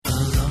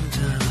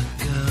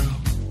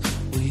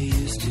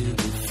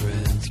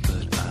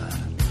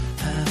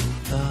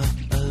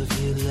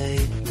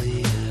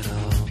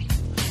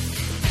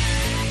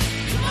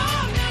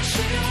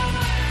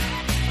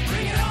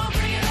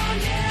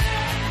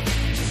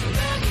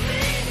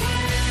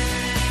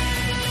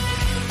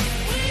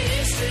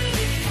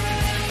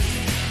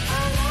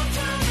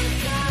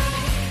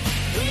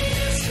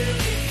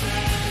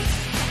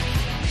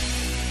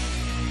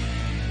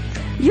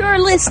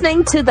You're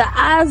listening to the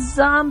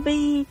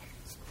iZombie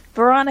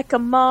Veronica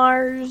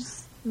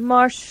Mars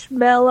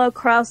Marshmallow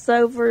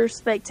crossover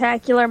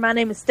spectacular. My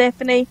name is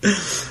Stephanie.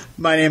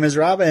 My name is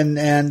Robin,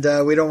 and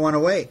we don't want to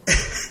wait.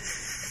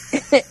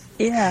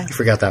 Yeah. You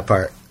forgot that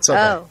part. It's okay.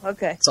 Oh,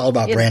 okay. It's all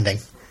about branding.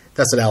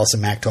 That's what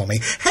Allison Mack told me.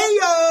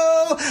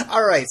 Hey-yo!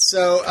 All right,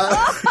 so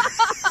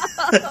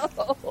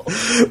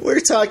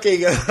we're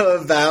talking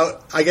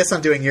about... I guess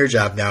I'm doing your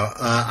job now.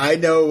 I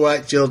know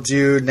what you'll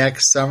do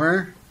next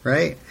summer,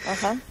 right?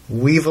 Uh-huh.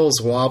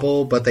 Weevils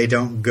wobble, but they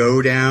don't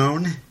go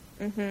down.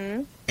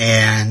 Mm-hmm.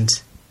 And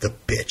the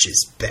bitch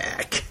is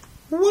back.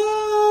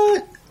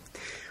 What?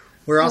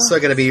 We're also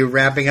going to be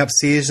wrapping up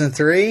season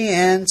 3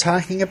 and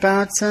talking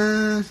about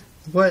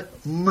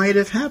what might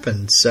have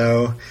happened.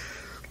 So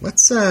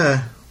let's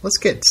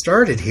get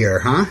started here,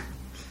 huh?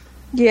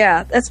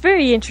 Yeah, that's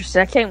very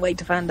interesting. I can't wait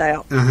to find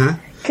out. Uh-huh.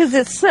 Because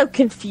it's so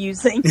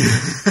confusing.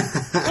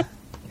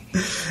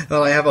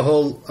 Well, I have a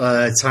whole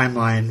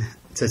timeline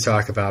to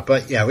talk about.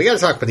 But yeah, we got to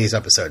talk about these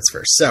episodes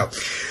first. So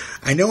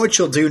I Know What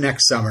You'll Do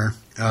Next Summer,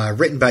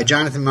 written by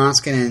Jonathan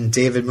Moskin and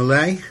David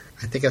Moulet.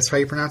 I think that's how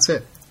you pronounce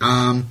it.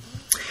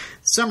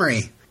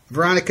 Summary.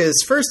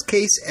 Veronica's first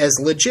case as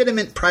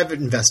legitimate private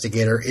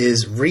investigator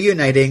is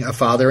reuniting a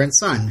father and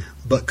son.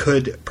 But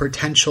could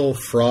potential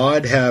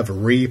fraud have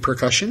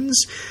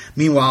repercussions?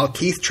 Meanwhile,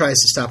 Keith tries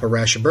to stop a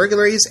rash of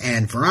burglaries,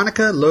 and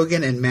Veronica,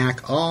 Logan, and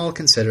Mac all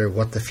consider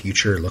what the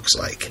future looks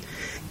like.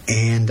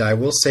 And I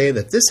will say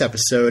that this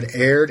episode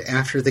aired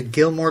after the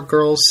Gilmore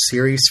Girls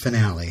series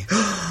finale.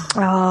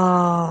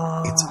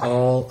 Oh. It's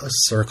all a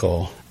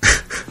circle.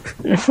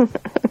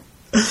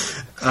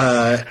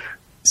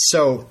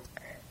 So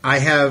I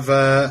have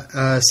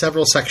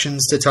several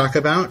sections to talk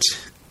about.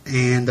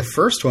 And the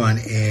first one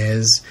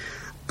is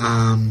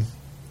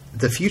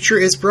The Future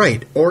is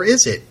Bright, or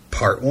Is It?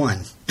 Part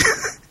 1.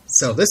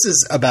 So this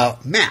is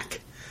about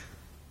Mac.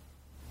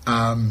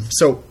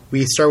 So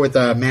we start with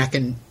Mac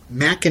and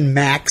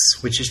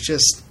Max, which is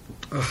just,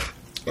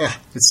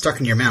 it's stuck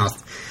in your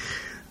mouth.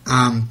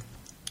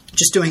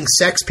 Just doing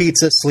sex,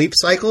 pizza, sleep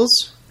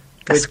cycles.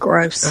 That's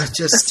gross.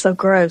 That's so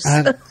gross.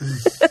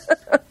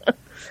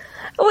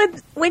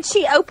 When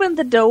she opened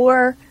the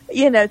door,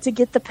 to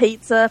get the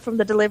pizza from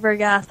the delivery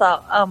guy, I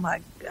thought, oh my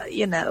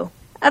God,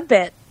 I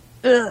bet,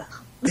 the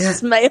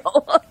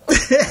smell.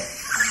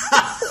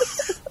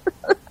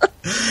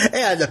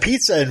 And the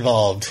pizza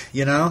involved,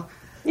 Yeah.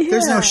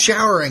 There's no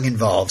showering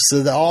involved,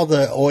 so all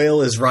the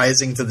oil is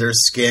rising to their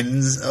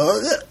skins.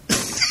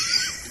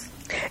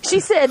 She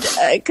said,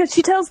 because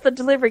she tells the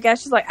delivery guy,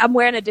 she's like, I'm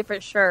wearing a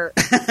different shirt.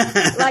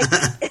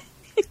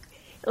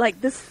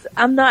 like this,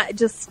 I'm not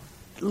just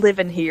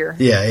living here.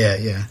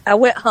 Yeah. I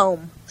went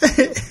home.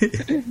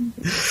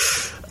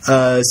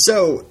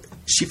 So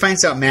she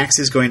finds out Max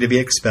is going to be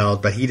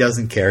expelled, but he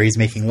doesn't care. He's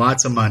making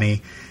lots of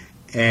money,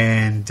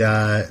 and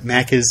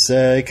Mac is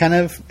kind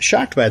of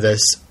shocked by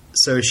this.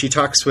 So she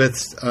talks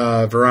with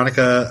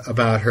Veronica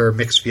about her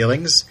mixed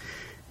feelings.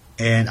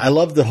 And I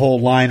love the whole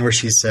line where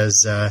she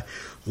says,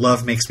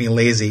 love makes me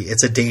lazy.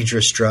 It's a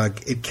dangerous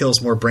drug. It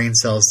kills more brain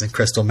cells than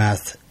crystal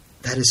meth.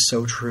 That is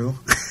so true.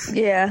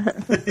 Yeah.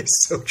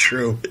 It's so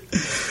true.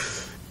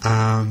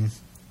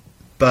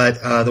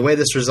 But the way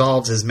this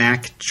resolves is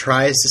Mac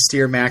tries to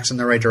steer Max in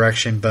the right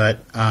direction, but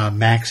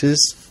Max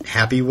is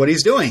happy what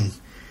he's doing.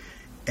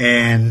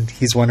 And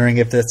he's wondering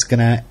if that's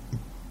going to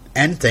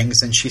end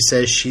things, and she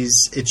says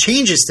it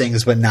changes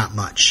things, but not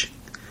much.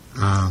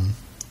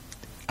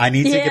 I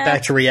need to get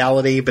back to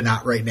reality, but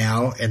not right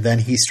now. And then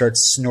he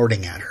starts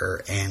snorting at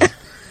her, and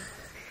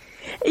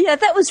yeah,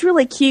 that was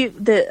really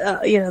cute.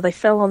 That they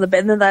fell on the bed,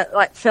 and then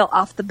that fell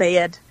off the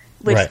bed,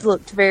 which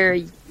looked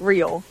very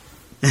real,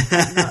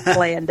 not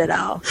planned at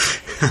all.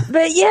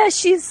 But yeah,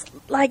 she's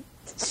like,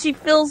 she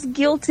feels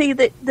guilty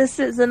that this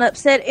is an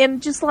upset,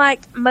 and just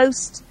like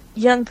most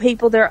young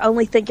people, they're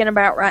only thinking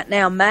about right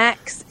now.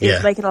 Max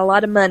is making a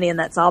lot of money, and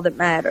that's all that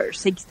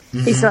matters.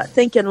 He's not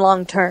thinking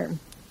long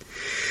term.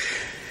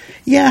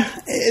 Yeah,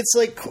 it's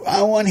like,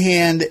 on one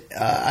hand,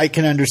 I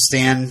can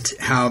understand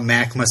how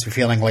Mac must be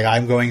feeling like,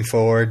 I'm going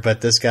forward,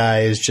 but this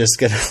guy is just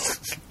going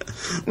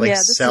to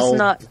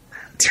sell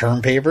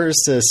term papers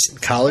to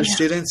college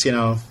students,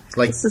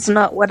 this is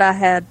not what I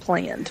had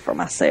planned for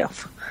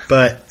myself.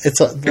 But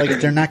it's like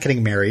they're not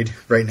getting married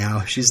right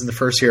now. She's in the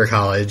first year of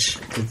college,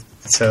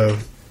 so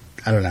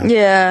I don't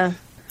know.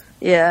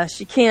 Yeah,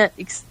 she can't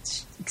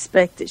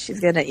expect that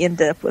she's going to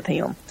end up with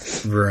him.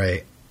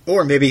 Right.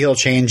 Or maybe he'll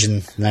change in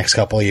the next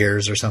couple of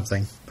years or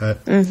something.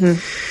 But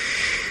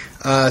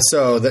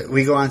so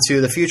we go on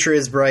to The Future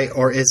is Bright,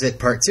 or Is It?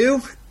 Part 2.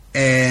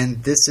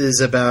 And this is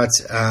about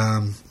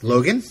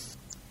Logan.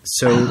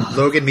 So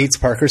Logan meets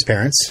Parker's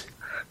parents.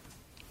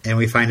 And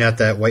we find out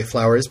that white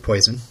flour is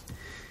poison.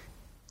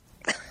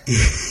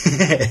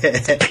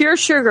 It's pure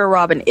sugar,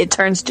 Robin. It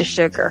turns to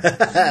sugar.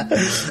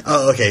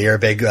 Oh, okay. You're a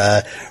big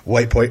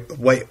white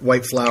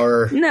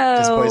flour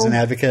poison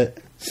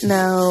advocate?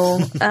 No.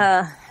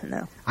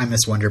 No. I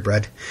miss Wonder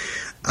Bread.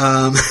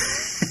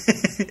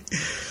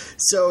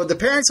 So the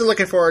parents are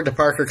looking forward to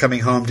Parker coming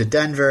home to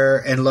Denver,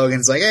 and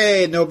Logan's like,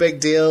 hey, no big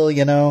deal, tell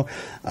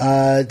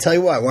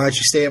you what, why don't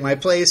you stay at my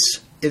place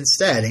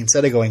instead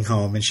of going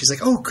home? And she's like,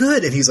 oh,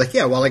 good. And he's like,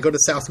 yeah, well, I go to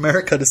South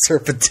America to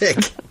surf a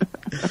dick.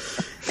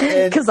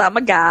 Because I'm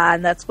a guy,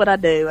 and that's what I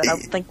do. I don't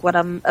think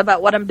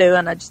about what I'm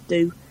doing. I just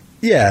do.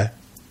 Yeah.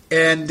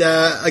 And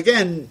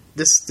again,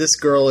 this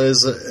girl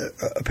is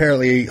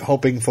apparently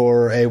hoping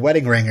for a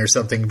wedding ring or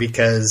something,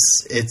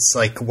 because it's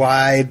like,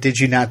 why did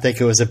you not think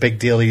it was a big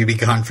deal you'd be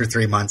gone for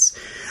 3 months?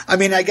 I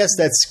mean, I guess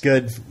that's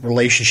good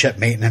relationship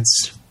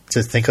maintenance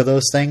to think of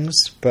those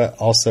things, but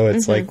also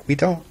it's like,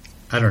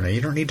 I don't know,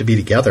 you don't need to be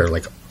together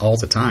like all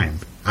the time.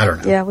 I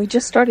don't know. Yeah, we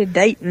just started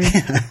dating.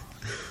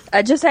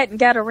 I just hadn't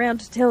got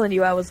around to telling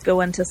you I was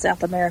going to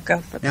South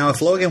America. Now,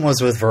 if Logan was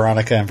with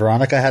Veronica and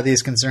Veronica had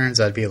these concerns,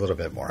 I'd be a little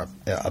bit more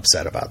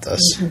upset about this.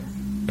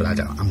 Mm-hmm. But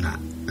I'm not.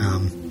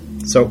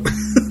 So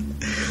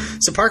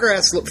Parker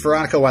asks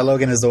Veronica why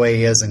Logan is the way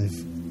he is, and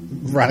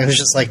Veronica's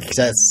just like,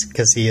 that's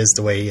because he is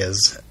the way he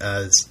is.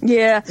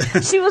 Yeah.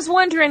 She was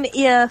wondering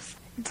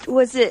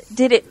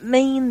did it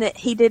mean that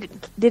he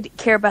didn't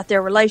care about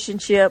their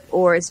relationship,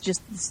 or he's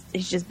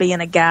just being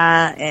a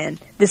guy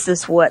and this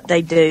is what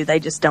they do, they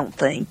just don't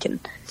think. And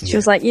she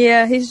was like,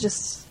 yeah,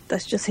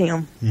 that's just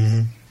him.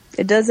 Mm-hmm.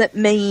 It doesn't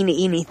mean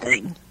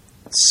anything.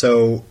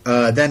 So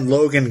then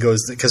Logan goes,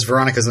 because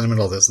Veronica's in the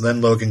middle of this, and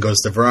then Logan goes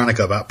to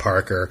Veronica about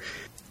Parker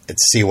to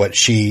see what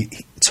she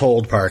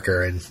told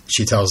Parker, and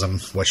she tells him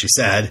what she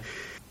said.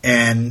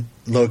 And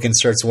Logan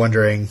starts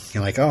wondering,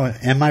 oh,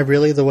 am I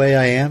really the way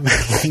I am?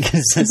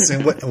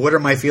 What are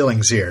my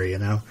feelings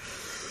here,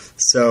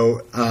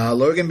 So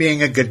Logan,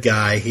 being a good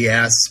guy, he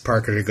asks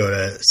Parker to go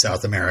to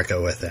South America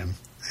with him.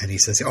 And he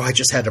says, I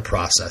just had to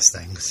process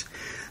things.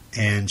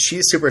 And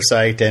she's super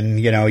psyched, and,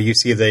 you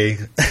see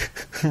the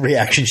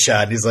reaction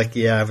shot. And he's like,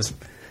 yeah, I was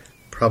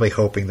probably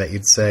hoping that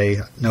you'd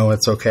say, no,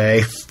 it's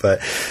okay.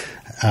 But,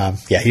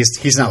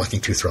 he's not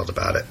looking too thrilled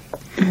about it.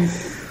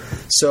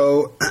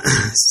 So,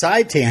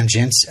 side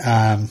tangent,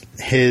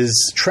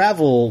 his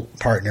travel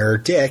partner,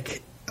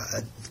 Dick,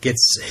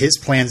 gets his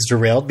plans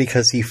derailed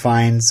because he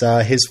finds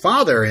his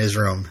father in his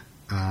room.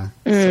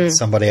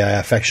 Somebody I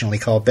affectionately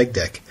call Big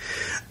Dick.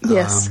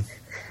 Yes.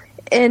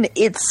 And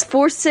it's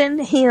forcing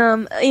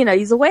him,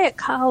 he's away at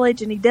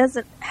college and he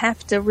doesn't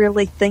have to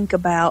really think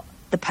about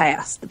the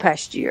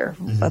past year,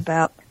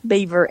 about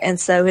Beaver. And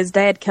so his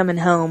dad coming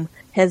home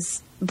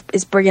is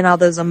bringing all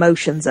those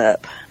emotions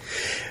up.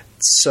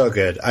 So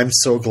good. I'm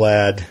so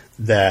glad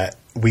that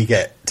we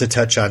get to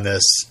touch on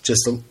this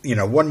just,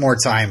 one more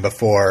time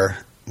before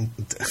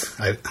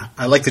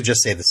I like to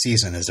just say the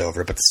season is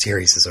over, but the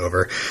series is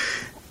over.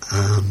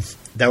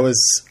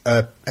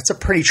 That's a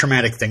pretty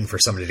traumatic thing for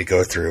somebody to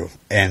go through,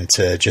 and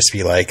to just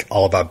be like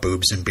all about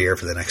boobs and beer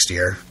for the next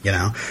year.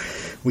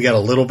 We got a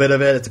little bit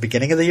of it at the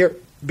beginning of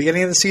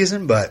the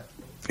season, but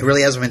it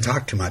really hasn't been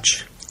talked too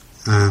much.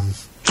 Well,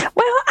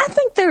 I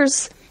think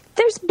there's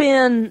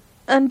been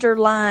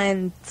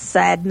underlying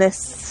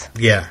sadness.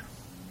 Yeah,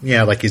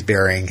 like he's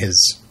burying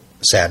his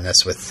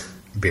sadness with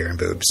beer and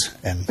boobs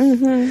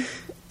and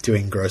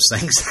doing gross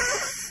things.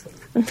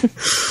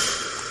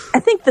 I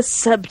think the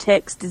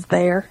subtext is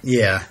there.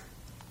 Yeah.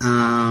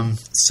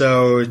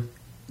 So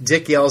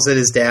Dick yells at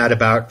his dad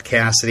about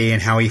Cassidy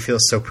and how he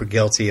feels so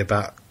guilty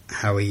about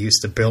how he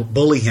used to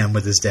bully him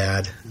with his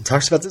dad. And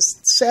talks about this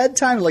sad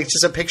time, like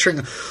just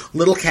picturing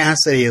little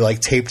Cassidy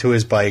like taped to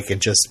his bike and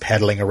just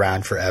pedaling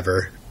around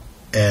forever.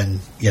 And,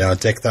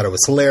 Dick thought it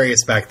was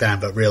hilarious back then,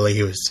 but really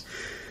he was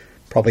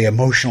probably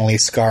emotionally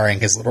scarring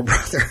his little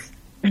brother.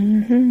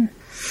 Mm-hmm.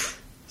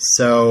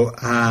 So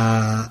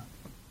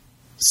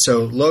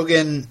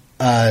Logan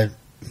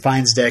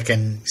finds Dick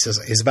and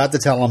says he's about to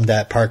tell him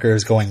that Parker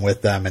is going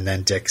with them, and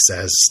then Dick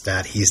says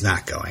that he's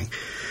not going.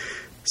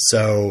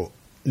 So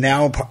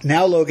now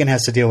Logan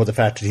has to deal with the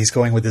fact that he's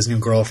going with his new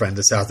girlfriend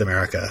to South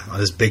America on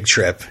this big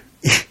trip.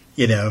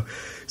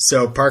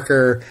 So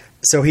Parker,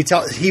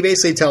 he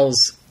basically tells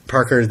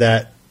Parker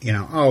that,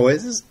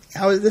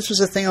 this was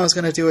a thing I was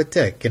going to do with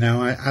Dick.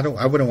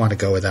 I wouldn't want to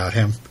go without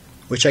him,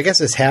 which I guess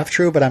is half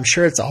true, but I'm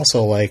sure it's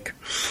also like,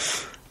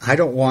 I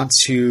don't want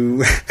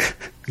to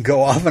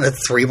go off on a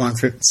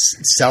 3-month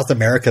South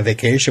America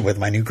vacation with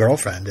my new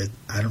girlfriend.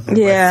 I don't know if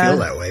I feel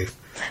that way.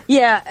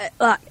 Yeah,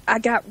 I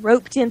got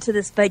roped into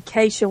this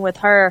vacation with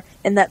her,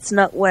 and that's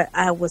not what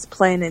I was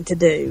planning to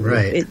do.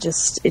 Right. It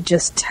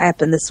just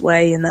happened this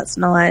way, and it's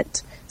not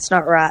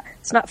right.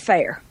 It's not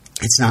fair.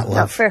 It's not love.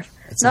 Not fair.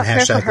 It's not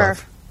fair for her.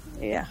 Love.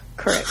 Yeah,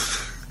 correct.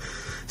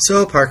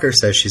 So Parker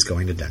says she's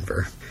going to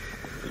Denver.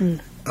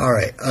 All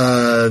right.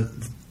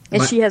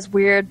 And she has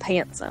weird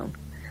pants on.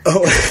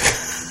 Oh.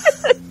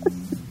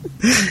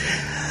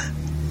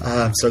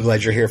 I'm so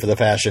glad you're here for the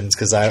fashions,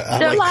 because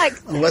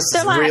unless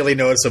it's really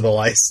noticeable,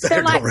 I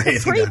start like don't write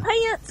capri anything down.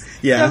 Pants.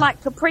 Yeah. They're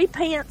like capri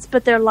pants,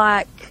 but they're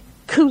like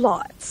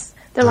culottes.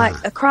 They're like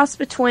a cross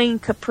between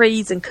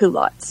capris and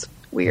culottes.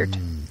 Weird.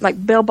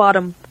 Like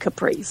bell-bottom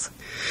capris.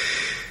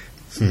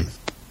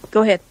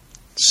 Go ahead.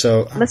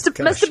 So must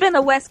have been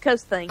a West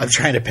Coast thing. I'm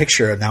trying to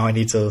picture it now. I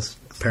need to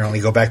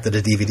apparently go back to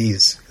the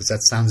DVDs because that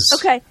sounds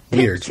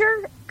weird.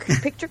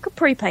 Picture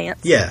capri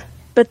pants. Yeah.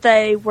 But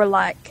they were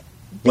like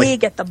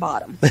big at the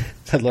bottom.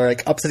 They're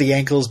like up to the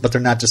ankles, but they're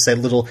not just a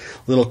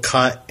little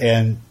cut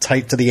and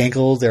tight to the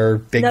ankle. They're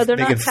big, no, they're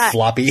big not and tight.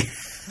 floppy.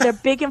 They're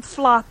big and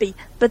floppy,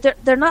 but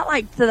they're not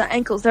like to the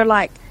ankles. They're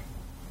like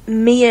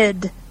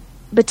mid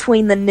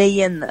between the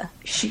knee and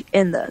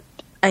the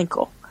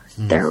ankle.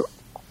 They're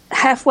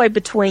halfway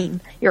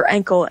between your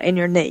ankle and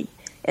your knee,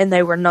 and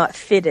they were not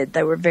fitted.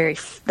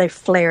 They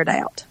flared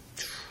out.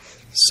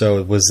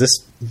 So was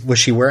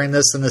she wearing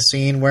this in the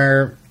scene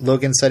where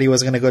Logan said he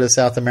was going to go to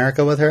South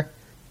America with her?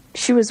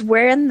 She was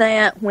wearing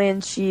that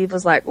when she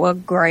was like, well,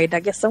 great,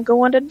 I guess I'm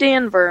going to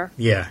Denver.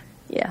 Yeah.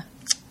 Yeah.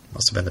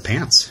 Must have been the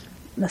pants.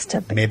 Must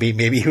have been.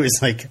 Maybe he was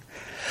like,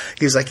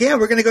 yeah,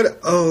 we're going to go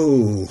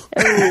to,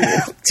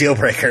 deal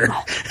breaker.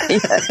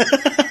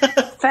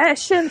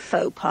 Fashion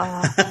faux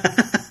pas.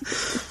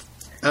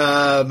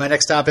 My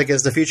next topic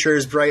is the future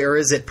is bright, or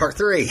is it? Part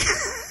 3.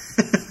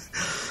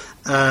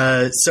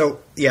 So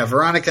yeah,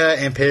 Veronica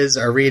and Piz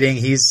are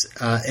reading.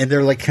 And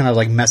they're like kind of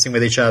like messing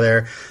with each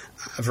other.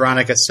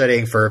 Veronica's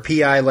studying for a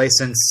PI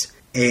license,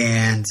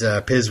 and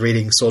Piz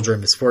reading Soldier of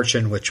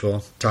Misfortune, which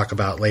we'll talk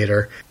about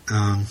later.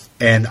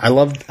 And I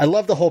love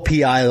the whole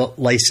PI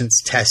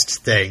license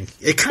test thing.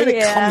 It kind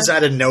of comes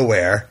out of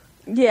nowhere.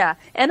 Yeah,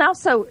 and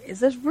also, is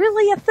this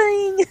really a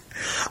thing?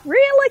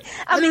 Really?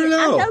 I mean,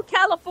 know. I know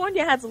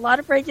California has a lot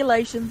of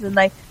regulations, and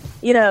they,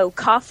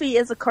 coffee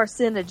is a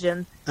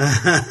carcinogen.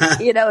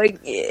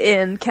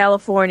 In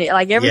California,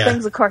 like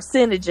everything's a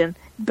carcinogen.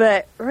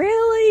 But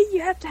really,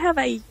 you have to have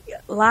a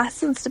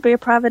license to be a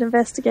private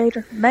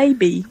investigator?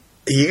 Maybe.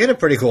 You get a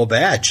pretty cool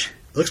badge.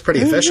 Looks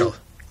pretty official.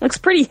 Looks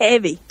pretty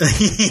heavy.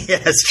 Yeah,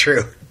 it's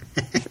true.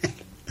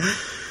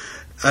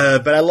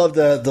 But I love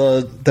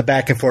the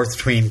back and forth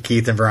between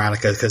Keith and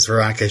Veronica, because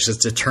Veronica is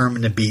just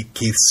determined to beat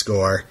Keith's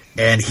score,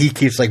 and he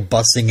keeps like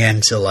busting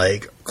in to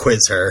like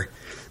quiz her.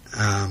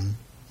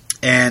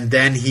 And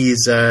then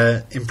he's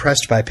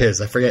impressed by Piz.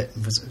 I forget,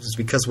 it was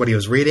because what he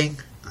was reading?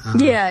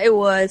 Yeah, it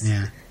was.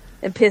 Yeah.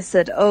 And Piz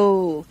said,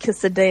 "Oh,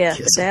 kiss of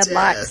death. Dad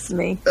likes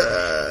me."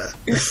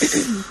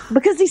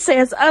 Because he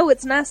says, "Oh,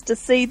 it's nice to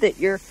see that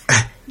your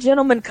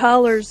gentleman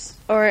callers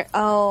are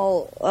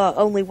all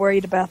only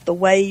worried about the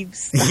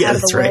waves,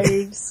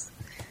 waves."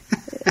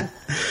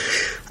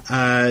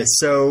 Yeah.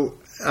 So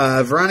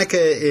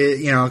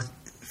Veronica,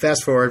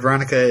 fast forward,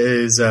 Veronica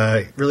is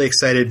really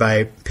excited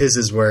by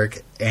Piz's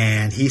work,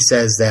 and he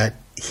says that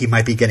he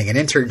might be getting an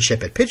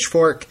internship at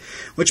Pitchfork,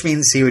 which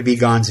means he would be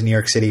gone to New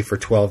York City for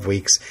 12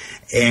 weeks.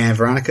 And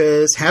Veronica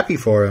is happy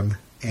for him,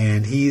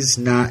 and he's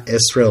not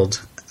as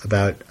thrilled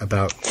about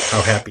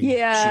how happy she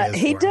is.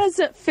 He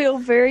doesn't feel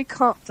very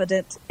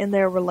confident in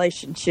their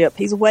relationship.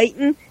 He's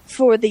waiting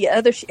for the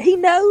other. He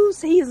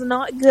knows he is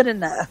not good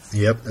enough.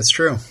 Yep, that's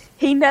true.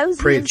 He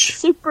knows he's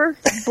super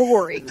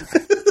boring.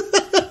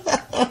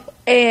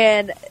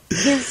 And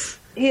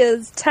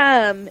his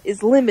time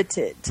is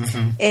limited,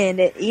 and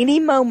at any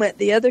moment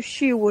the other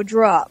shoe will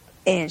drop,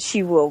 and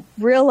she will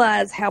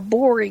realize how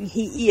boring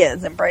he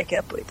is and break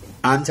up with him.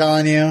 I'm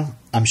telling you,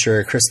 I'm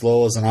sure Chris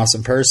Lowell is an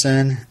awesome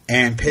person,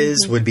 and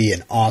Piz would be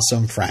an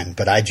awesome friend,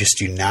 but I just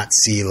do not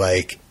see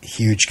like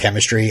huge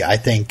chemistry. I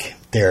think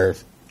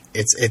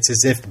it's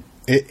as if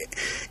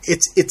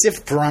it's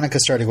if Veronica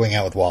started going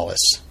out with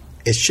Wallace.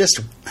 It's just,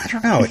 I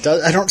don't know.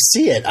 I don't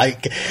see it.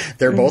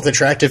 They're both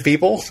attractive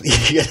people,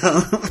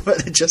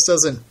 but it just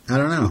doesn't. I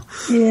don't know.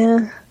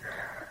 Yeah,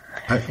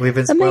 we've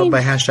been spoiled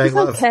by hashtag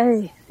love.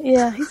 Okay,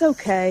 yeah, he's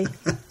okay.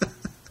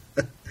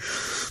 But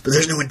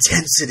there's no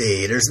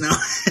intensity. There's no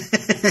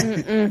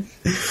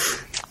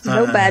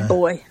no bad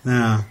boy.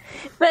 No.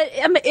 But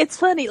I mean, it's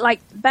funny.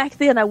 Like back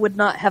then, I would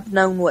not have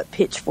known what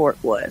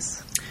Pitchfork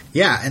was.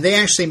 Yeah, and they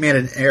actually made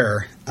an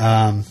error.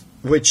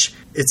 Which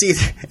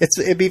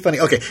it'd be funny.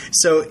 Okay,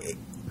 so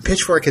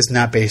Pitchfork is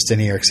not based in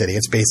New York City;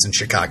 it's based in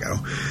Chicago,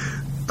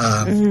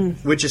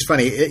 which is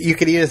funny. You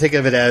could either think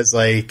of it as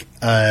like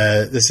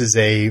this is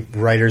a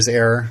writer's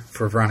error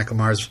for Veronica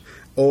Mars,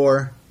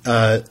 or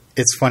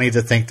it's funny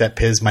to think that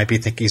Piz might be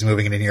thinking he's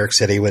moving into New York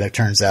City when it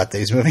turns out that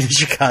he's moving to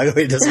Chicago.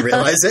 He doesn't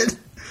realize it.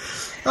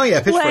 Oh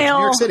yeah, Pitchfork's in New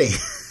York City.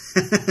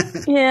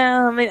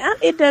 Yeah, I mean,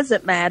 it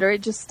doesn't matter.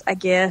 It just, I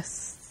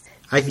guess.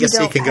 I guess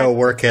he could go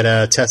work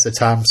at Tessa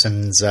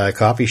Thompson's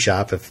coffee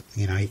shop if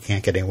he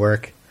can't get any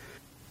work.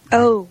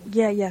 Oh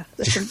yeah,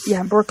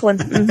 Brooklyn.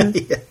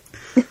 Mm-hmm.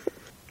 Yeah.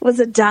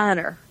 Was a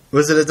diner.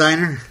 Was it a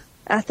diner?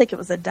 I think it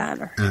was a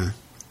diner.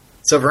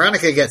 So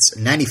Veronica gets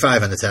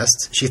 95 on the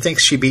test. She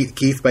thinks she beat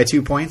Keith by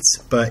 2 points,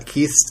 but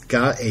Keith's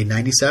got a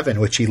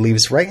 97, which he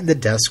leaves right in the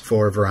desk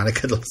for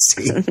Veronica to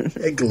see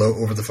and gloat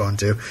over the phone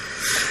too.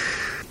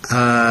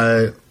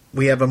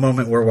 We have a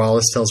moment where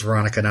Wallace tells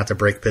Veronica not to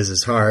break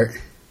Piz's heart,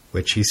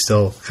 which he's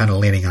still kind of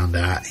leaning on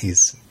that.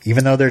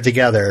 Even though they're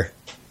together,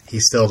 he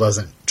still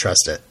doesn't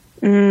trust it.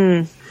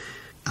 And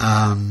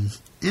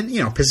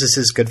Piz is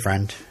his good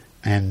friend,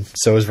 and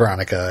so is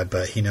Veronica,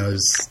 but he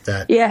knows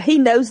that... Yeah, he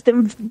knows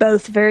them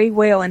both very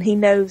well, and he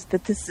knows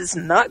that this is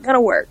not going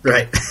to work.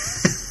 Right.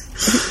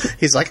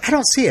 He's like, I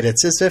don't see it.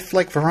 It's as if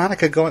like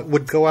Veronica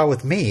would go out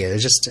with me. It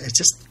just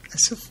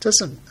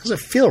doesn't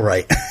feel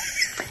right.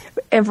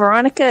 And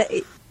Veronica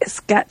has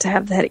got to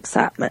have that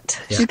excitement.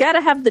 Yeah. She's got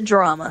to have the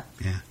drama.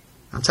 Yeah,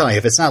 I'm telling you,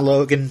 if it's not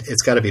Logan,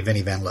 it's got to be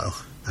Vinny Van Lowe.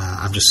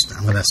 I'm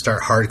going to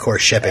start hardcore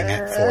shipping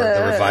it for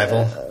the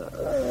revival.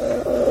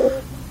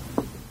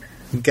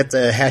 Get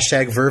the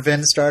hashtag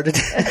Vervin started.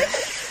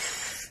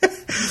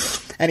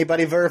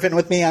 Anybody Vervin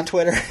with me on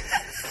Twitter?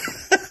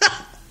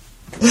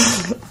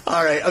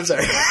 All right, I'm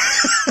sorry.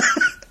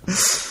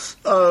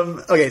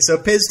 Okay, so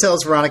Piz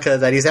tells Veronica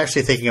that he's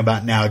actually thinking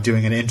about now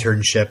doing an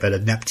internship at a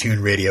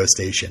Neptune radio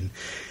station.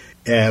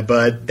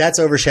 But that's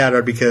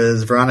overshadowed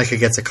because Veronica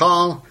gets a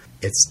call.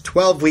 It's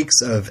 12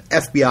 weeks of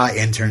FBI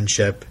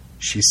internship.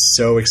 She's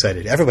so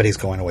excited. Everybody's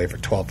going away for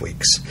 12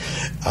 weeks.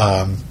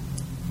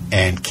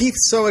 And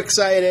Keith's so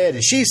excited,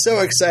 and she's so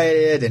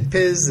excited, and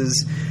Piz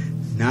is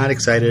not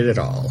excited at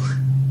all.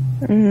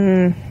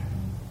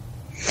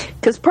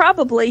 Because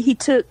probably he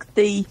took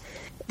the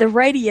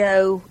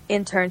radio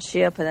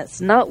internship, and it's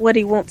not what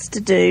he wants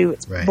to do.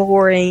 It's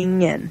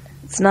boring, and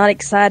it's not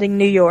exciting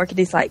New York. And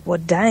he's like,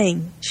 well,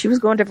 dang, she was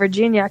going to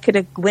Virginia. I could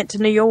have went to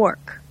New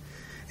York.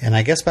 And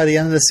I guess by the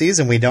end of the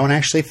season, we don't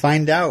actually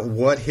find out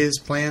what his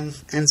plan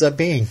ends up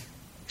being.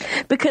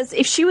 Because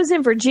if she was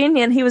in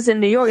Virginia and he was in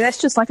New York,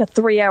 that's just like a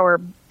 3-hour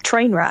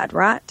train ride,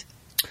 right?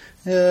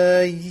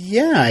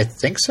 Yeah, I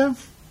think so.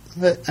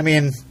 But, I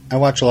mean, I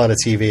watch a lot of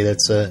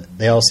TV.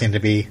 They all seem to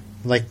be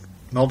like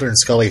Mulder and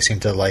Scully seem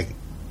to like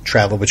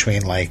travel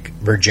between like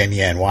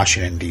Virginia and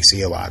Washington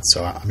D.C. a lot.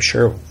 So I'm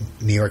sure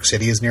New York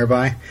City is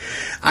nearby.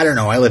 I don't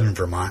know. I live in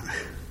Vermont.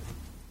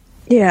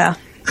 Yeah.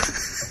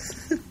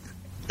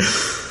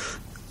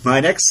 My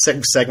next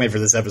segment for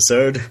this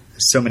episode,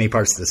 so many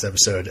parts of this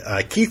episode,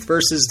 Keith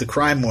versus the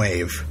crime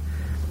wave.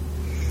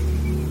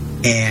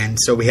 And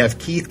so we have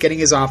Keith getting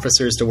his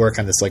officers to work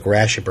on this like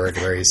rash of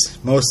burglaries,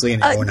 mostly in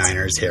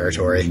 09ers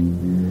territory.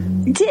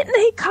 Didn't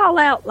he call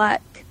out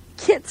like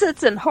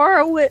Kitsitz and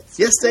Horowitz?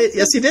 Yes,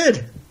 he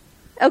did.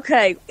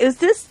 Okay, is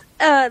this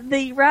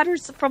the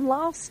writers from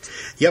Lost?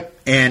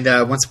 Yep, and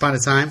Once Upon a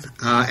Time.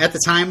 At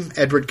the time,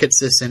 Edward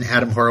Kitsitz and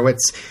Adam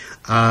Horowitz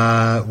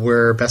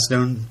were best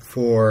known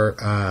for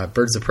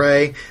Birds of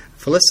Prey,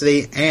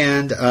 Felicity,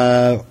 and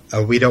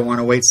We Don't Want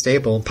to Wait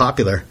staple,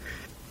 Popular.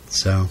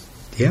 So,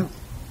 yeah.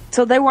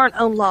 So they weren't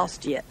on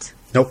Lost yet?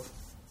 Nope.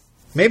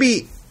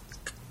 Maybe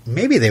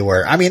they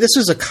were. I mean, this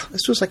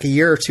was like a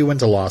year or two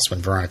into Lost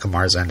when Veronica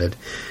Mars ended.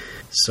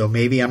 So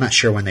maybe, I'm not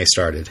sure when they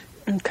started.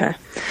 Okay.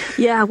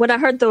 Yeah, when I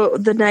heard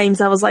the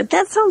names, I was like,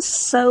 that sounds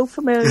so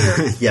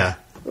familiar. Yeah.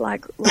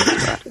 Like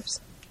Lost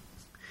writers.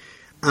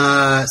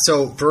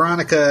 So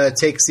Veronica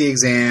takes the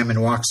exam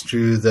and walks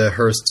through the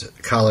Hearst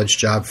College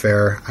job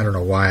fair. I don't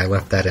know why I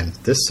left that in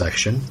this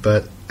section,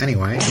 but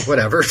anyway,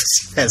 whatever.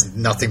 It has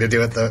nothing to do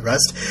with the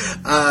rest.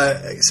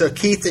 So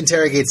Keith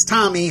interrogates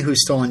Tommy,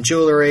 who's stolen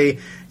jewelry.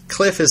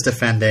 Cliff is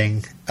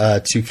defending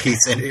to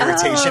Keith's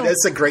irritation.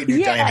 It's a great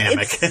new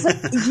dynamic.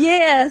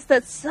 Yes,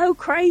 that's so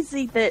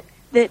crazy that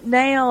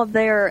now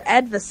they're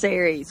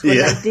adversaries when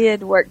they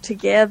did work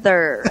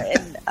together.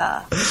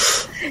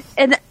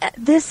 And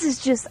this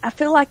is just, I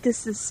feel like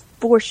this is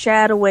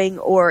foreshadowing,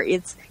 or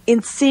it's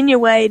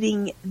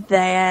insinuating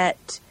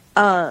that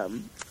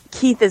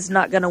Keith is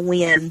not going to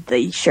win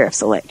the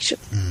sheriff's election.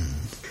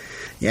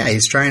 Yeah,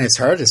 he's trying his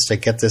hardest to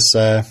get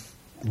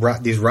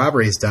these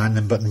robberies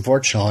done, but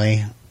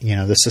unfortunately,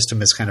 the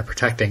system is kind of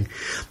protecting.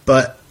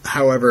 But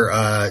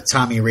however,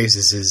 Tommy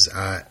raises his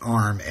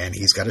arm, and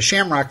he's got a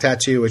shamrock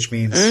tattoo, which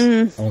means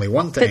only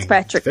one thing.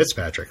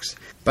 Fitzpatrick's.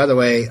 By the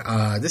way,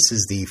 this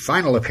is the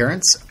final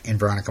appearance in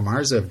Veronica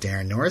Mars of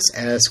Darren Norris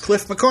as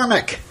Cliff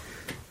McCormick.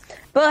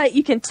 But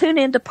you can tune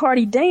in to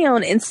Party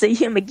Down and see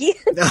him again.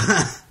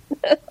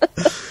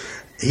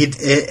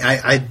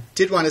 I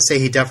did want to say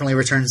he definitely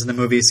returns in the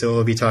movie, so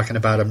we'll be talking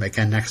about him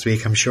again next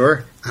week, I'm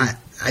sure.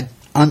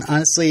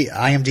 Honestly,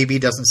 IMDb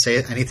doesn't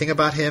say anything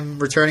about him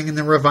returning in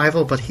the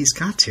revival, but he's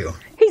got to.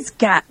 He's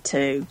got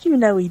to. You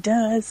know he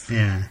does.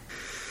 Yeah.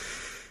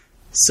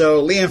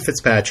 So Liam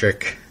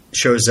Fitzpatrick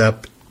shows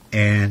up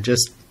and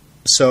just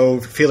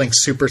feeling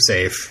super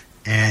safe.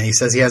 And he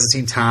says he hasn't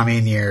seen Tommy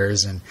in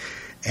years, and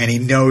he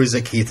knows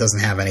that Keith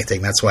doesn't have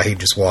anything. That's why he'd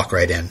just walk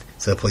right in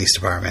to the police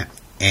department.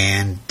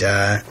 And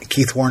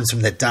Keith warns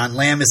him that Don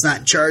Lamb is not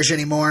in charge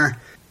anymore.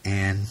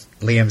 And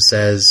Liam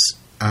says...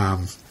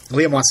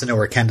 Liam wants to know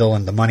where Kendall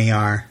and the money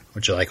are,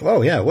 which are like,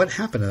 oh, yeah, what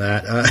happened to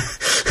that?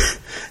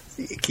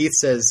 Keith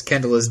says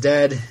Kendall is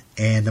dead,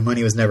 and the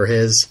money was never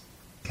his.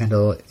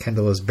 Kendall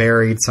is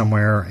buried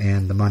somewhere,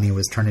 and the money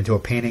was turned into a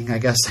painting, I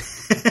guess.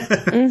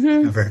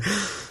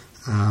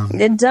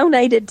 And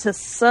donated to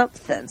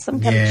something,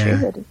 some kind of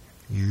charity.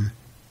 Yeah.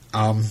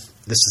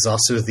 This is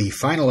also the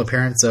final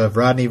appearance of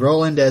Rodney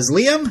Roland as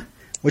Liam,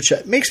 which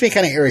makes me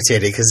kind of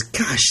irritated, because,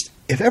 gosh,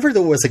 if ever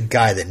there was a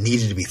guy that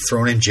needed to be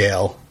thrown in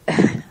jail...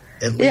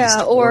 At least,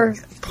 or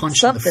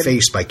punched in the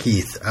face by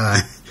Keith.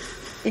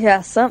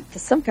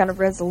 Some kind of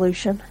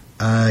resolution.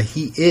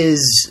 He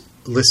is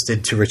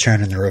listed to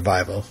return in the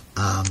revival.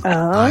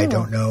 I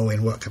don't know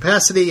in what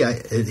capacity.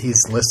 He's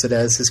listed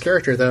as his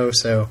character, though,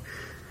 so...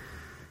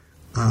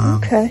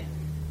 okay.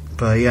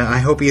 But yeah, I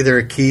hope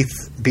either Keith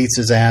beats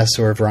his ass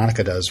or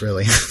Veronica does,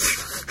 really.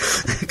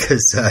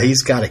 Because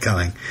he's got it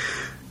coming.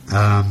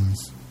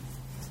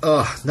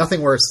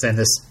 Nothing worse than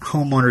this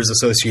homeowners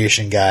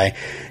association guy.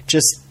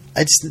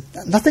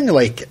 Nothing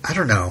like, I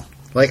don't know.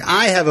 Like,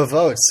 I have a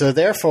vote, so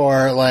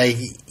therefore, like,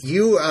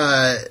 you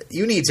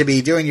need to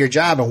be doing your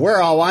job, and we're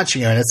all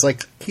watching you. And it's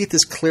like, Keith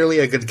is clearly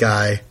a good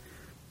guy.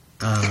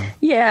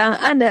 Yeah,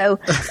 I know.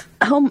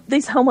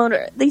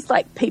 These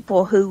like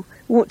people who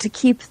want to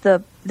keep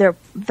their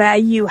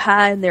value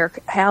high in their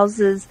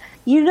houses.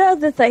 You know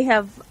that they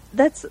have.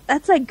 That's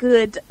a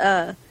good.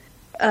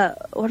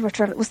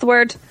 What's the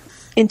word?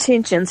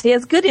 Intentions. He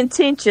has good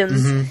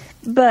intentions,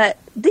 but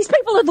these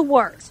people are the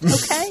worst.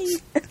 Okay.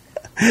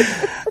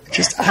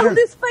 On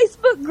this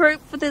Facebook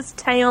group for this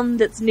town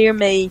that's near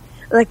me,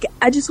 like,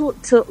 I just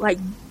want to, like,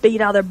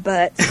 beat all their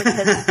butts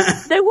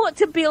because they want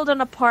to build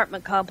an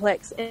apartment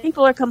complex, and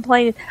people are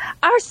complaining,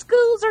 our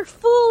schools are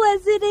full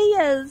as it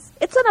is.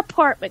 It's an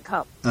apartment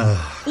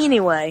complex.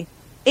 Anyway,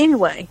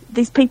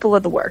 these people are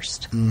the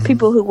worst.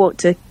 People who want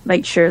to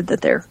make sure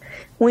that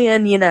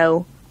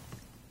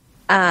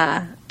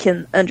I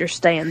can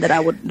understand that I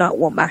would not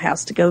want my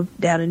house to go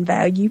down in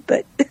value,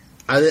 but...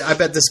 I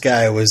bet this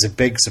guy was a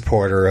big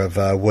supporter of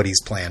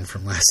Woody's plan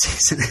from last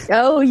season.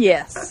 Oh,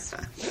 yes.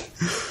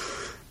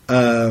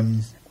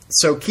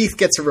 So Keith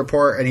gets a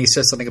report, and he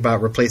says something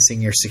about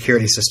replacing your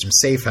security system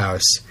safe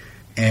house.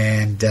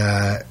 And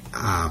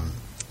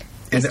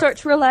he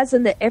starts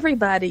realizing that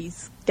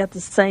everybody's got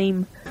the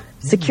same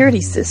security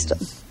system.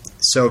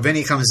 So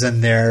Vinny comes in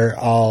there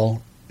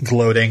all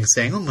gloating,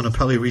 saying, I'm going to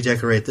probably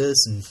redecorate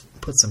this and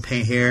put some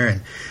paint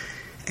here.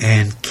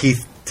 And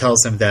Keith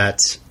tells him that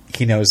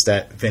he knows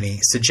that Vinny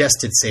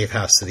suggested safe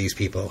house to these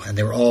people, and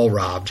they were all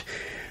robbed.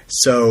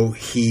 So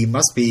he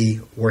must be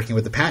working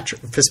with the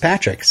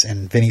Fitzpatricks.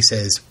 And Vinny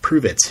says,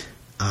 prove it.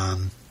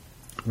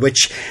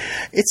 Which,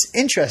 it's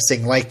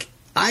interesting. Like,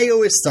 I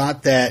always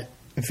thought that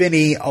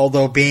Vinny,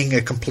 although being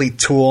a complete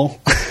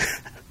tool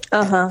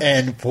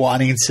and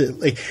wanting to,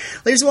 like,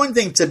 there's one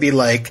thing to be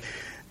like,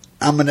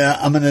 I'm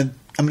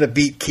gonna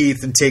beat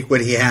Keith and take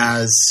what he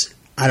has.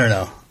 I don't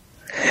know.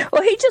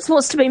 Well, he just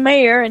wants to be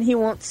mayor, and he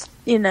wants,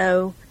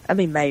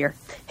 mayor.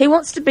 He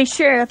wants to be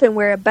sheriff and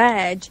wear a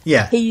badge.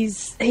 Yeah.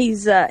 He's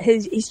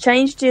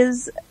changed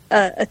his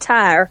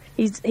attire.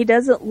 He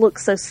doesn't look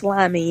so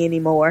slimy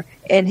anymore,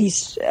 and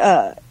he's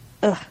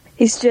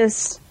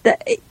just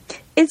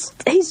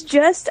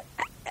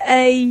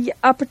a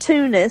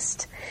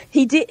opportunist.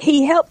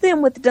 He helped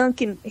them with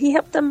Duncan. He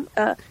helped them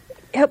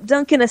help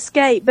Duncan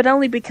escape, but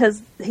only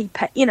because he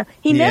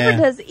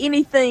never does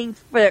anything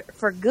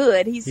for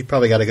good. He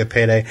probably got a good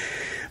payday.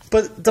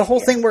 But the whole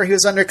thing where he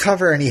was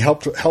undercover and he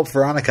helped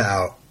Veronica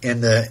out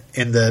in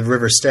the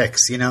River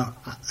Styx, I don't know.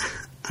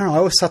 I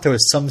always thought there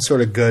was some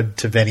sort of good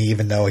to Vinny,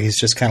 even though he's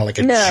just kind of like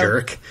a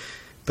jerk.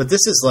 But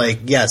this is like,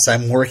 yes,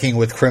 I'm working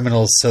with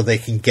criminals so they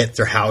can get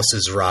their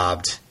houses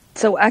robbed.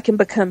 So I can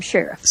become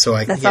sheriff.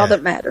 That's all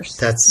that matters.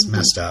 That's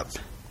messed up.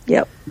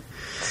 Yep.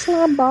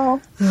 Slime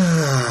ball.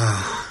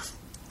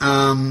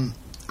 I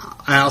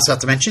also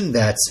have to mention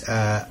that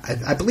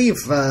I believe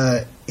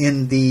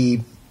in the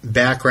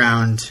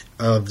background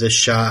of this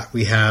shot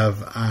we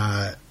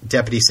have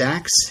Deputy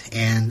Sachs,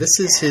 and this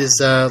is his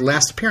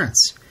last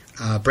appearance.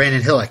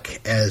 Brandon Hillock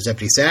as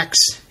Deputy Sachs,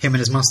 him and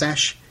his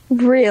mustache.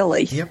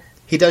 Really? Yep.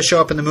 He does show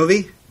up in the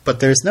movie, but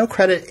there's no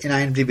credit in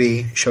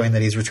IMDb showing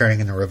that he's returning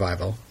in the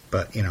revival.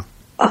 But, you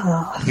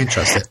can't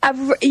trust it.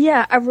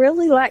 I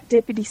really like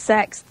Deputy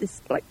Sachs.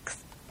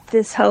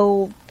 This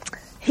whole...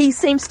 He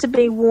seems to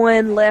be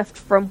one left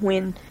from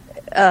when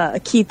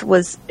Keith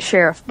was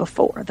sheriff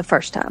before, the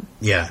first time.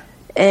 Yeah.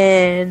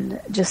 And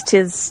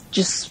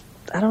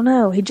I don't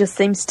know, he just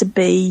seems to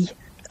be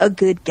a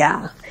good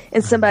guy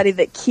and somebody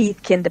that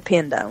Keith can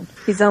depend on.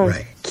 He's on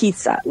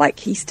Keith's side. Like,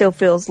 he still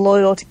feels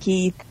loyal to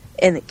Keith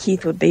and that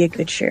Keith would be a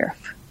good sheriff.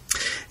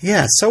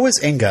 Yeah, so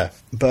is Inga,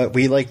 but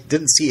we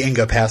didn't see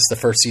Inga past the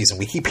first season.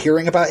 We keep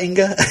hearing about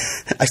Inga.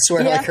 I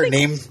swear her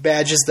name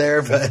badge is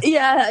there, but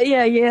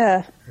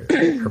yeah.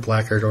 Her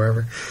placard or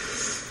whatever.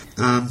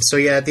 So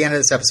yeah, at the end of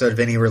this episode,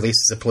 Vinny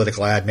releases a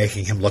political ad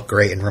making him look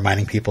great and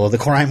reminding people of the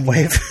crime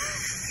wave.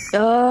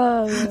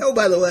 Oh,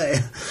 by the way.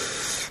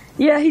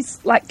 Yeah,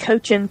 he's like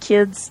coaching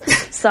kids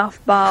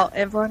softball.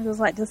 Everyone was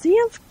like, does he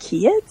have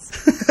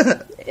kids?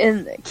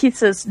 And Keith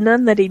says,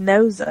 none that he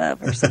knows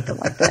of, or something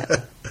like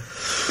that.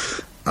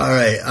 All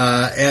right,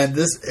 and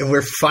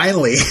we're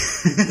finally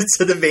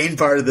to the main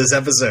part of this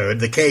episode,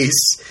 the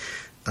case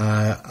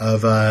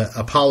of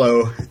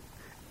Apollo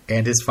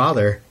and his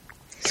father.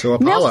 So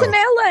Apollo, Nelson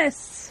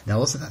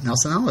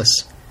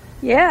Ellis.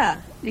 Yeah,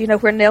 you know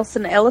where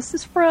Nelson Ellis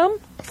is from?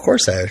 Of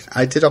course,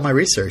 I did all my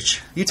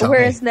research. You tell me.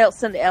 Where is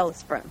Nelson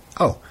Ellis from?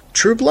 Oh,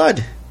 True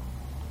Blood.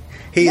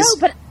 He's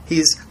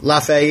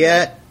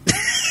Lafayette.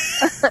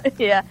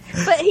 Yeah,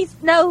 but he's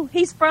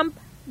from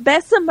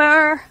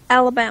Bessemer,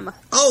 Alabama.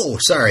 Oh,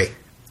 sorry.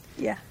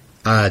 Yeah.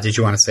 Did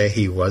you want to say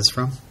he was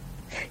from?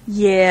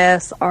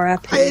 Yes,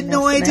 R.I.P. I had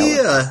no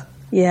idea.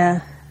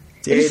 Yeah.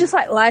 It was just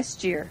like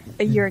last year,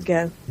 a year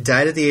ago.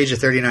 Died at the age of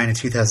 39 in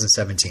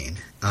 2017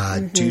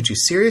 due to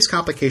serious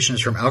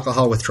complications from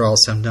alcohol withdrawal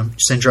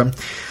syndrome.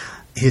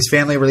 His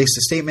family released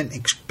a statement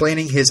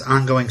explaining his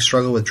ongoing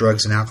struggle with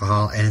drugs and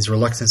alcohol and his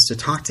reluctance to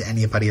talk to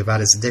anybody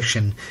about his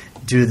addiction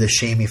due to the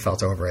shame he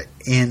felt over it.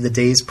 In the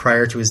days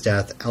prior to his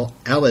death,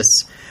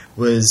 Ellis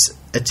was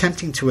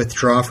attempting to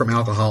withdraw from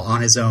alcohol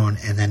on his own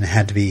and then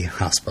had to be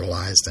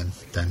hospitalized and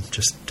then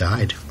just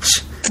died.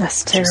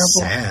 That's terrible. Just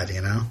sad,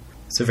 you know?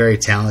 He's a very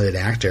talented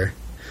actor.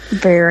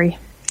 Very.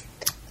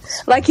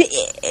 Like,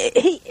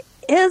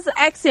 his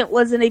accent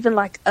wasn't even,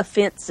 like,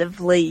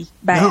 offensively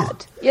bad.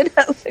 No. You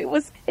know, it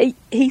was,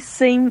 he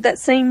seemed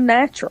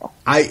natural.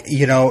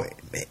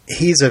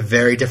 He's a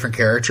very different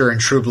character in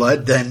True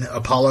Blood than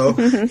Apollo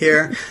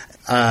here.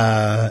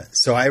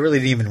 So I really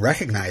didn't even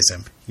recognize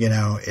him, you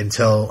know,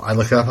 until I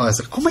looked it up and I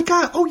was like, oh my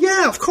God, oh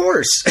yeah, of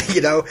course.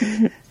 You know,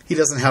 he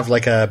doesn't have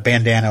like a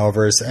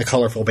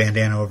colorful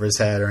bandana over his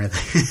head or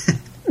anything.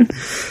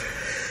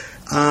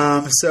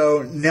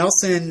 So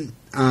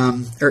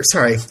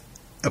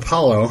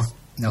Apollo,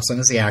 Nelson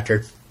is the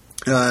actor,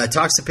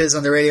 talks to Piz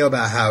on the radio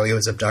about how he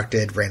was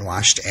abducted,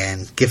 brainwashed,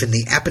 and given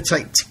the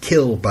appetite to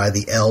kill by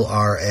the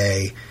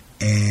LRA.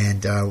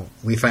 And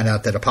we find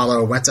out that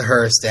Apollo went to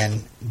Hearst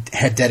and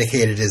had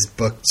dedicated his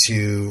book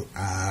to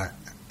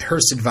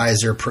Hearst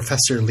advisor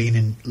Professor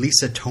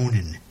Lisa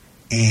Tonin.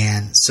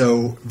 And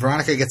so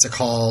Veronica gets a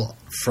call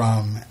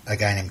from a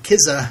guy named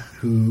Kizza,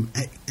 who,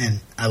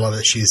 and I love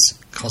that she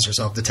calls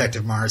herself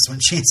Detective Mars when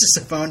she answers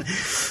the phone.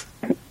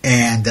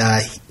 And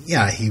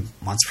he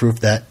wants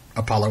proof that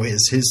Apollo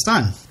is his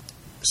son.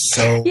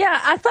 So yeah,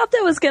 I thought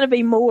there was going to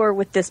be more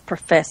with this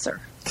professor.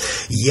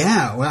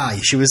 Yeah, wow.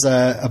 She was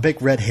a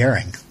big red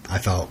herring, I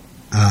felt.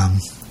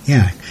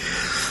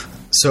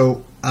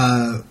 So,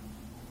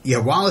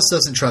 Wallace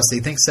doesn't trust it.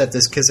 He thinks that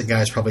this Kizza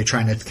guy is probably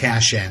trying to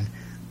cash in.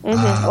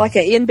 Like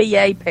an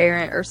NBA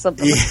parent or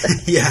something.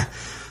 Yeah.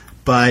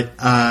 But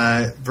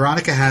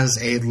Veronica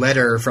has a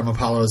letter from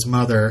Apollo's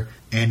mother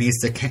and needs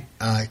to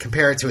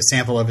compare it to a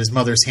sample of his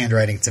mother's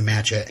handwriting to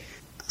match it.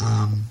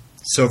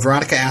 So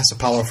Veronica asks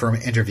Apollo for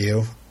an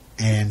interview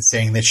and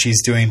saying that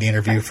she's doing the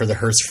interview for the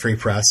Hearst Free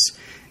Press.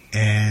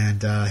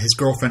 And his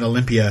girlfriend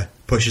Olympia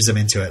pushes him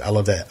into it. I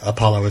love that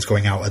Apollo is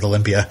going out with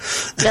Olympia.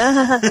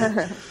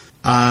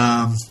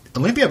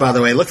 Olympia, by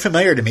the way, looked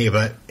familiar to me,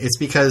 but it's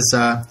because,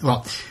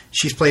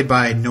 she's played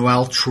by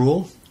Noelle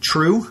True.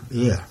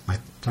 Yeah, my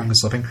tongue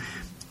is slipping.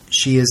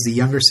 She is the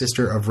younger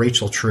sister of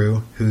Rachel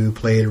True, who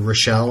played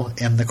Rochelle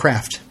in The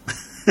Craft.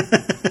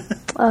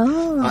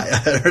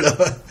 I don't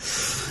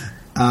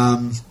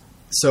know.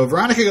 So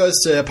Veronica goes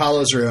to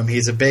Apollo's room.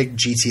 He's a big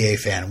GTA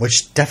fan,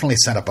 which definitely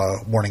set up a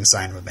warning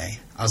sign with me.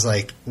 I was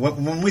like,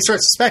 when we start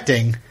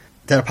suspecting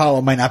that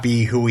Apollo might not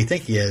be who we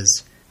think he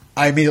is,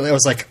 I immediately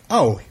was like,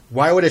 oh,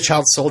 why would a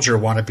child soldier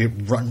want to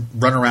run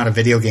around a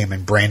video game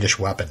and brandish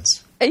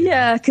weapons?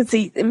 Yeah, because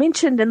he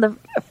mentioned in the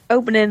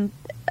opening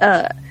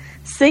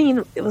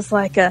scene, it was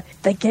like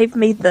they gave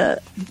me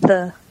the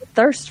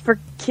thirst for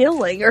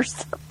killing or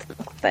something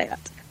like that.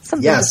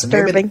 Something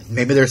disturbing. So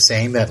maybe they're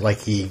saying that like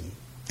he,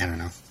 I don't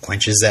know,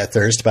 quenches that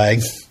thirst by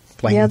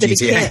playing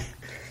GTA. That he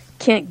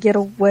can't get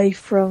away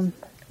from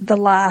the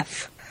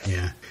life.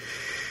 Yeah.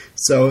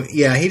 So,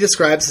 he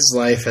describes his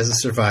life as a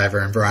survivor,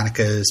 and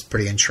Veronica is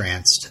pretty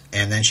entranced.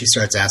 And then she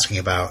starts asking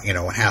about,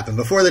 what happened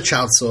before the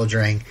child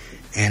soldiering.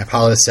 And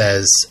Apollo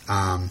says,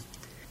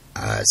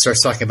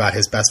 starts talking about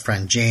his best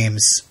friend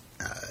James.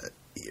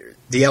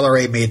 The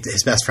LRA made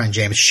his best friend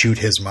James shoot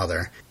his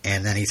mother.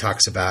 And then he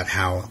talks about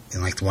how, the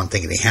one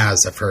thing that he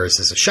has of hers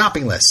is a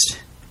shopping list.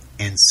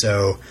 And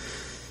so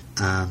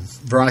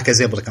Veronica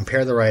is able to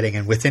compare the writing,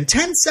 and within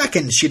 10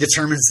 seconds, she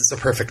determines it's a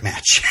perfect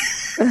match.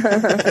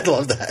 I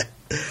love that.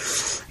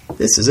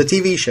 This is a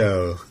TV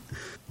show.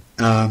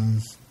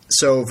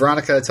 So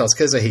Veronica tells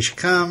Kizza he should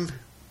come,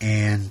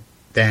 and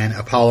then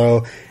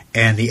Apollo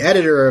and the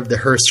editor of the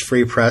Hearst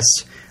Free Press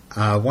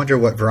wonder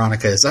what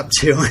Veronica is up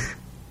to.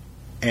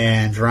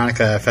 And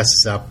Veronica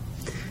fesses up,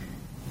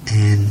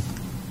 and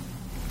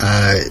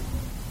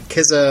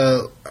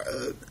Kizza...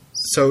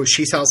 So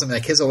she tells him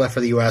that Kizza left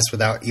for the U.S.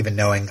 without even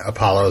knowing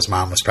Apollo's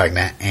mom was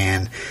pregnant,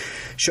 and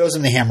shows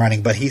him the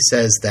handwriting. But he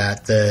says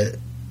that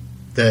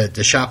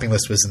the shopping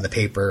list was in the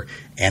paper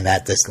and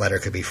that this letter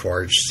could be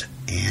forged.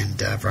 And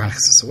Veronica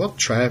says, "Well,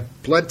 try a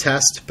blood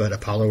test," but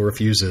Apollo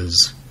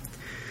refuses.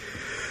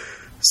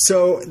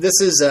 So this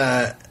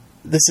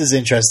is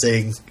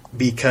interesting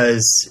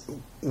because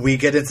we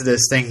get into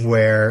this thing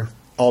where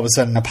all of a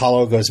sudden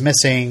Apollo goes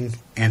missing,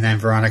 and then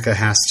Veronica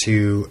has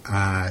to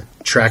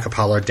track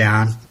Apollo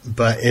down.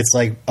 But it's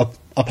like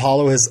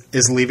Apollo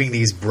is leaving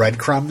these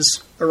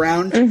breadcrumbs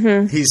around.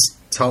 Mm-hmm. He's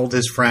told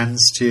his friends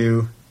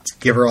to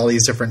give her all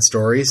these different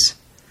stories.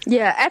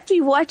 Yeah, after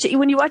you watch it,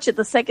 when you watch it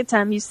the second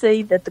time, you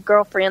see that the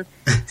girlfriend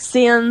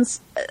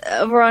sends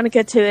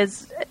Veronica to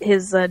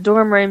his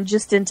dorm room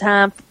just in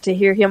time to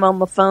hear him on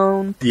the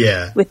phone.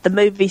 Yeah. With the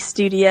movie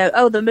studio.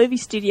 Oh, the movie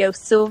studio,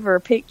 Silver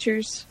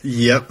Pictures.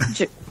 Yep.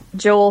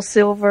 Joel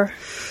Silver.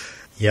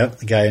 Yep,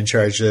 the guy in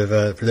charge of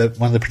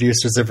one of the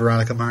producers of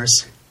Veronica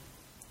Mars.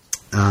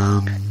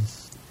 And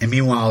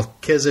meanwhile,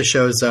 Kizza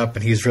shows up,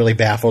 and he's really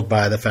baffled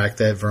by the fact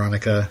that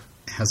Veronica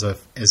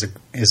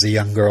is a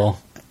young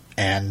girl.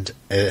 And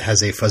it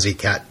has a fuzzy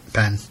cat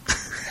pen.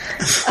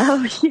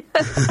 Oh, yeah.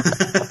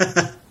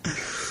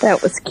 That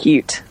was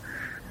cute.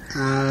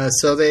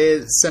 So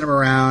they send him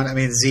around. I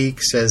mean,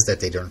 Zeke says that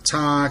they don't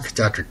talk.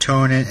 Dr.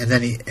 Tonin, and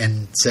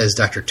then says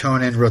Dr.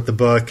 Tonin wrote the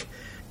book,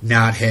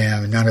 not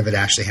him. None of it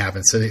actually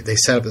happened. So they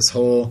set up this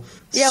whole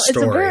story. It's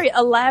a very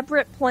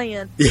elaborate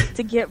plan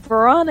to get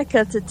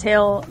Veronica to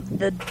tell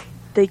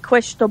the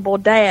questionable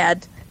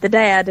dad,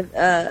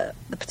 the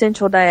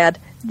potential dad,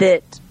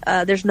 that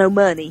there's no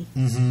money.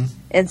 Mm-hmm.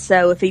 And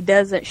so if he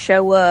doesn't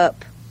show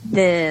up,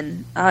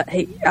 then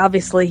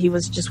he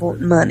was just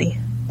wanting money.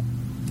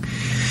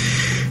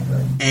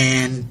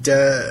 And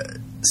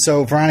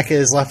so Veronica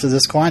is left with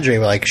this quandary,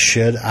 like,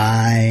 should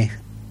I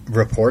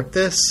report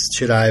this?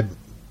 Should I...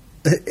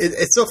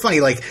 It's so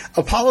funny, like,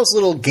 Apollo's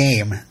little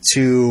game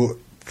to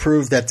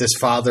prove that this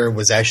father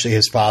was actually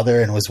his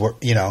father and was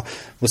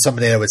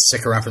somebody that would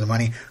stick around for the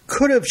money,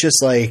 could have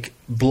just, like,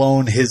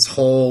 blown his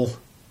whole...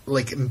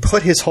 like,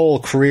 put his whole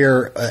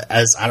career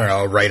as, I don't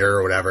know, a writer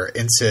or whatever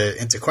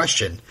into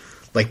question,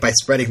 like, by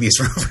spreading these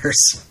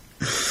rumors.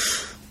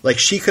 Like,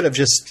 she could have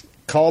just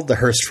called the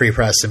Hearst Free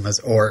Press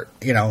or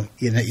in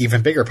an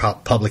even bigger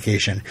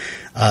publication,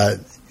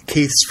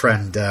 Keith's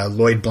friend,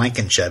 Lloyd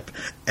Blankenship,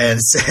 and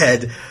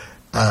said,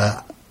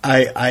 I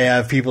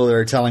have people that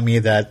are telling me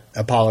that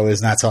Apollo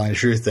is not telling the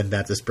truth and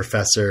that this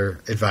advisor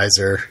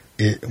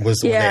was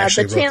the one that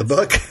actually wrote the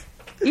book.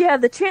 Yeah,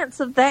 the chance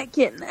of that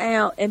getting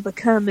out and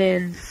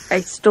becoming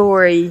a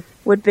story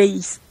would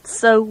be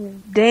so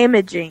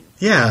damaging.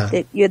 Yeah.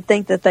 That you'd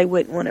think that they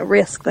wouldn't want to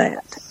risk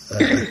that.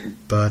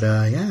 But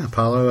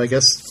Apollo, I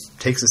guess,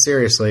 takes it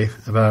seriously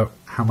about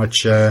how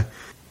much he,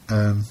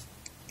 if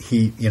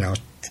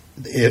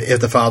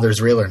the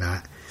father's real or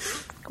not.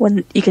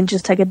 When you can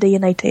just take a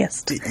DNA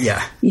test.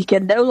 Yeah. You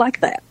can know like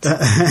that.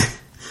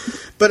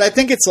 But I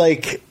think it's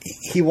like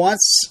he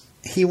wants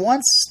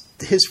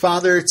his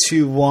father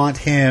to want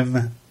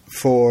him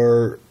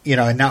for,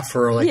 and not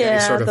for like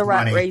any sort of the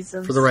right money.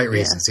 Reasons. For the right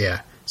reasons,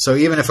 yeah. So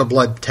even if a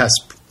blood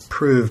test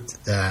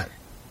proved that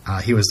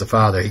he was the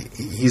father,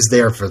 he's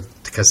there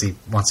because he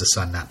wants his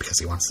son, not because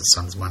he wants the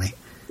son's money.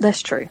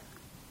 That's true.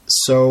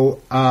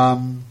 So,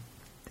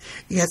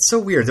 it's so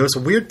weird. There was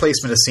a weird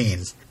placement of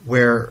scene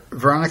where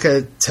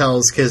Veronica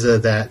tells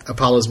Kizza that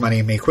Apollo's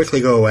money may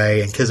quickly go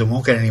away and Kizza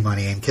won't get any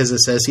money, and Kizza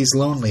says he's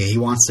lonely. He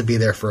wants to be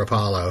there for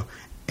Apollo.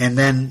 And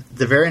then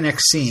the very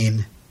next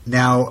scene,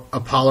 now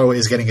Apollo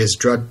is getting his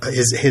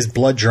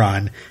blood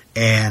drawn,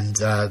 and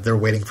they're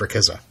waiting for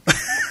Kizza.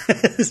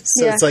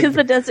 So it's like,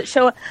 Kizza doesn't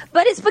show up,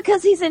 but it's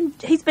because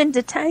he's been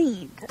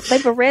detained.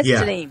 They've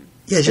arrested him.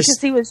 Yeah, because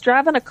he was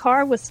driving a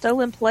car with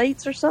stolen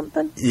plates or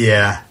something.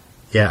 Yeah,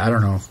 I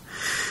don't know.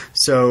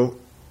 So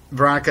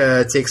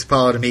Veronica takes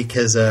Apollo to meet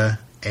Kizza,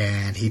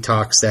 and he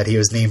talks that he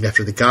was named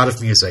after the god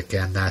of music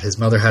and that his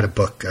mother had a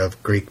book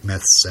of Greek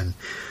myths, and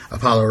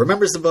Apollo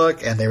remembers the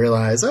book, and they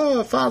realize,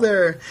 oh,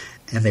 father,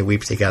 and they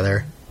weep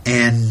together.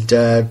 And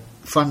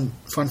fun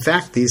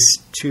fact, these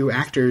two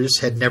actors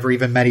had never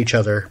even met each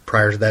other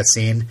prior to that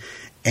scene,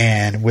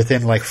 and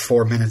within like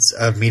 4 minutes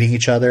of meeting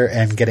each other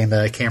and getting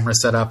the camera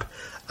set up,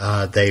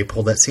 they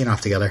pulled that scene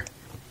off together.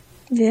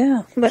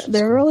 Yeah, but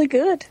they're really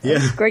good. Yeah.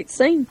 That's a great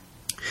scene.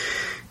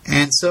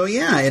 And so,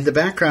 in the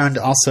background,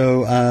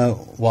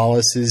 also,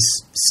 Wallace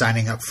is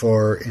signing up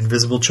for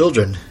Invisible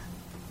Children,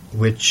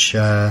 which,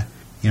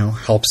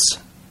 helps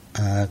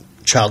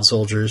child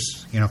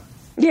soldiers,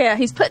 Yeah,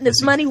 he's putting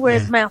his money where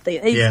his mouth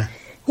is.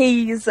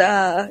 He's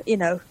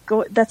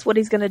that's what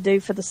he's going to do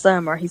for the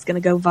summer. He's going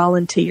to go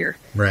volunteer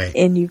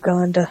in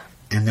Uganda.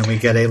 And then we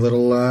get a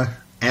little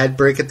ad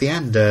break at the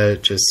end,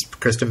 just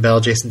Kristen Bell,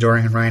 Jason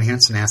Doring, and Ryan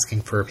Hansen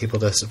asking for people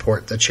to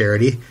support the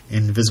charity,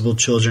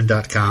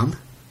 InvisibleChildren.com.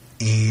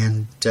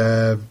 And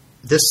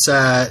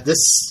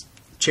this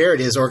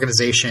charity, this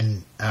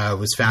organization,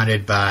 was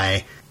founded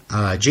by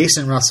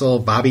Jason Russell,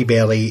 Bobby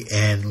Bailey,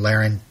 and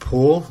Lauren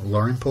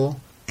Poole.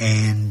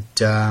 And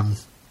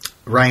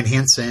Ryan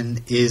Hansen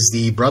is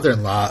the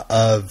brother-in-law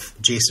of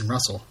Jason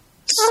Russell.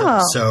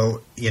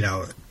 So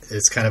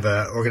it's kind of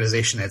an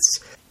organization that's,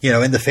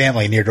 in the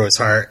family, near to his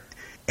heart.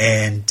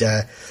 And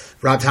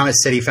Rob Thomas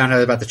said he found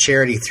out about the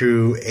charity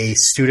through a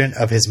student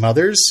of his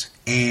mother's,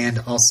 and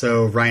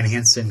also Ryan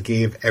Hansen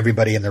gave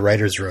everybody in the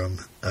writer's room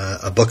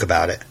a book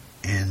about it.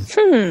 And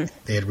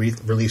they had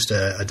released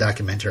a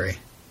documentary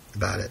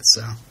about it.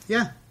 So,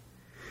 yeah.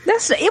 That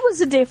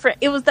was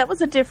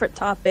a different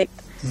topic,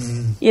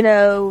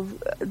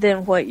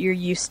 than what you're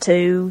used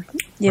to.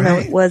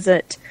 It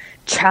wasn't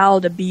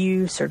child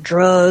abuse or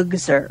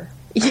drugs or,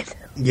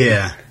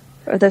 Yeah.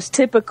 or those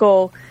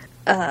typical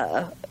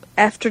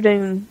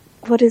afternoon,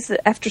 what is it,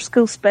 after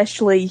school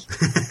specially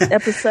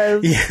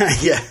episode.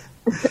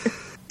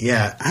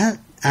 Yeah.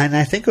 And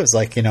I think it was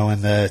like, in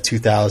the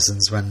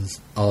 2000s when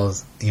all,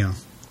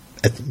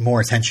 more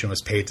attention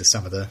was paid to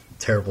some of the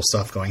terrible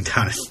stuff going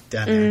down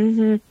there.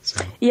 Mm-hmm.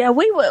 So. Yeah,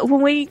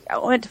 when we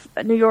went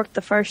to New York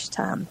the first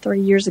time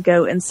 3 years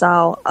ago and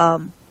saw,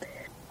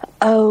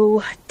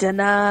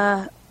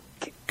 Dana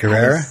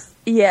Guerrera?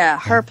 Yeah,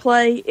 her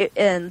play,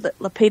 and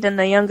Lupita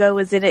Nyong'o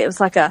was in it.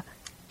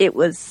 It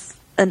was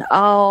an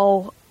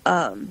all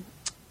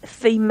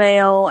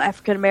female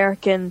African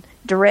American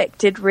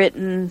directed,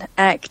 written,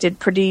 acted,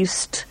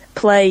 produced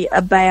play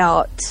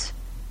about.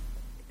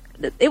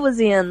 It was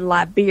in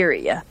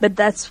Liberia, but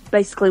that's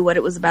basically what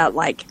it was about,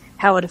 like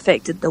how it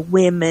affected the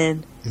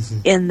women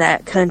in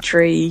that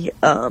country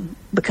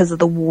because of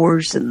the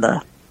wars and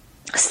the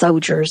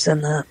soldiers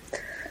and the.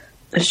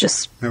 It's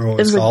just. Remember what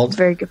it was called? A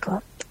very good play.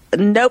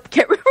 Nope,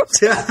 can't remember.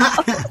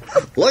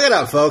 Look it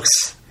up, folks.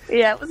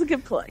 Yeah, it was a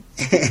good play.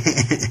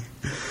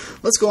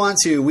 Let's go on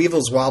to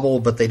Weevil's Wobble,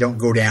 but they don't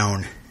go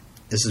down.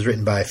 This is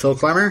written by Phil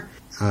Clemmer.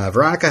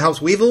 Veronica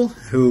helps Weevil,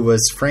 who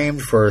was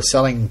framed for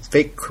selling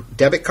fake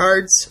debit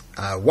cards.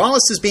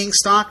 Wallace is being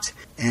stalked,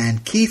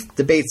 and Keith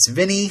debates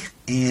Vinny,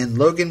 and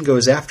Logan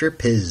goes after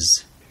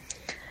Piz.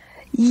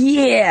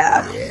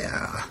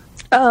 Yeah.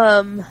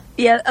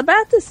 Yeah,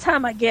 about this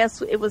time, I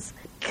guess, it was...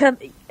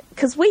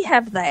 Because we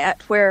have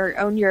that, where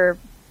on your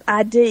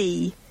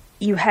ID,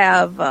 you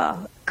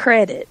have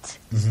credit.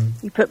 Mm-hmm.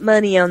 You put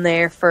money on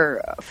there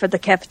for the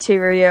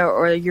cafeteria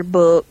or your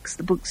books,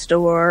 the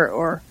bookstore,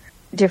 or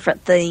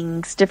different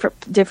things.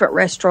 Different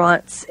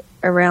restaurants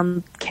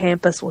around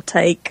campus will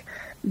take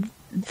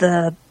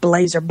the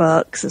Blazer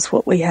Bucks is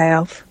what we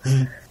have.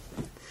 Mm-hmm.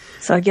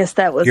 So I guess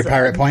that was... Your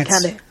pirate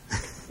points?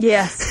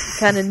 Yes,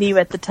 kind of new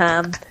at the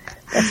time.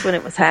 That's when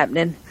it was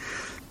happening.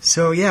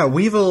 So, yeah,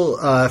 Weevil,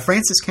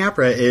 Francis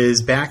Capra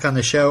is back on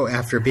the show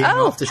after being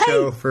off the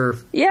show for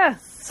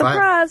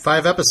surprise.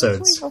 five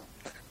episodes.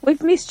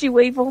 We've missed you,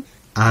 Weevil.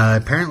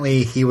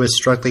 Apparently, he was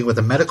struggling with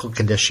a medical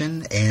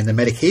condition, and the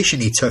medication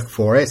he took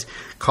for it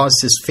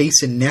caused his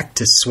face and neck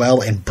to swell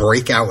and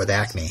break out with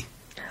acne.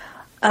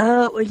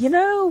 Well,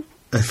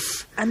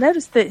 I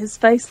noticed that his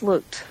face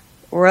looked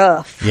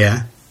rough.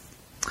 Yeah.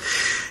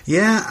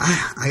 Yeah,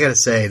 I gotta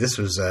say, this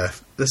was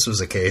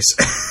a case.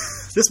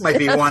 This might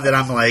be one that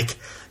I'm like,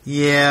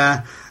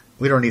 yeah,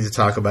 we don't need to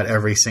talk about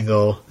every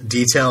single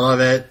detail of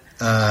it.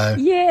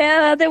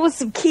 Yeah, there was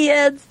some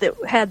kids that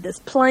had this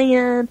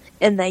plan,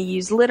 and they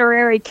used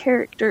literary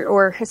character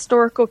or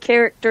historical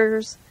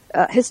characters,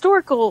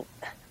 historical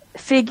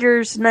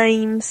figures'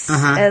 names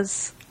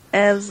as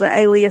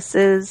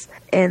aliases,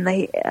 and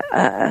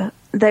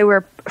they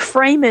were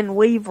framing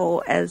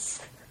Weevil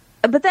as.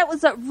 But that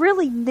was a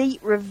really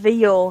neat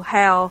reveal.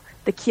 How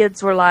the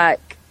kids were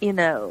like, they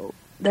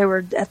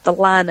were at the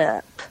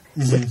lineup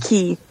with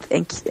Keith,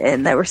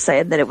 and they were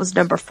saying that it was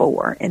number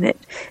 4, and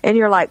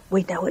you're like,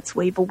 we know it's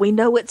Weevil.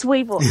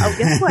 Oh,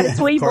 guess what?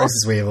 It's Weevil. Of course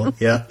it's Weevil.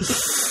 Yeah.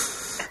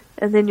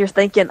 And then you're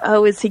thinking,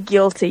 oh, is he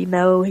guilty?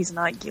 No, he's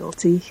not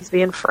guilty. He's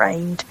being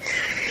framed,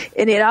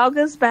 and it all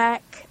goes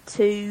back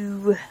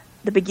to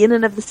the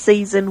beginning of the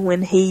season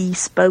when he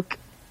spoke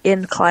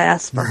in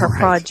class for her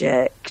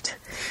project,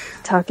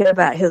 talking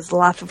about his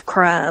life of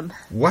crime.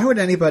 Why would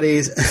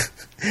anybody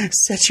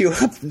set you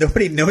up?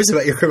 Nobody knows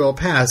about your criminal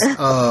past.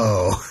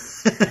 Oh.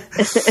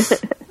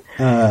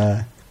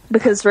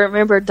 Because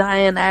remember,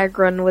 Diane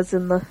Agron was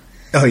in the...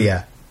 Oh,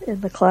 yeah.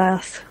 In the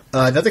class.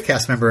 Another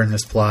cast member in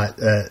this plot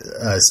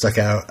stuck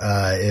out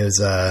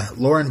is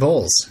Lauren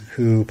Bowles,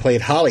 who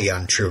played Holly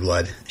on True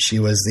Blood. She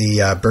was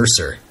the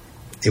bursar.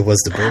 It was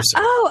the bursar.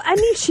 Oh, I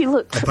knew she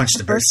looked... I punched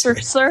the bursar.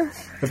 Sir.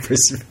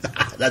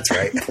 That's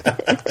right.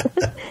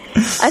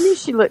 I knew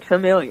she looked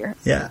familiar.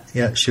 Yeah,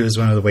 she was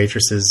one of the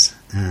waitresses.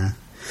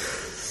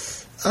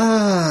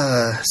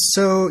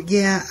 So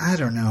yeah, I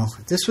don't know.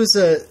 This was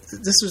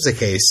a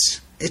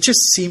case. It just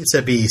seemed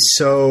to be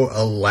so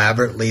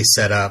elaborately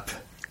set up.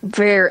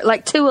 Very,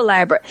 too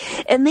elaborate.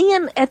 And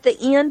then at the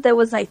end, there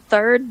was a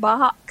third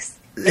box.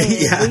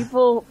 And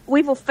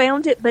Weevil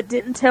found it, but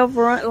didn't tell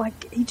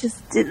Veronica. He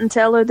just didn't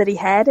tell her that he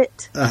had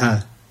it.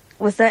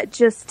 Was that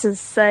just to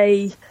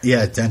say?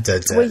 Yeah. We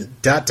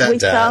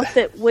thought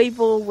that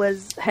Weevil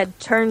had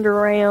turned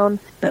around,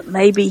 but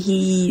maybe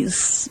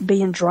he's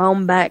being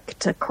drawn back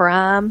to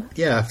crime.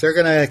 Yeah, if they're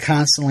going to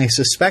constantly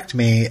suspect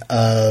me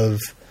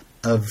of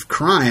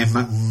crime,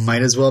 I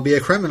might as well be a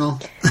criminal.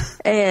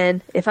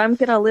 And if I'm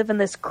going to live in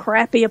this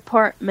crappy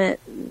apartment,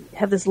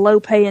 have this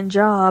low-paying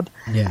job,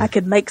 I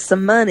could make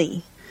some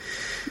money.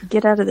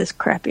 Get out of this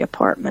crappy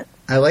apartment.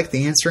 I like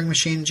the answering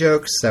machine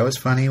jokes. That was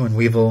funny when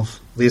Weevil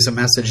leaves a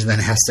message and then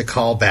has to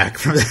call back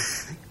from the...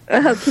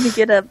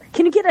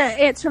 Can you get an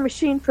answer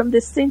machine from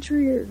this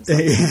century or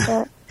something like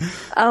that?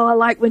 Oh, I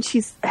like when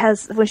she's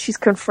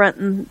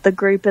confronting the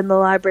group in the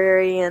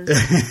library and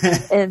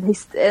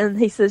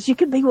he says, "You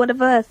could be one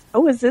of us."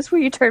 Oh, is this where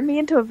you turn me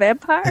into a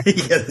vampire?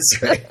 Yeah,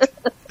 that's right.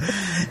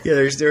 Yeah,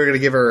 they were going to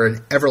give her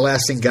an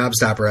everlasting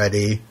gobstopper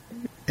ID.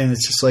 And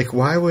it's just like,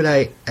 why would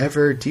I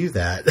ever do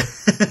that?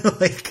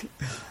 Like,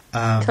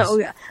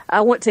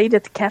 I want to eat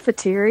at the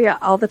cafeteria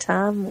all the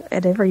time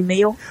at every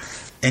meal.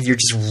 And you're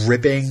just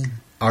ripping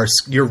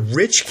your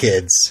rich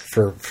kids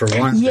for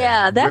one thing.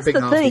 Yeah, that's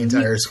ripping the off thing. The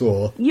entire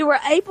school. You were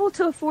able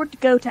to afford to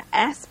go to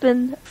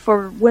Aspen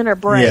for winter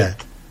break,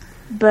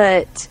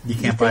 but you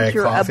can't buy a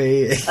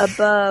coffee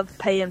above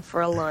paying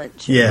for a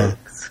lunch. Yeah,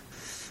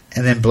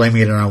 and then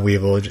blaming it on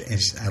Weevil.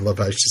 I love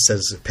how she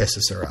says it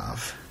pisses her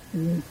off.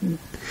 Mm-hmm.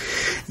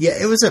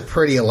 Yeah, it was a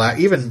pretty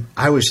even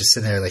I was just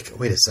sitting there like,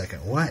 wait a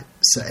second, what?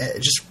 So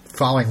just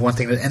following one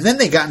thing, and then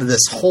they got into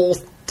this whole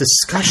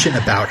discussion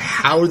about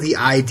how the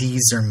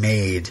IDs are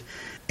made,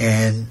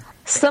 and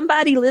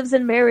somebody lives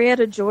in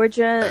Marietta,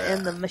 Georgia,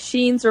 and the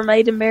machines are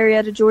made in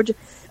Marietta, Georgia.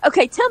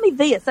 Okay, tell me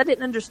this. I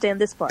didn't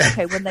understand this part.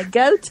 Okay, when they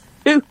go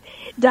to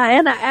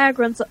Diana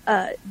Agron's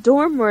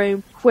dorm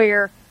room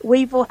where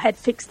Weevil had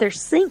fixed their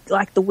sink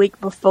like the week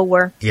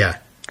before. Yeah.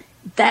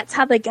 That's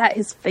how they got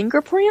his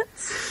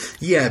fingerprints?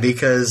 Yeah,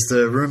 because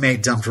the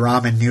roommate dumped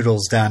ramen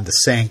noodles down the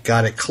sink,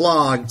 got it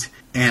clogged,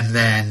 and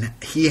then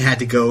he had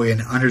to go in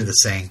under the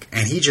sink,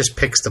 and he just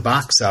picks the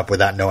box up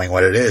without knowing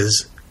what it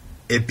is,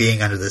 it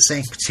being under the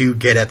sink, to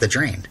get at the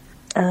drain.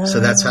 So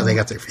that's how they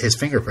got his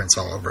fingerprints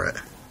all over it.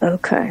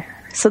 Okay.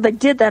 So they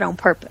did that on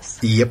purpose?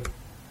 Yep.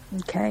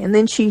 Okay, and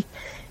then she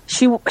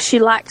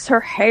likes her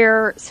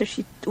hair, so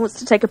she wants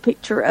to take a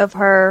picture of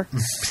her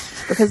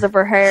because of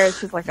her hair.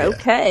 She's like,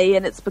 okay,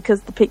 and it's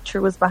because the picture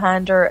was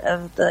behind her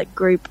of the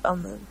group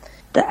on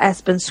the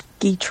Aspen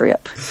ski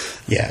trip.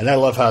 Yeah, and I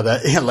love how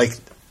that, like,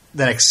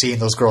 the next scene,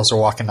 those girls are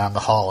walking down the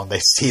hall, and they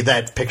see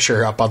that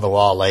picture up on the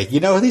wall, like, you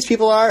know who these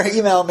people are?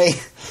 Email me.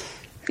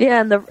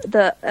 Yeah, and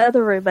the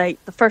other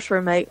roommate, the first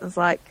roommate, was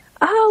like,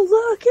 oh,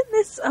 look, isn't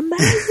this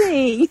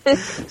amazing?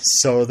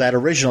 So that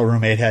original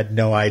roommate had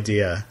no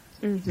idea.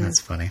 Mm-hmm.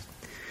 That's funny.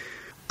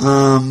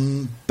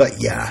 But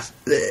yeah,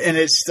 and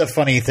it's the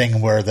funny thing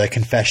where the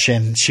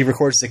confession, she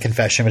records the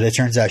confession, but it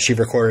turns out she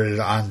recorded it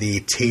on the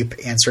tape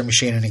answering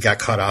machine and it got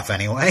cut off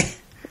anyway.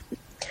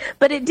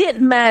 But it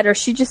didn't matter.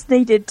 She just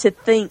needed to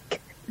think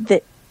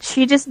that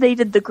she just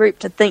needed the group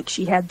to think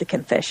she had the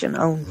confession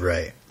on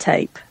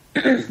tape.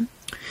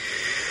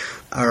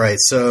 All right.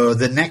 So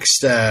the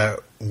next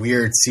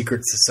weird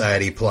secret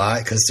society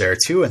plot, because there are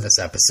two in this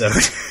episode,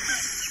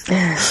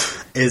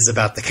 is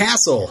about the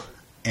castle.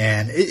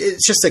 And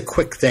it's just a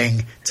quick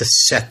thing to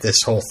set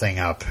this whole thing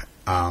up.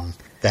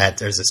 That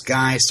there's this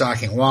guy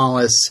stalking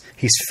Wallace.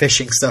 He's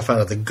fishing stuff out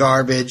of the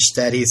garbage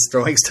that he's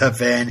throwing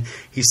stuff in.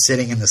 He's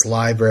sitting in this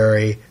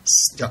library,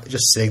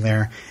 just sitting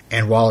there.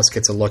 And Wallace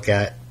gets a look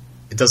at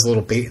it, does a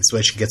little bait and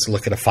switch, and gets a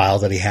look at a file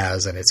that he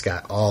has. And it's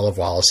got all of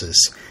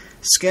Wallace's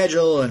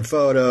schedule and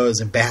photos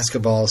and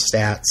basketball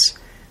stats.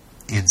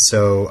 And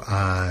so,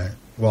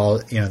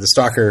 the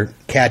stalker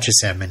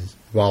catches him, and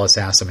Wallace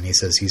asks him, and he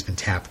says he's been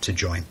tapped to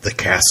join the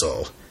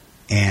castle.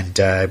 And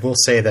I will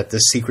say that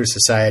this secret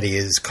society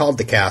is called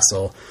the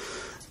Castle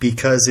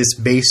because it's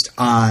based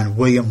on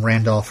William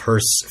Randolph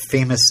Hearst's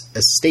famous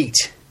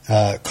estate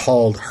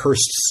called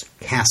Hearst's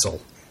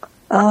Castle.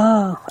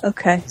 Oh,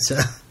 okay. So,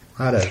 a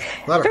lot of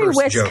very Hearst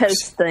West jokes.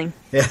 Coast thing.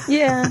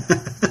 Yeah.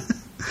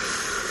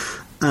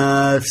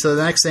 So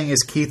the next thing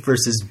is Keith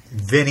versus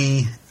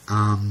Vinny.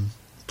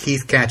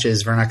 Keith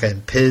catches Veronica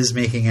and Piz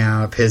making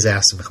out. Piz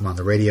asks him to come on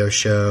the radio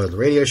show. The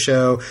radio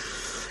show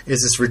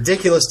is this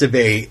ridiculous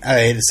debate.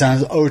 It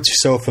sounds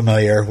so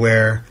familiar,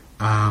 where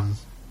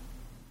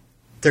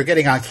they're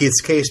getting on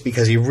Keith's case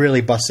because he really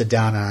busted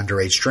down on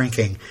underage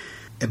drinking.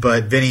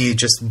 But Vinny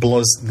just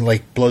blows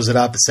it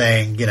up,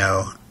 saying,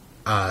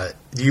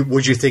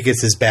 would you think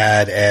it's as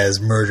bad as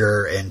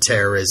murder and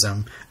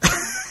terrorism?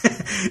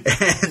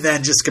 And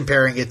then just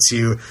comparing it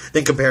to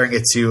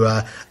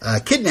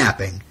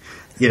kidnapping.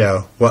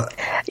 What?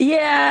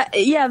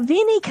 Yeah.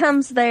 Vinny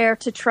comes there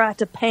to try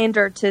to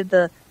pander to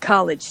the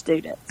college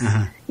students.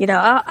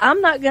 Uh-huh.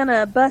 I'm not going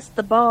to bust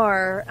the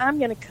bar. I'm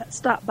going to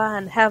stop by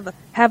and have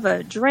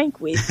a drink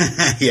with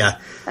you. Yeah.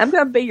 I'm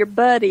going to be your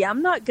buddy.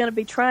 I'm not going to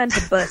be trying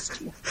to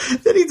bust you.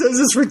 Then he does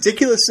this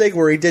ridiculous thing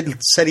where he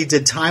said he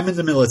did time in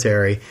the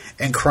military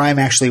and crime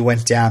actually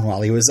went down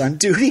while he was on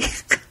duty.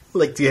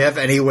 Like, do you have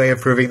any way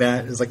of proving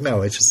that? It's like,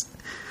 no, it's just,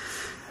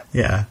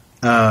 yeah.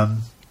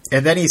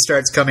 And then he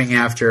starts coming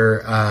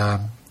after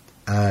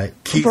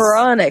Keith.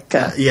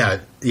 Veronica.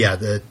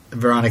 The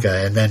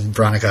Veronica. And then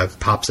Veronica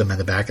pops him in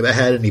the back of the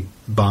head and he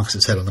bonks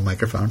his head on the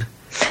microphone.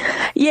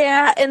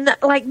 Yeah, and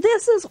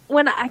this is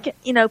when I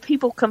can,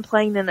 people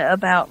complaining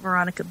about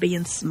Veronica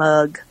being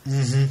smug.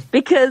 Mm-hmm.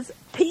 Because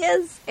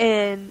Piz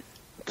and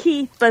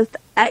Keith both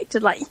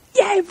acted like,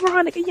 yay,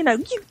 Veronica, you go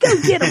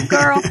get him,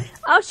 girl.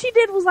 All she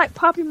did was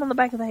pop him on the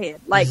back of the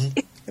head. Mm-hmm.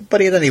 But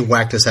then he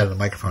whacked his head on the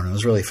microphone. It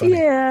was really funny.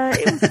 Yeah,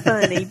 it was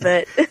funny,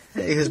 but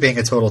he was being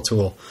a total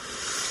tool.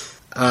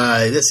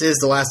 This is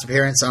the last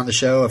appearance on the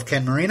show of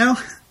Ken Marino.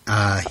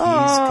 He's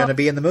going to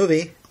be in the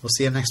movie. We'll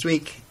see him next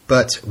week.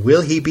 But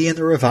will he be in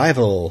the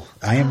revival?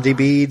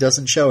 IMDb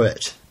doesn't show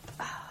it.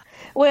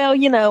 Well,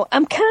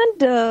 I'm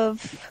kind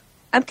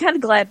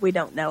of glad we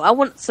don't know. I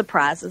want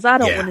surprises. I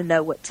don't want to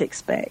know what to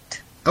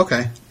expect.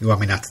 Okay. You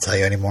want me not to tell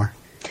you anymore?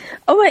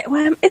 Oh, wait.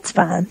 Well, it's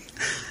fine.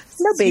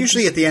 No big.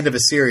 Usually at the end of a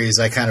series,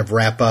 I kind of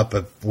wrap up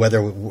of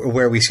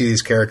where we see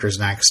these characters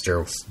next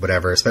or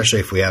whatever, especially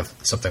if we have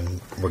something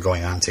we're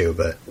going on to.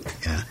 But,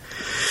 yeah.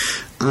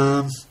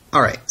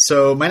 All right.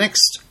 So my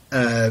next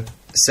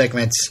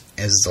segment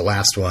is the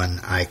last one.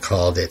 I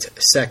called it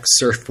Sex,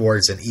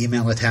 Surfboards, and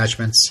Email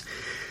Attachments.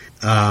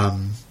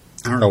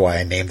 I don't know why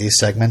I named these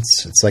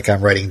segments. It's like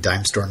I'm writing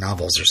dime store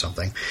novels or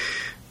something.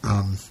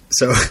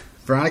 So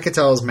Veronica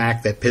tells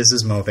Mac that Piz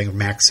is moving.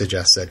 Mac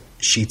suggests that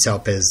she tell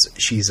Piz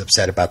she's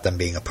upset about them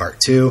being apart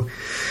too.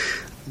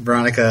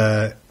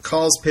 Veronica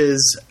calls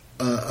Piz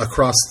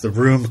across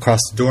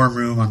the dorm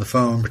room on the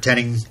phone,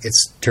 pretending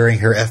it's during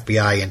her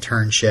FBI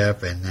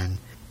internship, and then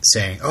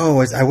saying,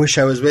 "Oh, I wish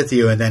I was with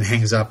you," and then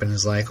hangs up and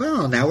is like,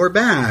 "Well, now we're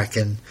back,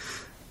 and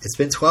it's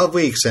been 12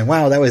 weeks, and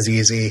wow, that was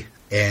easy."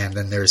 And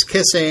then there's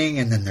kissing,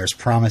 and then there's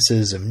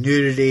promises of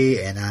nudity,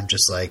 and I'm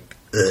just like,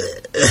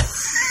 ugh.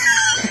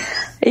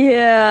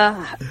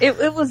 Yeah,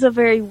 it was a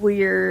very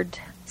weird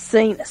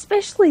scene,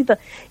 especially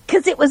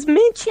because it was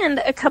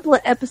mentioned a couple of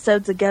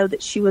episodes ago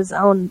that she was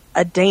on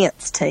a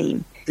dance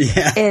team.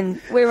 Yeah.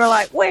 And we were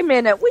like, wait a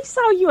minute, we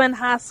saw you in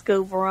high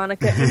school,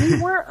 Veronica, and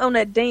you weren't on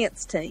a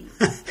dance team.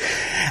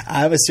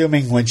 I'm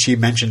assuming when she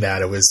mentioned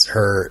that, it was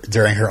her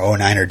during her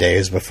 09er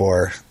days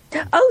before.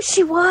 Oh,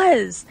 she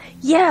was.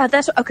 Yeah,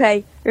 that's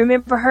okay.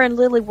 Remember, her and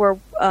Lily were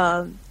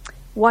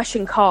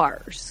washing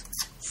cars.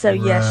 So,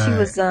 yeah, she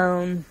was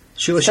on.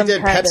 She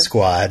did Pet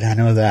Squad. I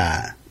know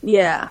that.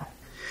 Yeah.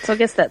 So, I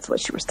guess that's what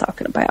she was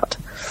talking about.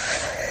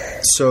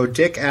 So,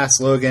 Dick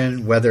asks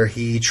Logan whether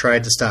he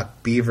tried to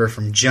stop Beaver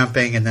from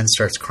jumping and then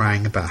starts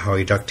crying about how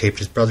he duct taped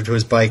his brother to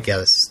his bike. Yeah,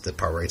 this is the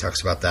part where he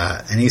talks about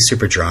that. And he's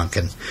super drunk.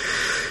 And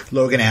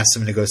Logan asks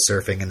him to go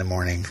surfing in the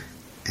morning.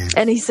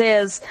 And he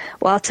says,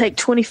 well, I'll take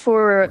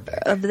 24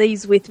 of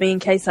these with me in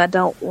case I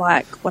don't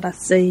like what I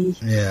see.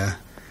 Yeah.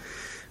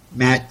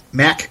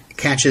 Mac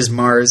catches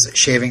Mars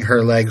shaving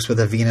her legs with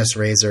a Venus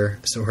razor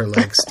so her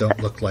legs don't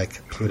look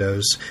like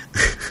Pluto's.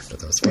 But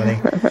that was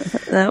funny.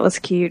 That was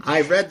cute.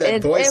 I read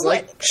that boys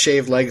like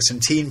shaved legs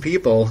in teen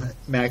people.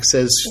 Mac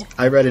says,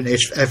 I read in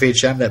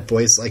FHM that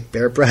boys like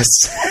bare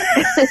breasts.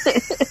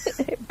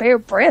 Bare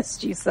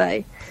breasts, you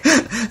say?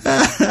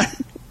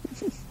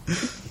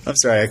 I'm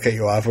sorry, I cut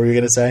you off. What were you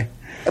going to say?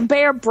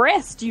 Bare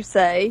breast, you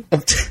say?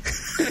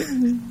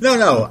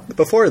 No.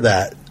 Before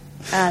that.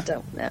 I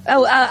don't know.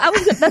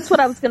 Oh, that's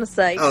what I was going to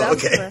say. Oh,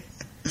 okay.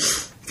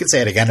 You can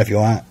say it again if you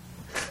want.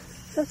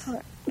 That's all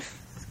right.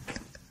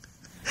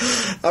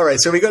 All right,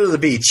 so we go to the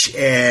beach,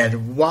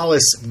 and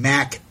Wallace,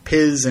 Mac,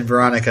 Piz, and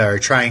Veronica are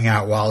trying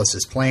out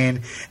Wallace's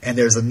plane, and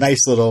there's a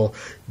nice little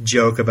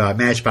joke about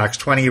Matchbox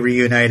 20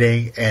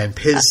 reuniting, and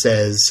Piz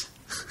says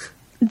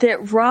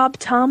that Rob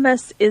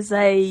Thomas is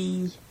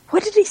a...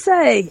 What did he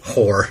say?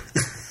 Whore.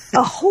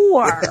 A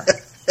whore.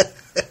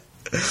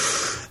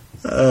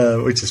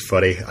 Which is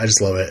funny. I just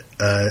love it.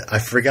 I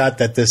forgot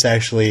that this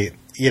actually,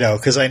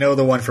 because I know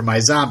the one from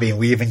iZombie, and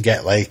we even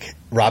get,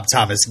 Rob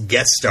Thomas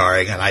guest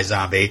starring on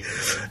iZombie.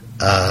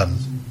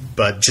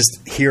 But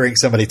just hearing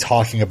somebody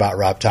talking about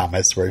Rob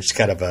Thomas, where it's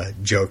kind of a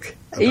joke.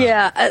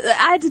 Yeah,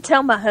 I had to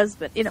tell my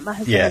husband. My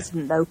husband has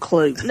no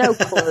clue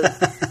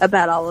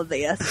about all of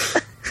this.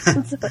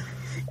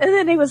 And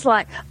then he was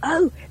like,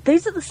 "Oh,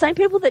 these are the same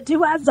people that do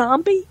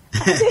iZombie?"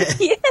 I said,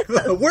 "Yes."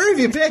 Where have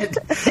you been?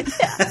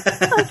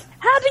 Yeah.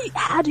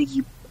 How do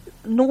you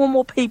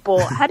normal people?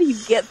 How do you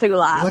get through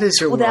life what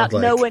is your without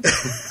world knowing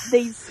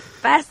these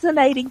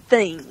fascinating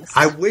things?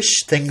 I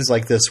wish things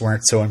like this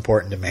weren't so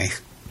important to me,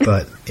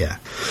 but yeah.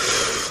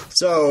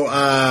 So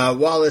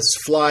Wallace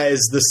flies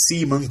the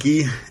Sea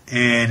Monkey,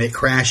 and it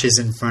crashes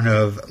in front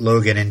of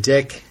Logan and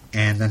Dick,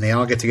 and then they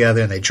all get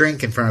together and they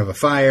drink in front of a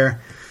fire.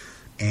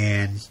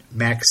 And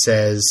Mac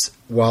says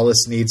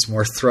Wallace needs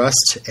more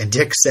thrust, and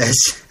Dick says...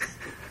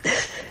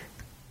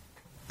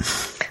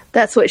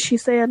 That's what she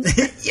said?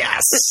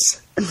 Yes!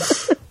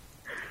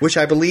 Which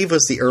I believe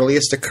was the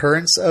earliest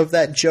occurrence of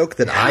that joke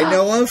that I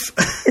know of.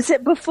 Is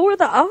it before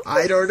The Office?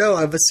 I don't know.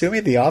 I'm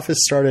assuming The Office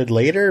started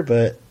later,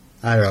 but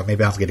I don't know.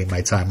 Maybe I'm getting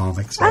my time all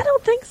mixed up. I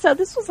don't think so.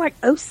 This was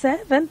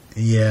 2007.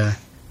 Yeah.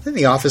 Didn't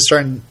The Office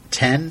start in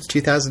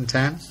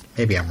 2010?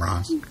 Maybe I'm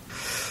wrong.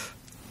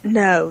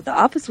 No, The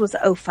Office was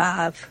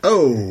 2005.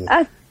 Oh.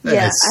 I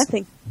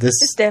think this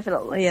is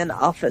definitely an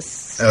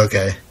Office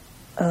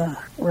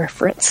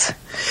reference.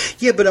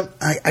 Yeah, but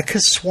I could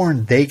have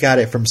sworn they got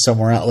it from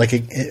somewhere else.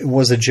 It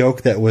was a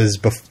joke that was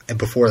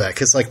before that.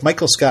 Because,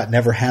 Michael Scott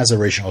never has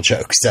original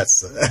jokes.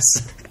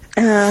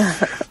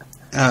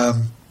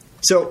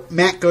 So,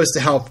 Matt goes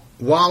to help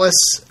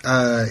Wallace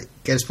get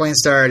his plane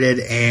started,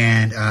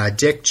 and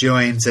Dick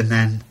joins and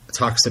then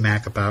talks to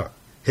Mac about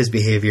his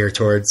behavior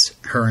towards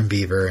her and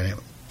Beaver,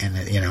 and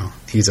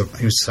he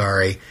was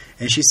sorry,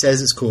 and she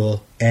says it's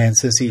cool, and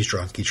since he's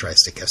drunk, he tries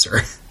to kiss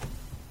her.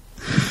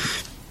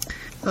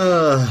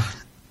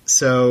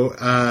 So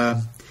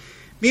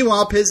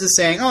Meanwhile, Piz is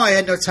saying, I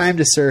had no time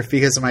to surf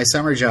because of my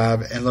summer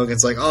job. And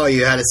Logan's like,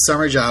 you had a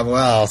summer job?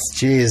 Well,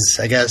 geez,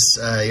 I guess,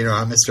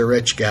 I'm Mr.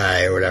 Rich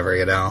Guy or whatever,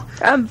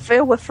 I'm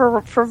filled with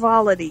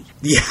frivolity.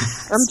 Yeah.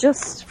 I'm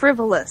just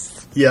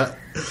frivolous. Yeah.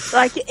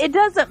 Like, it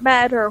doesn't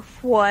matter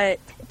what...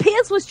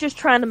 Piz was just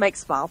trying to make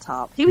small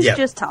talk. He was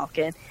just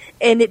talking.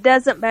 And it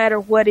doesn't matter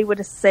what he would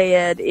have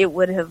said. It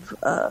would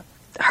have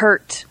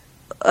hurt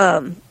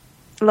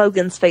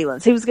Logan's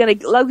feelings.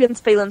 Logan's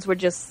feelings were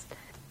just...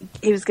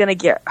 He was going to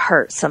get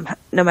hurt somehow,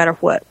 no matter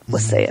what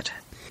was said.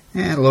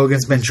 Yeah,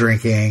 Logan's been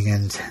drinking,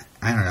 and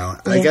I don't know.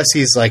 Yeah. I guess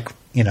he's like,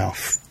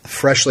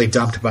 freshly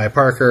dumped by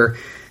Parker,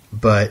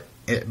 but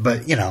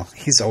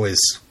he's always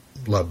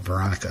loved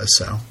Veronica,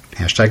 so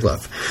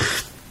 #love.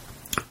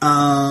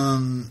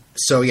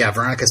 So yeah,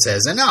 Veronica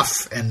says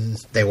enough, and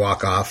they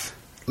walk off.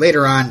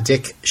 Later on,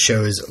 Dick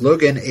shows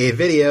Logan a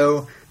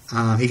video.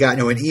 He got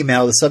into an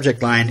email, the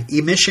subject line,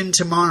 "Emission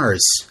to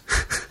Mars."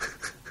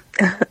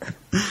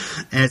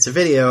 And it's a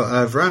video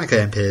of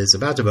Veronica and Piz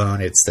about to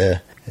bone.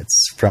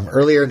 It's from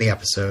earlier in the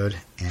episode,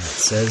 and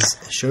it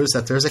shows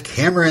that there's a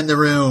camera in the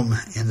room,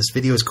 and this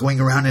video is going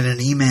around in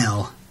an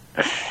email.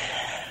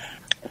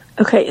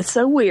 Okay, it's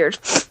so weird.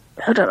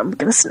 Hold on, I'm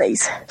gonna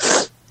sneeze.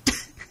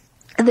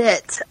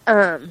 That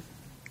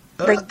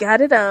they got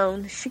it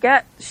on.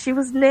 She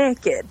was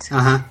naked,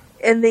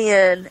 and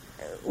then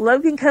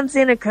Logan comes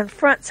in and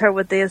confronts her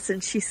with this,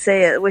 and she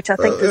said, which I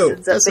think this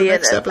ends up being the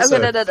next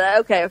episode.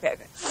 Okay.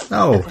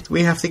 No,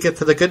 we have to get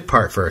to the good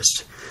part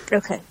first.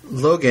 Okay.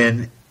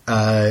 Logan,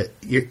 are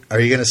you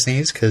going to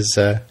sneeze? Because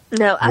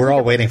no, we're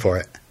all waiting for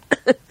it.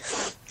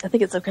 I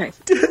think it's okay.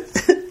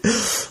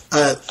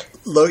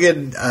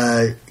 Logan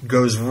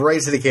goes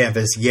right to the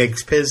campus,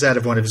 yanks Piz out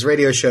of one of his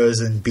radio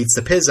shows, and beats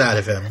the Piz out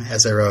of him,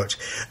 as I wrote.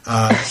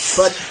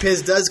 But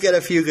Piz does get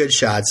a few good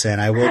shots in.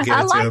 I will give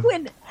it to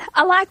him.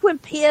 I like when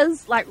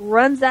Piz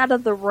runs out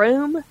of the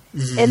room,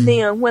 and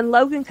then when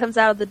Logan comes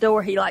out of the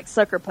door, he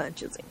sucker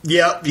punches him.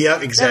 Yep,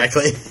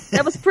 exactly.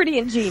 That was pretty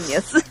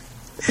ingenious.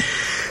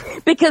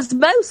 Because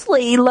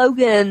mostly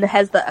Logan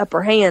has the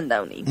upper hand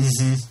on him.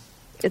 Mm-hmm.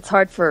 It's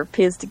hard for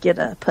Piz to get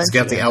a punch. He's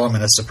got the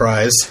element of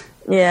surprise.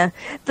 Yeah.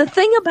 The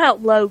thing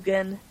about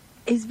Logan,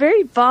 he's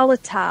very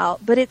volatile,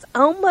 but it's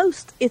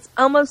almost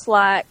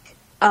like,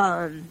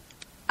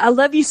 I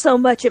love you so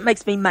much it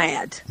makes me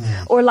mad.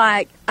 Yeah. Or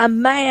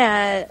I'm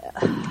mad.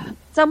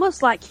 It's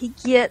almost like he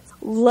gets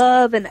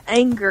love and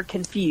anger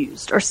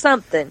confused or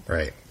something.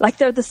 Right. Like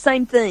they're the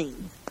same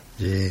thing.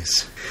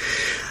 Jeez.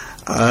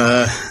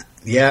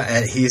 Yeah,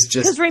 and he's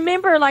just... Because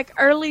remember,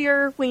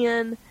 earlier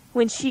when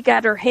she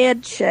got her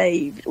head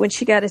shaved, when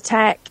she got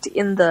attacked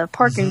in the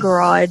parking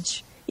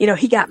garage,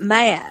 he got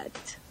mad.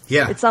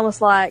 Yeah. It's almost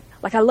like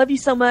I love you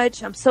so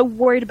much, I'm so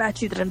worried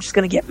about you that I'm just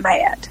going to get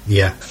mad.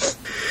 Yeah.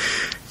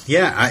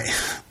 Yeah,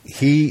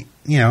 he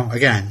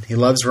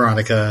loves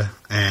Veronica,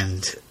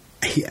 and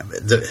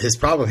his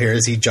problem here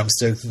is he jumps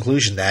to a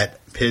conclusion that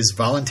Piz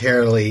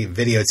voluntarily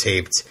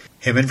videotaped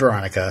him and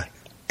Veronica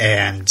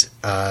and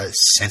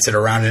sent it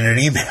around in an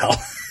email.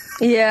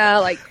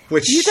 Yeah,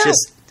 which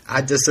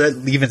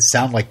doesn't even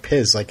sound like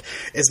Piz.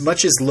 As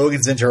much as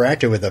Logan's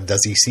interacted with him,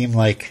 does he seem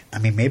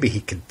maybe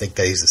he could think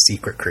that he's a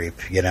secret creep,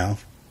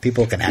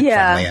 People can act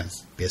friendly and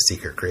be a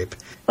secret creep.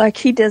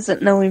 He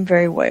doesn't know him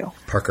very well.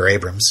 Parker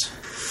Abrams.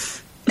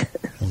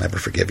 We'll never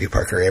forgive you,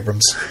 Parker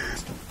Abrams.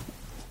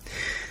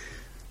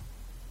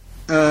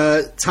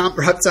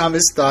 Rob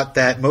Thomas thought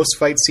that most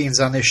fight scenes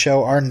on this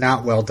show are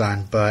not well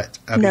done, but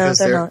because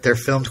they're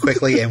filmed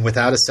quickly and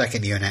without a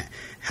second unit.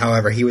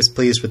 However, he was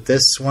pleased with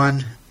this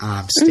one,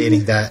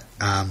 stating that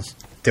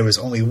there was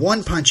only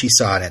one punch he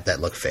saw in it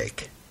that looked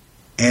fake.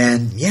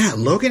 And yeah,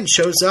 Logan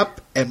shows up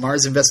at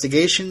Mars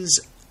Investigations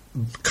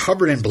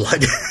covered in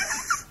blood.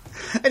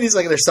 And he's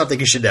like, there's something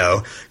you should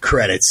know.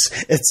 Credits.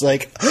 It's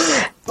like,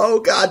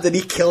 oh God, did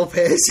he kill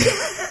Piz?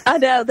 I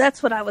know.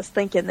 That's what I was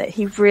thinking, that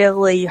he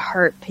really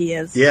hurt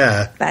Piz.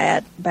 Yeah.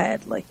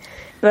 Badly.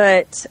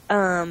 But,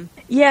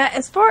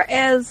 as far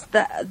as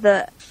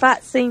the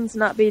fight scenes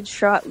not being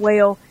shot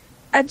well,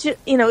 it's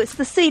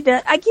the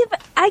CW.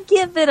 I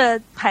give it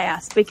a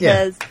pass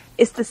because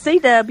it's the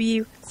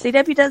CW.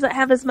 CW doesn't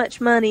have as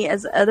much money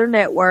as other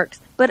networks.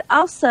 But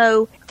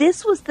also,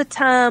 this was the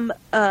time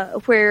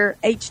where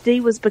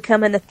HD was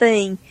becoming a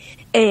thing,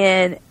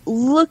 and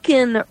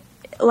looking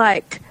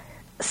like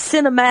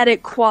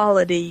cinematic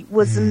quality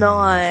was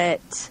not,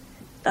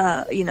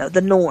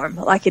 the norm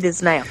like it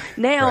is now.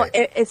 Now,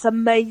 it's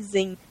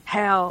amazing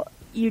how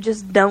you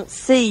just don't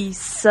see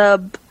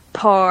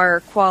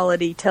subpar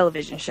quality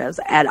television shows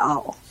at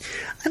all.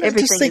 I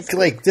just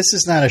think this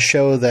is not a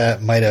show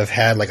that might have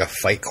had a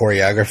fight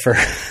choreographer,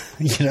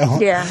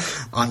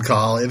 on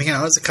call. It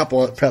was a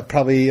couple of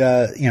probably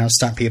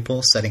stunt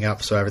people setting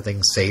up so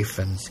everything's safe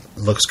and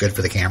looks good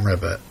for the camera.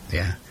 But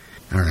I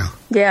don't know.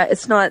 Yeah,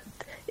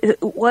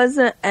 it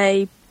wasn't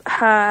a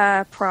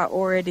high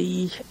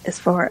priority as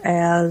far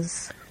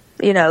as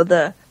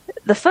the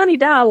funny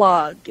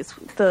dialogue,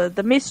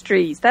 the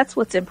mysteries. That's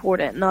what's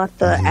important, not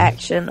the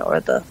action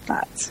or the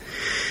fights.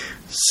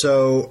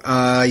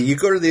 So you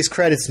go to these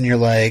credits and you're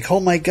like, oh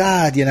my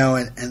God,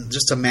 and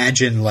just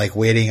imagine like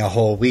waiting a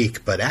whole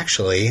week. But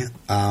actually,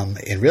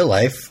 in real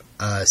life,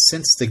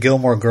 since the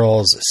Gilmore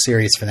Girls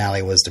series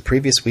finale was the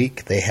previous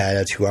week, they had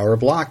a 2-hour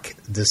block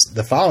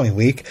the following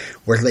week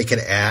where they could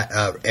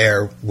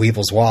air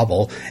Weeble's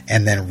Wobble,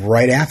 and then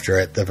right after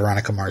it, the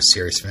Veronica Mars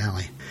series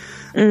finale.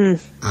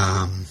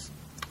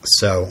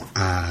 So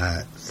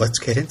let's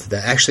get into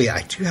that. Actually,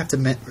 I do have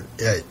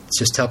to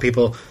just tell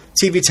people,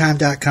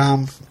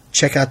 tvtime.com.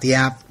 Check out the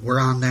app.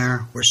 We're on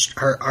there.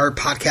 Our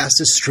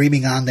podcast is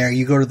streaming on there.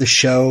 You go to the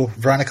show,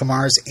 Veronica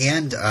Mars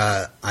and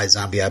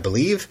iZombie, I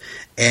believe,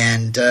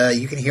 and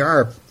you can hear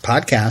our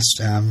podcast.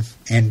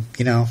 And,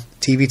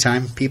 TV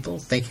Time people,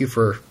 thank you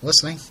for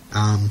listening.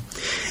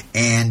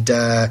 And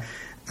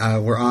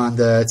we're on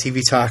the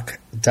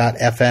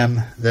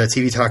tvtalk.fm, the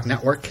TV Talk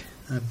Network.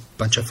 A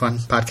bunch of fun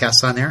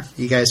podcasts on there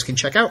you guys can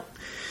check out.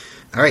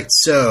 All right,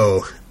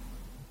 so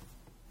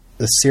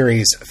the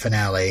series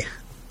finale,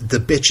 The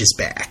Bitch is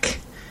Back.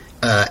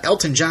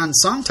 Elton John's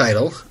song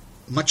title,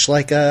 much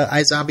like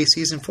iZombie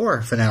Season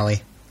 4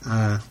 finale,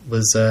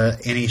 was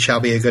Annie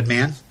Shall Be a Good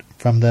Man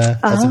from the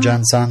Elton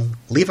John song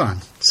Leave On.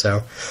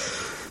 So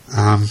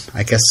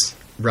I guess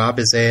Rob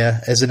is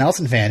an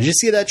Elton fan. Did you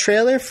see that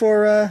trailer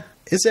for,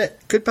 is it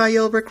Goodbye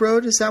Yellow Brick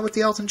Road? Is that what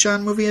the Elton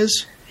John movie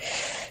is?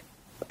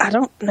 I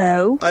don't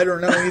know. I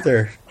don't know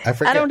either. I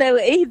forget. I don't know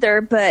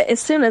either, but as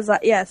soon as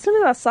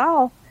I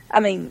saw,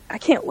 I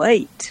can't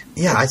wait.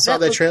 Yeah, I saw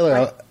that trailer.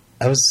 Like,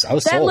 I was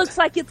that sold. looks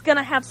like it's going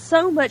to have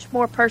so much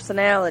more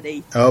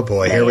personality. Oh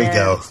boy, here we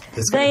go.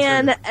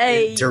 Than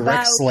a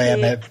direct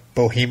slam at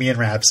Bohemian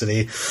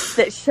Rhapsody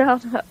that shall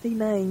not be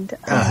named.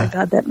 Oh my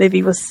God, that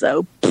movie was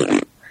so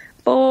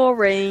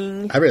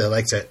boring. I really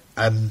liked it.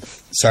 I'm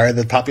sorry,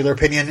 the popular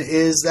opinion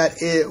is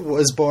that it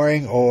was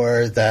boring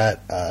or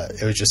that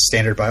it was just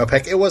standard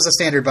biopic. It was a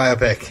standard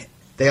biopic.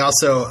 They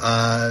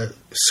also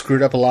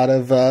screwed up a lot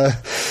of the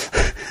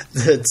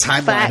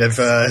timeline of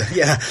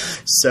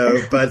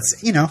So, but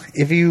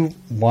if you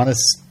want to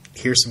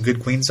hear some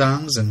good Queen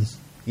songs and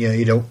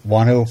you don't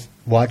want to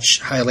watch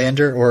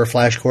Highlander or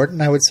Flash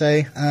Gordon, I would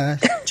say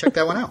check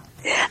that one out.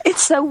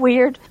 It's so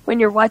weird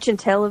when you're watching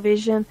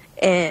television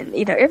and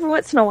every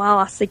once in a while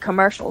I see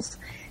commercials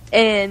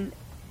and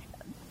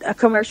a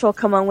commercial will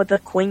come on with a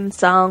Queen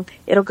song.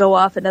 It'll go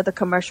off. Another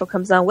commercial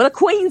comes on with a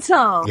Queen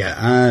song.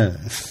 Yeah.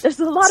 There's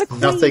a lot of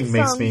Queen Nothing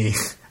songs. Makes me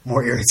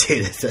more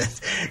irritated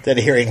than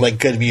hearing like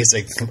good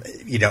music,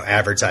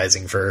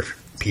 advertising for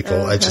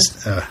people. I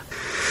just,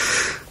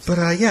 but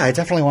I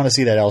definitely want to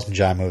see that Elton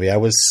John movie. I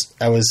was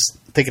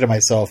thinking to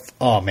myself,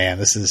 oh man,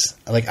 this is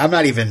like, I'm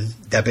not even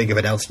that big of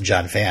an Elton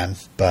John fan,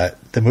 but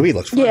the movie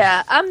looks fun.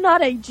 Yeah, I'm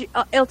not a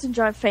Elton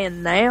John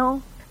fan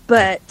now,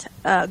 but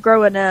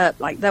growing up,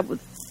 like that was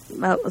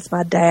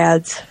my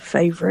dad's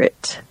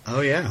favorite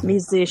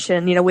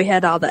musician. We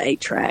had all the 8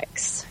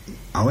 tracks.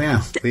 Oh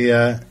yeah,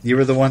 you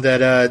were the one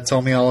that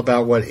told me all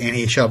about what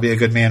Annie Shall Be a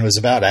Good Man was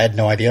about. I had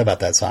no idea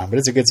about that song, but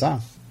it's a good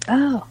song.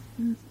 Oh.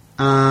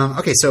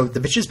 Okay, so The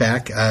Bitch is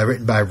Back,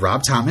 written by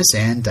Rob Thomas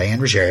and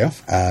Diane Ruggiero,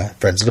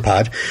 friends of the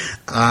pod.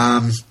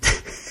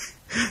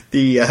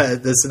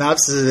 The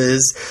synopsis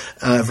is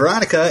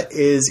Veronica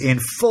is in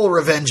full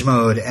revenge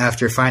mode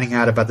after finding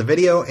out about the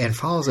video and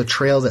follows a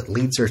trail that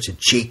leads her to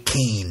Jake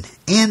Kane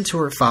and to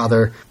her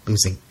father,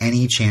 losing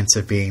any chance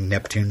of being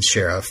Neptune's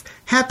sheriff.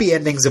 Happy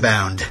endings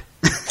abound.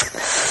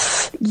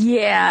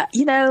 Yeah,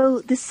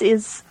 this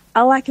is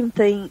all I can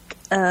think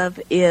of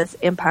is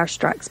Empire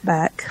Strikes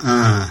Back.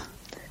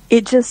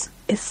 It just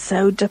is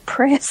so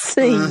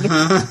depressing.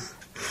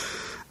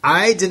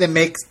 I didn't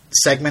make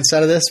segments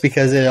out of this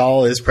because it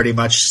all is pretty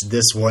much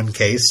this one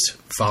case,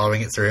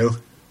 following it through.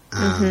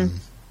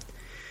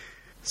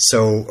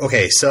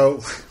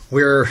 So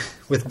we're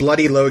with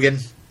Bloody Logan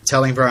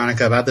telling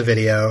Veronica about the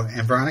video,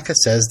 and Veronica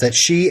says that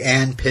she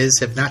and Piz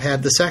have not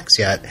had the sex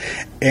yet.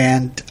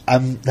 And I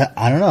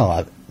don't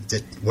know.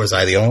 Was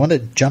I the only one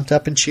that jumped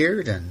up and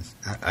cheered? And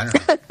I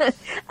don't know.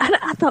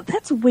 I thought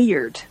that's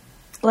weird.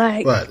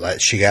 Like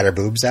she got her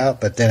boobs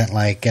out, but didn't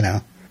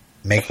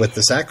make with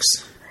the sex?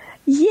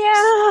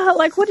 Yeah,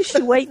 like what is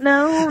she waiting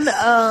on?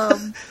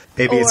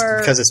 Maybe it's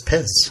because it's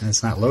Piz and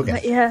it's not Logan.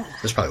 Yeah,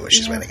 that's probably what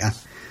she's waiting on.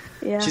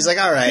 Yeah, she's like,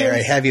 all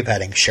right, have you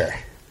petting? Sure.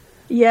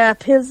 Yeah,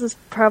 Piz is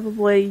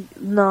probably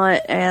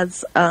not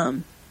as.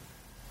 Hot?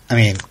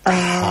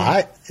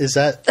 Is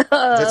that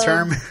the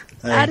term?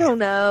 I don't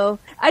know.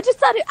 I just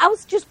thought I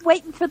was just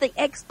waiting for the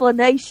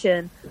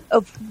explanation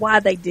of why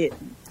they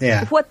didn't.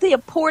 Yeah. What the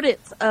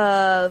importance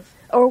of,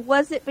 or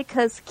was it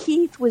because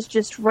Keith was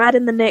just right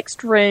in the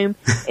next room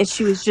and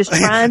she was just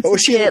trying to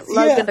get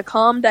Logan to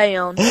calm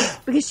down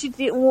because she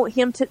didn't want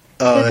him to.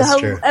 The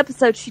whole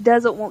episode, she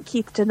doesn't want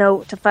Keith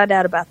to find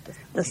out about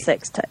the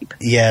sex tape.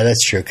 Yeah,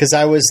 that's true. Because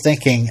I was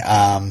thinking,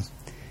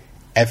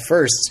 at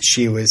first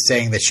she was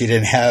saying that she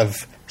didn't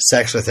have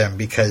sex with him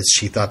because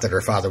she thought that her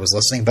father was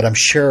listening, but I'm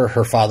sure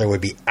her father would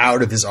be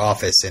out of his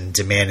office and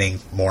demanding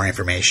more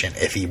information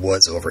if he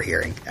was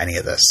overhearing any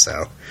of this.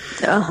 So,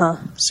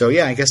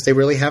 I guess they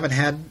really haven't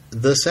had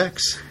the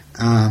sex.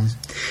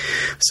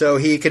 So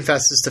he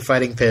confesses to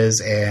fighting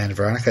Piz, and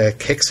Veronica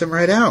kicks him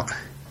right out.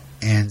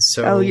 And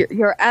so,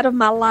 you're out of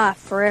my life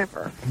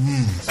forever.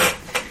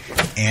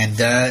 And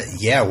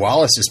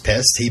Wallace is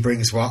pissed. He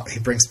brings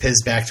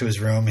Piz back to his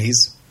room.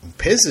 He's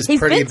pretty been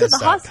to the messed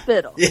up.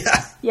 hospital.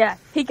 Yeah.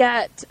 He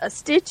got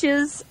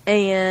stitches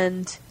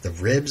and the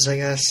ribs, I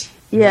guess.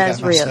 Yeah,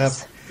 his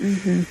ribs.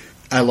 Mm-hmm.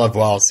 I love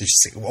Wallace. He's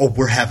just like,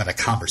 we're having a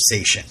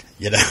conversation.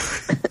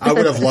 I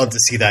would have loved to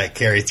see that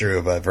carry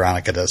through, but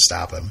Veronica does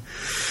stop him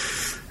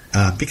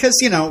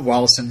because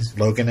Wallace and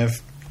Logan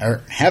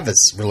have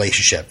this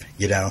relationship.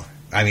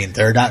 I mean,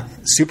 they're not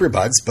super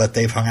buds, but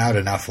they've hung out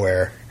enough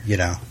where I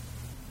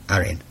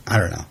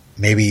don't know.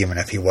 Maybe even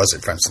if he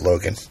wasn't friends with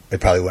Logan, they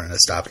probably wouldn't have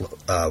stopped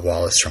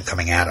Wallace from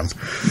coming at him.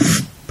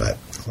 But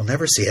we'll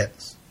never see it.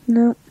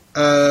 No.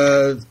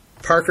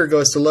 Parker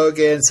goes to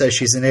Logan, says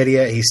she's an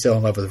idiot. He's still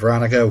in love with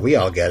Veronica. We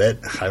all get it.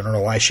 I don't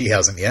know why she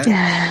hasn't yet.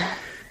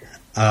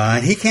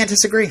 And he can't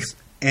disagree.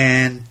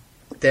 And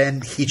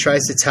then he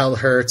tries to tell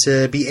her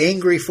to be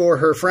angry for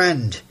her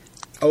friend.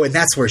 Oh, and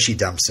that's where she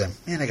dumps him.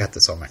 Man, I got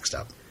this all mixed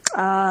up.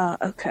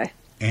 Okay.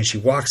 And she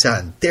walks out,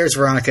 and there's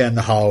Veronica in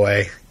the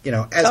hallway,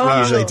 as we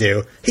usually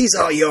do. He's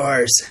all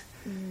yours.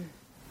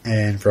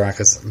 And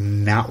Veronica's,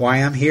 not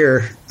why I'm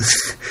here.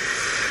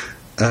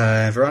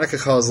 Veronica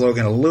calls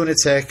Logan a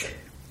lunatic,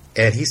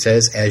 and he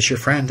says, as your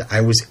friend,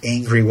 I was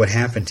angry what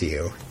happened to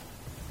you.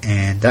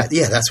 And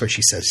that's where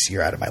she says,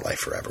 you're out of my life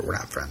forever. We're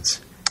not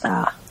friends.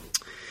 And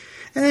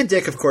then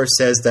Dick, of course,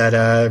 says that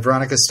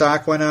Veronica's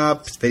stock went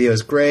up. This video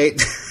is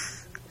great.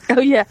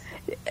 Oh, yeah.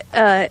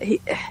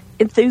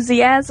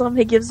 Enthusiasm.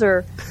 He gives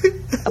her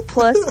a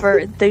plus for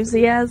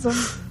enthusiasm.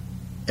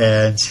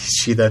 And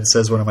she then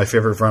says one of my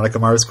favorite Veronica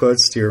Mars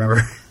quotes. Do you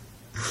remember?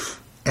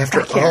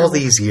 After all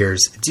these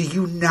years, do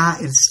you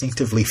not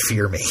instinctively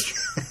fear me?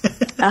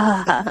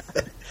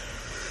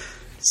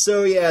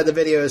 So, the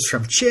video is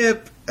from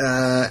Chip.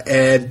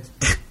 And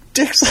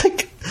Dick's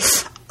like,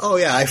 oh,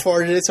 yeah, I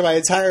forwarded it to my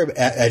entire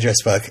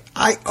address book.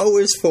 I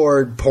always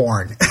forward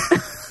porn.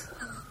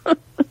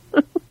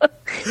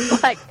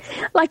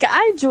 Like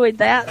I enjoyed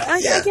that.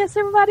 I guess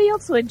everybody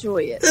else will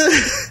enjoy it.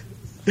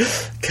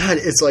 God,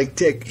 it's like,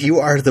 Dick, you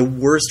are the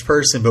worst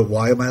person, but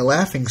why am I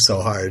laughing so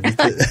hard?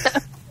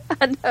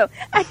 I know.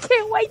 I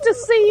can't wait to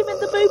see him in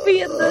the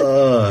movie and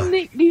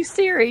the new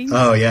series.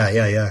 Oh,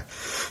 yeah.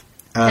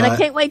 And I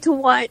can't wait to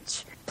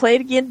watch Play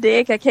It Again,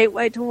 Dick. I can't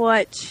wait to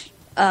watch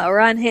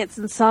Ryan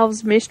Hansen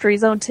Solves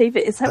Mysteries on TV.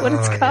 Is that what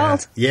it's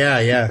called?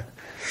 Yeah.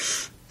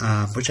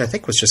 Which I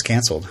think was just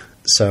canceled.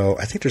 So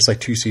I think there's like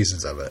 2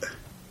 seasons of it.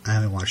 I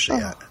haven't watched it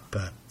yet,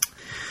 but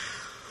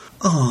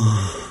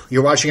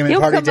you're watching him in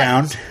Party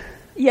Down.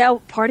 Yeah,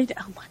 Party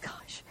Down. Oh my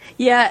gosh.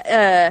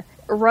 Yeah,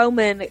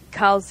 Roman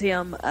calls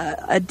him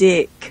a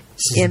dick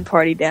in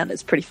Party Down.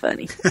 It's pretty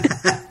funny.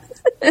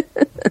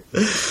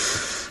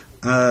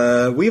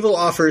 Weevil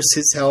offers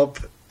his help,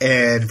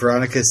 and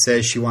Veronica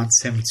says she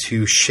wants him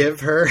to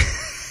shiv her.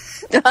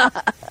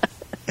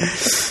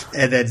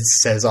 And then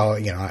says,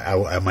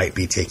 I might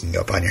be taking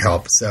up on your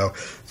help. So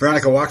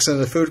Veronica walks into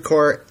the food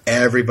court.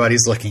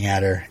 Everybody's looking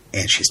at her,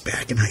 and she's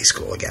back in high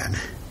school again.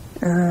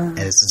 And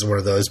this is one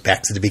of those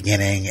back to the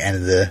beginning, end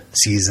of the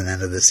season,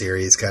 end of the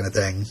series kind of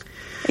thing.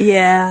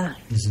 Yeah.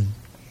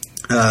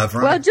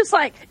 Mm-hmm. Well, just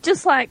like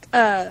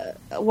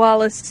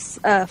Wallace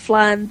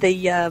flying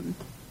the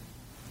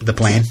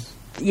plane.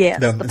 Yeah,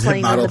 the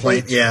plane, model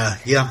plane. Yeah.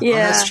 Oh,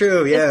 that's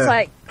true. Yeah, it's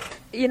like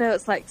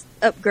it's like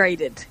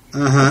upgraded.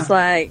 It's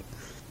like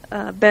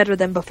better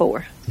than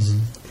before.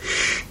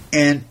 Mm-hmm.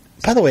 And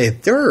by the way,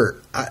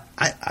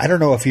 I don't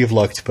know if you've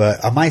looked,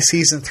 but on my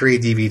season 3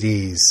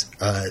 DVDs,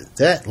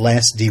 that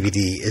last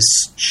DVD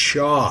is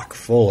chock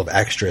full of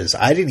extras.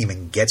 I didn't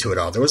even get to it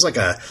all. There was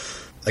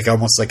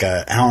almost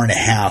an hour and a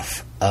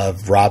half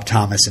of Rob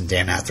Thomas and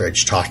Dan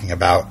Etheridge talking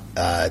about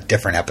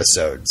different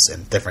episodes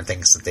and different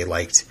things that they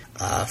liked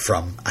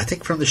from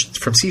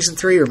season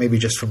 3, or maybe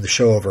just from the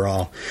show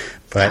overall.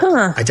 But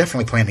I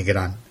definitely plan to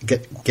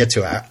get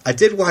to it. I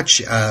did watch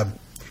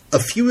a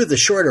few of the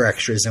shorter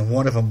extras, and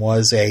one of them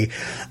was a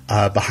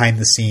behind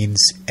the scenes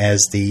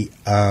as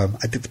I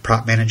think the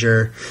prop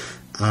manager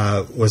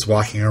was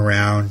walking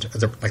around,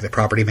 the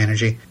property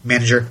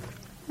manager.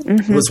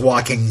 Mm-hmm. Was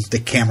walking the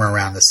camera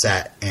around the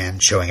set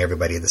and showing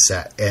everybody the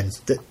set. And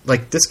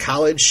this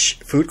college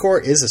food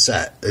court is a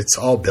set. It's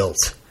all built.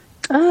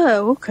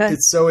 Oh, okay.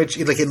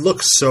 It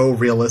looks so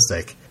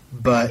realistic,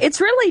 but it's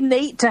really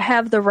neat to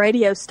have the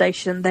radio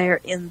station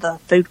there in the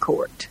food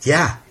court.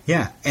 Yeah.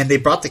 And they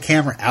brought the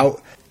camera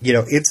out,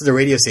 into the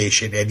radio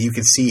station, and you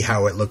can see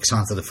how it looks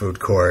onto the food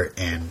court.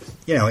 And,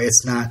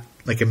 it's not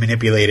like a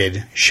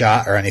manipulated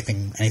shot or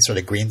anything, any sort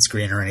of green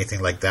screen or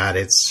anything like that.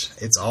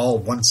 It's all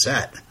one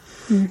set.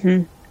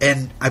 Mm-hmm.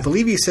 And I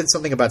believe you said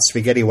something about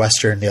spaghetti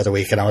western the other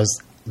week, and I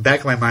was back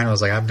in my mind. I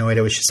was like, I have no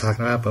idea what she's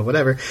talking about, but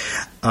whatever.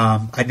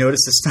 I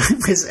noticed this time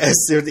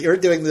as they're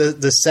doing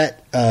the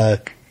set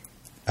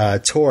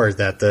tour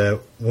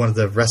that one of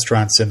the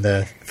restaurants in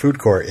the food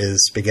court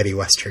is spaghetti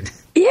western.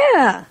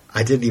 Yeah,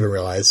 I didn't even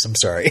realize. I'm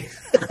sorry.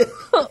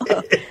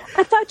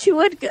 I thought thought you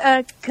would,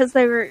 because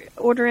they were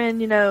ordering,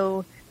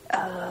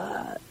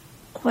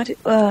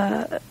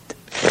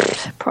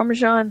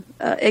 Parmesan,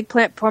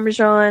 eggplant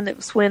Parmesan. It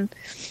was when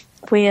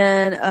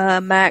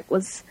Mac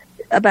was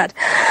about.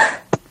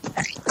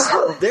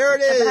 There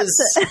it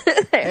is.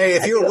 Hey,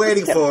 if you were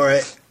waiting for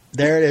it,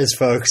 there it is,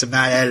 folks. I'm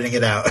not editing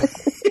it out.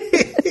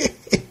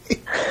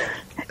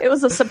 It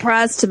was a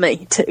surprise to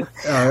me too.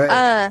 All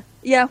right.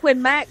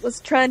 When Mac was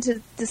trying to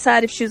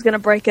decide if she was going to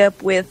break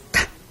up with,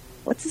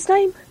 what's his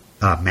name?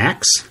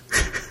 Max?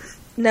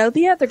 No,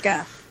 the other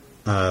guy.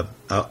 Oh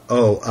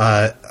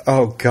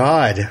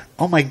God.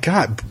 Oh my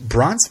God.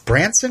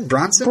 Bronson?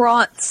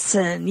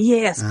 Bronson,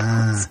 yes.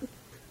 Bronson.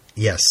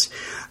 Yes.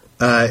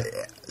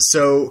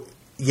 So,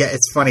 yeah,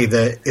 it's funny. In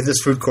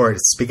this food court,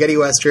 it's spaghetti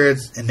western,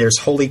 and there's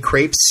holy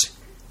crepes,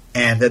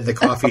 and then the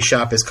coffee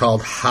shop is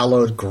called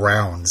Hallowed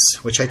Grounds,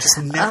 which I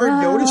just never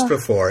noticed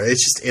before.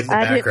 It's just in the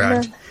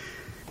background.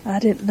 I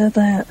didn't know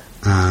that.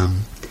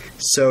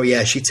 So,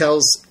 yeah, she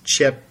tells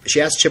Chip,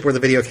 she asks Chip where the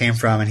video came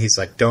from, and he's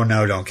like, don't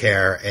know, don't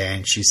care.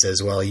 And she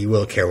says, well, you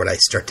will care when I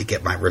start to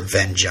get my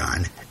revenge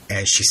on.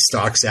 And she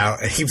stalks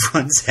out, and he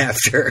runs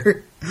after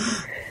her.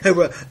 Hey,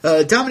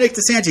 Dominic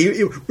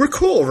DeSanti, we're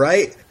cool,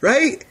 right?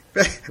 Right?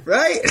 That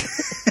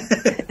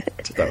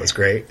was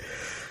great.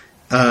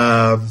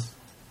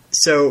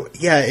 So,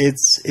 yeah,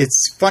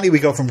 it's funny. We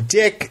go from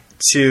Dick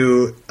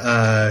to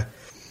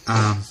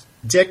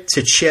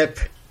Chip,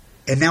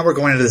 and now we're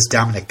going into this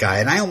Dominic guy.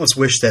 And I almost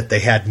wish that they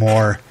had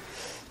more,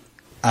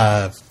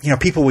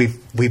 people we've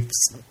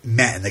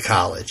met in the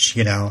college,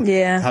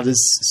 Yeah. How this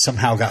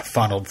somehow got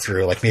funneled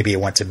through. Like maybe it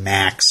went to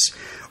Max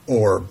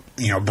or,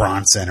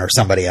 Bronson or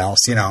somebody else,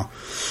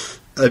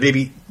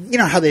 maybe,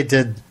 how they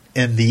did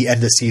in the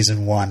end of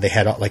season 1. They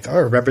had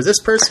remember this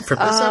person from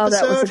this episode?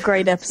 That was a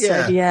great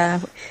episode.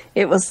 Yeah.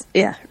 It was,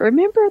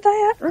 remember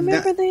that?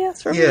 Remember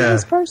this? Remember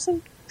this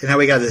person? And now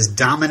we got this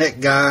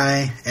Dominic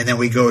guy, and then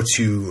we go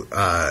to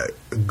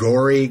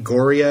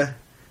Goria.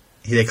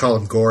 They call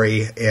him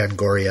Gory and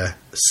Goria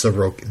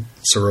Sorokin.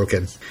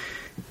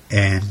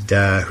 And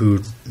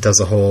who does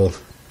the whole...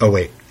 Oh,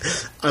 wait.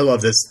 I love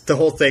this. The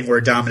whole thing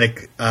where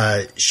Dominic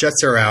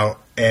shuts her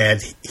out,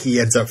 and he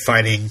ends up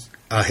finding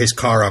his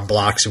car on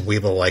blocks in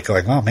Weevil,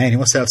 going, oh, man, he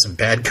must have some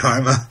bad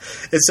karma.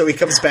 And so he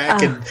comes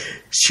back, and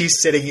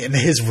she's sitting in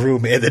his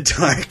room in the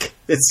dark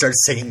and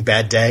starts singing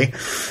Bad Day.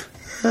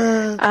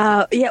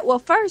 Well,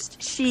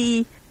 first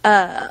she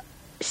had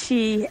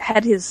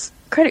his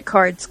credit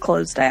cards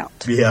closed out.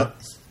 Yep.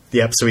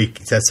 So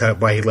that's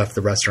why he left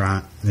the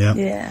restaurant. Yep.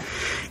 Yeah.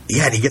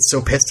 Yeah, and he gets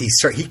so pissed.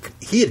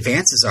 He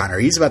advances on her.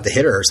 He's about to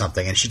hit her or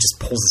something, and she just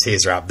pulls the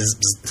taser out.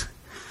 Bzz.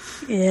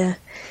 Yeah.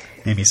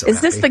 Made me so Is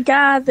happy. this the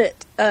guy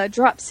that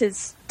drops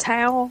his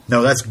towel?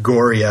 No, that's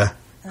Goria.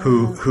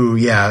 Who?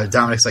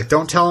 Dominic's like,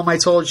 don't tell him I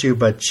told you,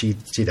 but she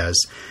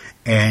does,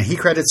 and he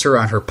credits her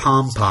on her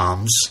pom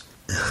poms.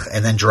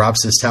 And then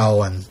drops his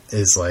towel and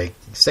is like,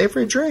 save for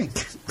a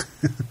drink.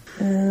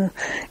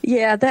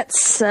 Yeah,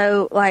 that's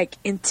so,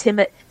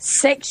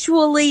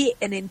 sexually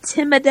and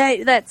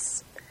intimidate.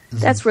 That's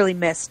really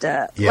messed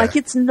up. Yeah.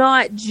 It's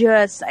not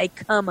just a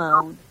come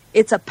on.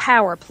 It's a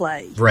power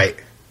play. Right.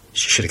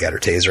 She should have got her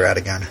taser out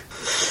again.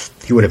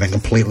 He would have been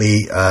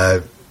completely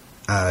caught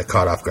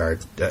off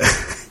guard.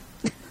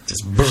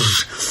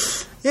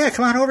 Just, yeah,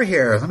 come on over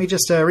here. Let me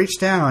just reach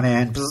down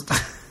and...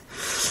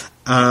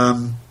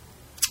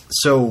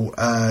 So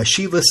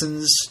she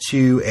listens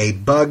to a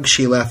bug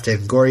she left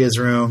in Goria's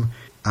room,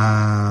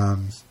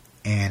 and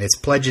it's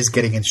pledges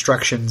getting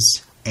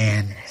instructions,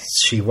 and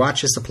she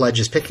watches the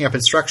pledges picking up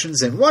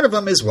instructions, and one of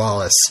them is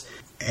Wallace.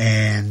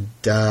 And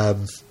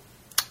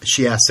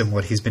she asks him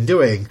what he's been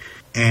doing,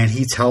 and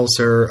he tells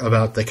her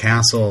about the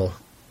castle.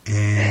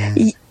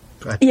 And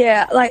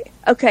yeah,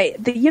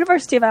 the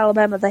University of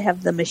Alabama, they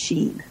have the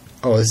machine.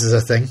 Oh, this is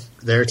a thing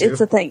there too? It's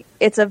a thing.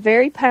 It's a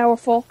very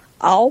powerful,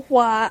 all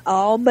white,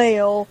 all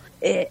male.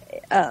 They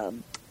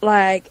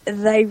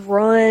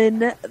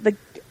run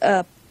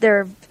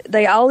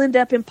they all end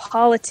up in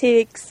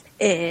politics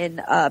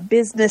and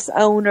business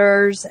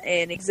owners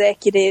and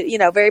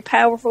executive, very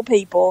powerful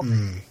people.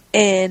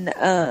 And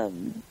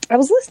I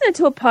was listening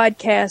to a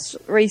podcast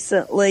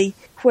recently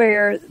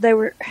where they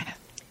were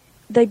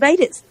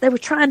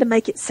trying to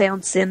make it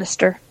sound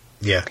sinister.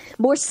 Yeah.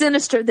 More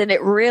sinister than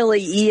it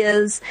really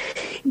is.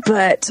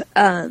 But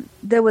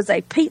there was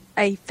a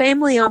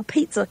family-owned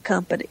pizza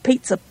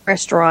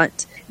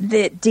restaurant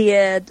that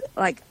did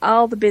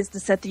all the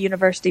business at the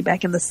university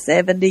back in the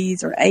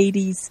 70s or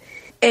 80s.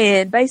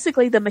 And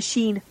basically the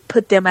machine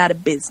put them out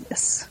of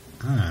business.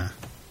 Wow.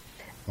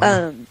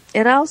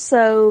 And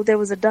also there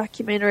was a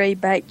documentary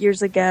back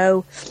years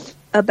ago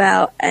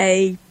about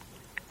a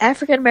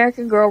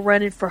African-American girl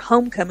running for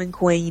homecoming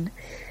queen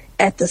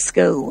at the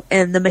school,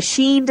 and the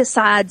machine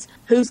decides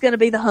who's going to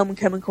be the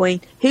homecoming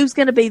queen, who's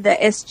going to be the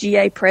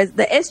SGA president.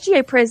 The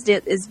SGA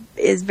president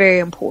is very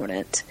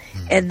important,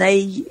 and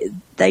they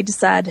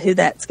decide who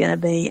that's going to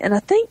be. And I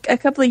think a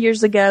couple of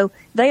years ago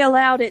they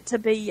allowed it to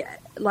be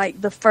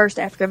the first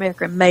African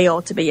American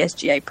male to be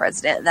SGA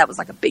president, and that was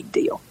a big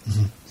deal.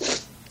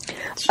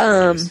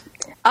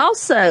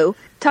 Also,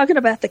 talking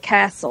about the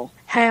castle,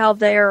 how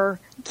they're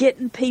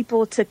getting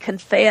people to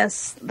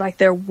confess like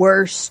their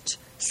worst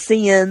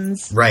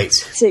sins, right?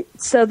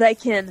 So they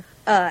can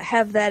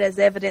have that as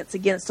evidence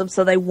against them,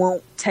 so they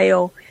won't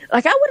tell.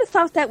 Like, I would have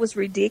thought that was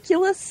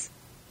ridiculous.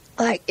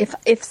 Like,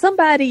 if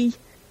somebody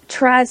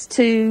tries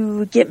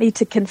to get me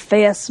to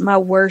confess my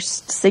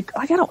worst secret,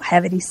 like, I don't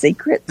have any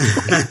secrets.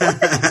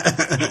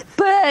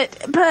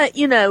 But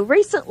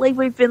recently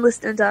we've been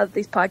listening to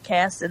these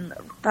podcasts and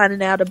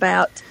finding out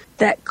about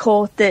that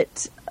cult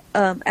that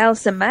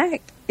Allison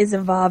Mack is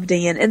involved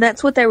in, and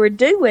that's what they were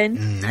doing.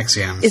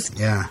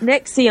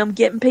 NXIVM,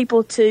 getting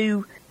people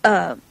to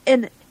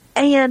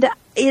and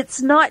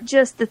it's not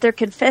just that they're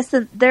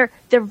confessing; they're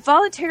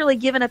voluntarily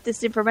giving up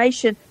this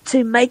information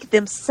to make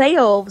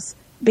themselves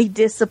be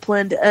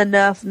disciplined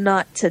enough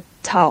not to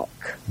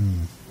talk.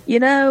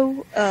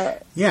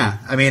 Yeah,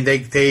 I mean, they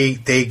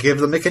give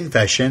them a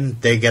confession,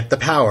 they get the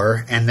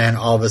power, and then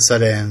all of a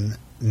sudden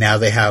now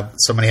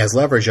somebody has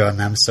leverage on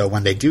them. So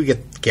when they do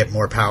get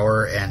more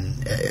power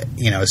and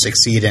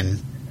succeed in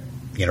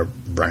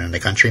running the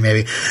country,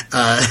 maybe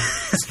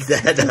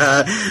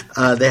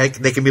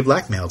they can be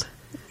blackmailed.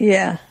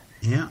 Yeah.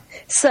 Yeah.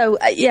 So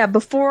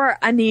before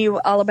I knew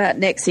all about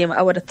NXIVM,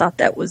 I would have thought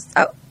that was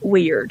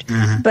weird.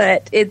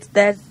 But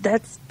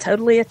that's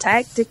totally a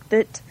tactic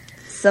that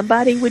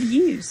somebody would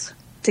use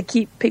to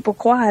keep people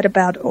quiet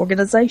about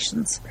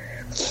organizations.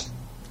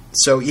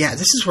 So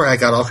this is where I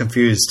got all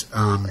confused.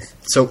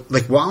 So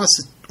like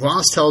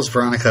Wallace tells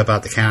Veronica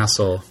about the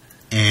castle,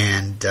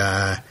 and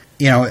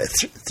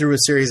through a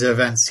series of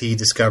events, he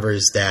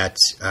discovers that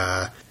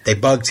they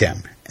bugged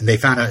him. And they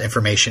found out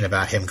information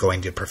about him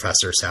going to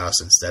Professor's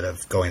house instead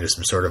of going to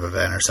some sort of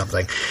event or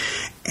something.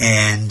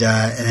 And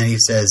then he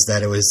says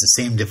that it was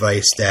the same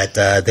device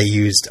that they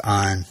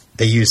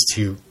used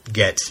to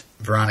get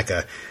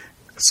Veronica.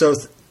 So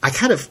I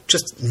kind of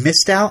just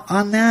missed out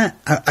on that.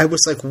 I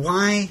was like,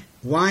 why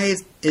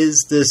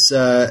is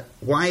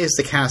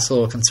the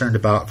castle concerned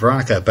about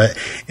Veronica? But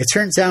it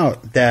turns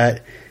out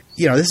that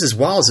this is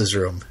Wallace's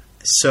room.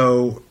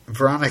 So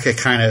Veronica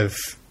kind of,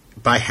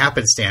 by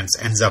happenstance,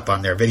 ends up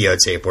on their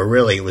videotape, where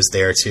really it was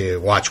there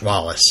to watch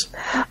Wallace.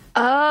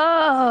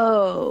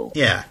 Oh.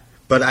 Yeah.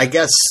 But I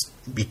guess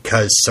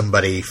because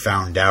somebody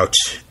found out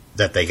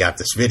that they got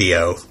this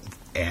video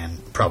and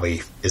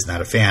probably is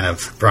not a fan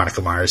of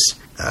Veronica Mars,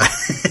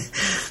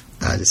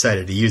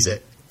 decided to use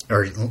it,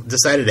 or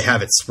decided to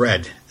have it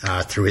spread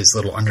through his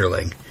little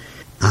underling.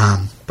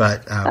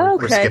 But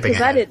we're skipping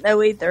ahead. I didn't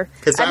know either.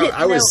 Because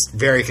I was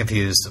very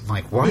confused. I'm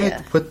like, why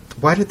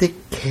did they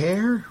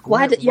care?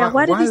 Why did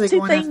these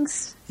two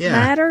things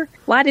matter?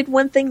 Why did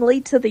one thing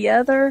lead to the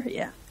other?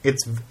 Yeah.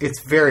 It's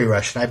very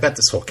rushed. And I bet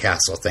this whole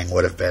castle thing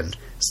would have been,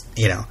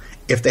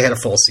 if they had a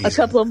full season. A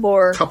couple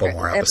more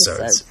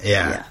episodes.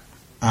 Yeah.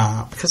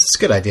 Because it's a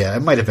good idea.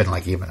 It might have been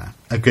like even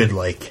a good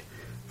like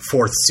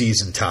fourth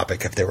season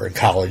topic if they were in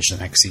college the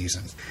next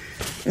season.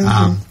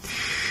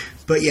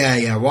 But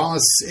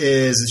Wallace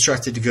is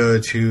instructed to go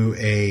to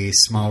a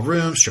small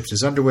room, strips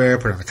his underwear,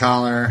 put on a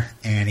collar,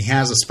 and he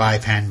has a spy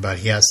pen, but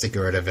he has to get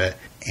rid of it.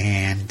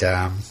 And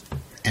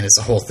it's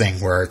a whole thing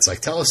where it's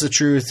like, tell us the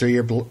truth, or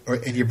your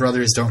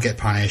brothers don't get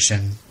punished,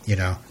 and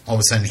all of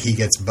a sudden he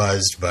gets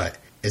buzzed, but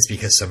it's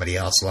because somebody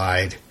else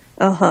lied.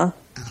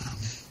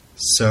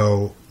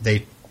 So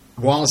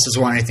Wallace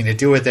doesn't want anything to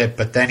do with it,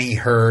 but then he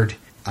heard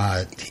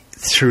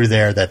through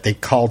there that they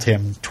called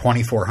him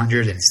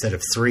 2400 instead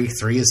of 3.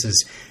 3 is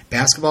his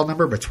basketball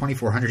number, but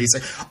 2400. He's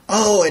like,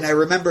 oh, and I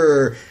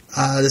remember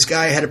this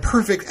guy had a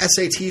perfect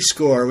SAT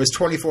score. It was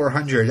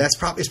 2400.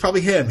 It's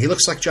probably him. He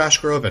looks like Josh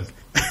Groban.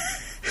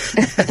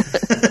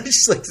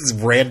 Just like this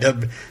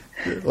random,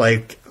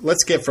 like,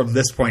 let's get from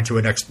this point to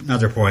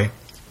another point.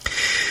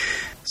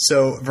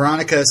 So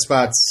Veronica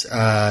spots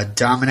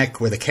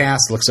Dominic with a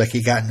cast. Looks like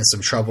he got into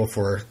some trouble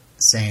for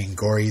saying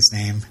Gory's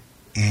name.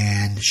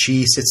 And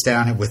she sits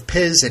down with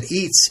Piz and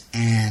eats,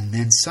 and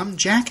then some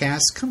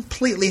jackass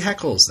completely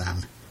heckles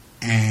them.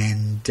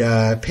 And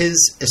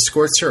Piz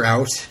escorts her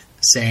out,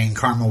 saying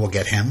karma will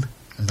get him.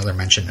 Another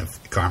mention of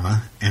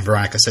karma. And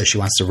Veronica says she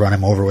wants to run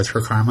him over with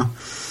her karma.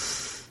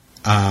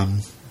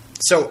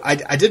 So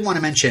I did want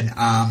to mention,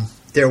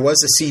 there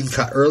was a scene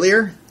cut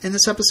earlier in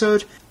this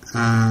episode.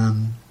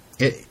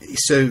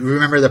 So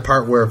remember the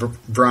part where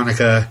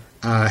Veronica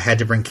had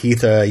to bring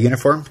Keith a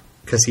uniform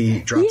because he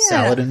dropped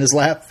salad in his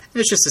lap?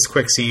 It's just this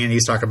quick scene.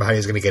 He's talking about how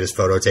he's going to get his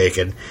photo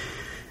taken.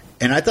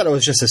 And I thought it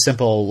was just a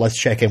simple, let's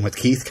check in with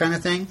Keith kind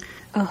of thing.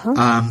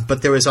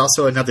 But there was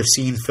also another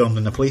scene filmed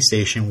in the police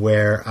station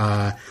where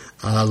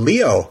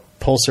Leo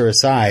pulls her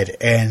aside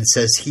and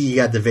says he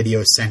got the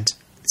video sent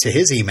to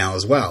his email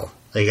as well.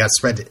 Like, it got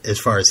spread as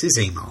far as his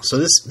email. So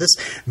this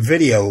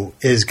video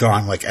is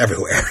gone, like,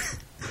 everywhere.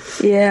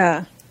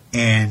 Yeah.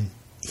 And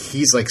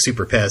he's, like,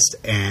 super pissed.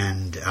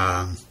 And,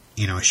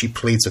 she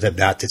pleads with him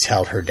not to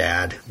tell her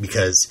dad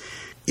because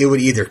it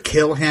would either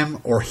kill him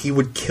or he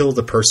would kill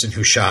the person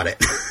who shot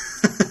it.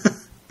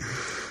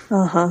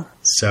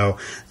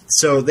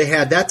 So they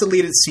had that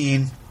deleted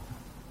scene,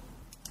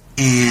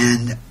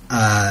 and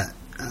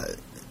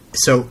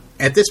So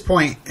at this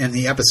point in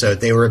the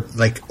episode, they were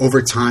like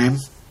over time,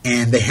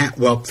 and they had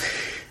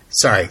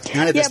sorry,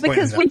 not at this point.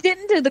 Yeah, because we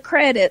didn't do the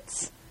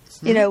credits.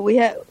 You know, we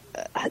had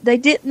they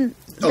didn't.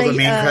 The main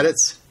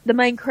credits. The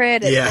main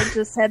credits. Yeah. They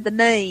just had the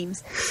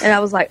names, and I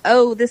was like,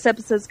 "Oh, this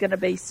episode's going to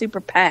be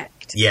super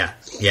packed." Yeah.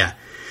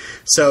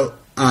 So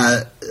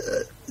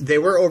they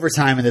were over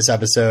time in this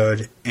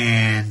episode,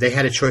 and they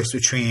had a choice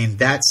between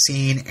that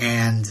scene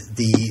and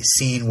the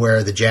scene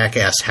where the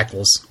jackass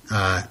heckles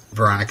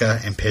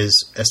Veronica and Piz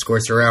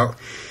escorts her out.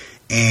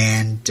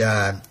 And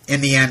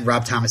in the end,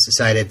 Rob Thomas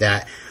decided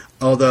that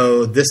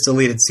although this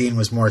deleted scene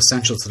was more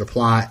essential to the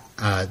plot,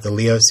 the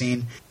Leo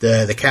scene,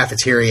 the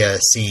cafeteria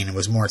scene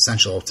was more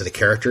essential to the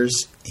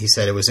characters. He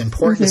said it was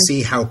important to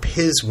see how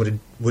Piz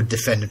would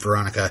defend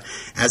Veronica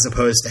as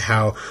opposed to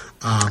how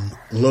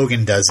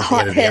Logan does at the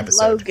end of the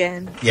episode.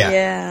 Logan.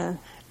 Yeah.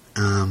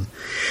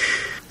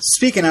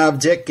 Speaking of,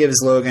 Dick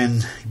gives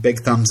Logan a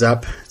big thumbs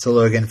up to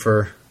Logan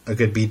for a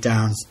good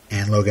beatdown,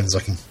 and Logan's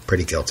looking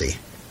pretty guilty.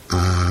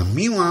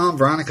 Meanwhile,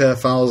 Veronica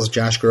follows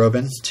Josh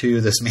Groban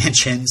to this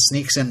mansion,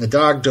 sneaks in the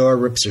dog door,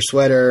 rips her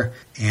sweater,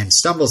 and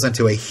stumbles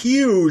into a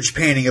huge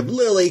painting of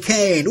Lily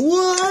Kane.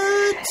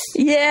 What?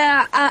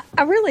 Yeah, I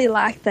really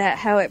like that,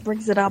 how it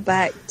brings it all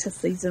back to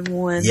season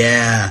 1.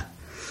 Yeah,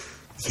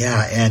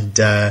 and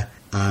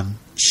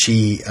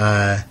she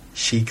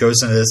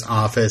goes into this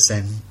office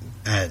and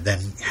then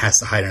has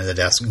to hide under the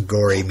desk.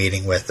 Gory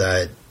meeting with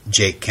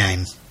Jake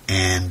Kane,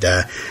 and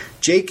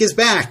Jake is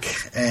back,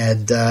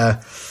 and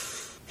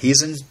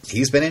he's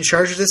been in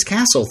charge of this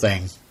castle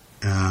thing,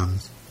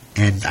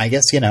 and I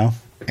guess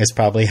it's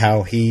probably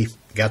how he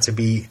got to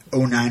be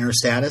 09er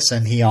status,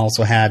 and he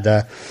also had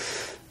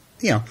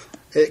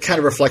it kind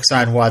of reflects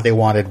on why they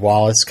wanted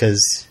Wallace,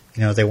 because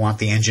they want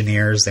the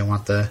engineers, they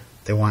want the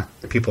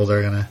people that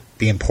are going to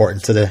be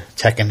important to the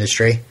tech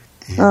industry,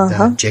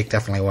 and Jake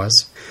definitely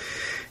was.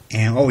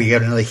 And you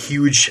got another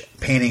huge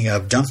painting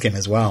of Duncan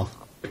as well.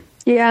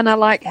 Yeah, and I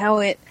like how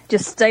it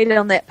just stayed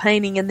on that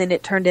painting and then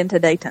it turned into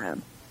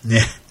daytime.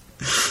 Yeah.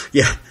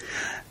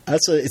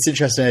 It's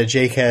interesting that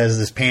Jake has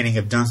this painting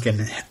of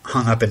Duncan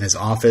hung up in his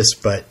office,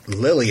 but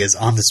Lily is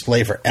on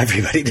display for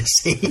everybody to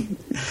see.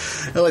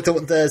 Like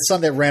the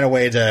son that ran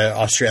away to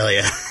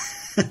Australia.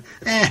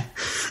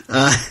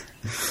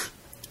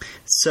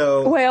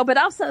 But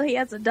also he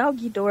has a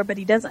doggy door, but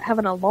he doesn't have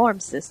an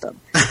alarm system.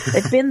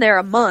 They've been there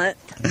a month.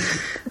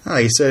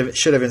 He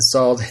should have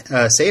installed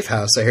Safe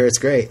House. I hear it's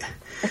great.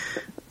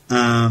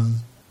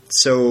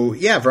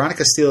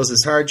 Veronica steals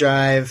his hard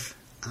drive.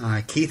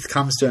 Keith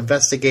comes to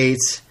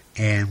investigate,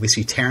 and we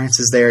see Terrence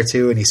is there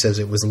too, and he says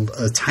it was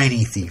a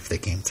tiny thief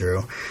that came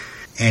through.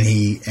 And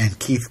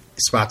Keith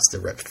spots the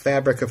ripped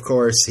fabric, of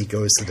course. He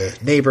goes to the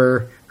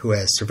neighbor who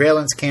has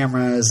surveillance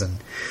cameras,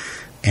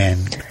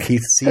 and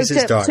Keith sees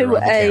his daughter on the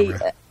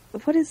camera.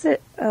 What is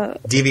it?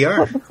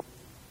 DVR.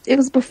 It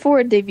was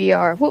before a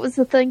DVR. What was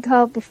the thing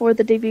called before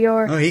the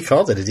DVR? Oh, he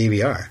called it a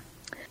DVR.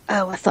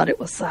 Oh, I thought it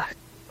was...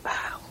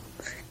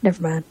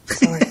 never mind.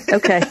 Sorry.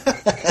 Okay.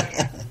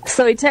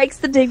 So he takes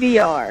the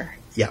DVR.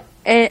 Yeah.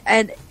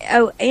 And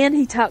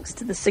he talks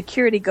to the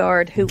security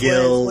guard who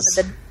was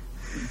one of the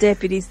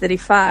deputies that he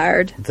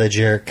fired. The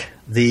jerk.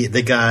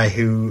 The guy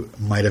who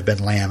might have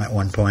been Lamb at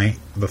one point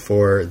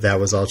before that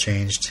was all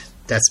changed.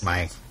 That's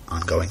my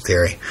ongoing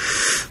theory.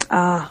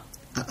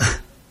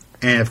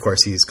 And of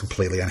course he's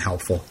completely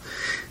unhelpful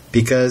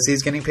because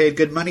he's getting paid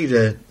good money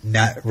to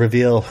not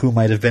reveal who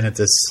might have been at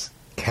this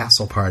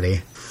castle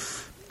party.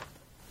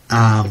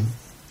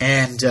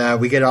 And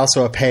we get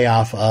also a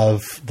payoff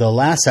of the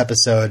last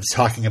episode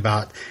talking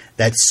about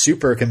that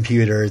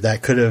supercomputer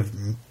that could have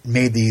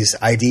made these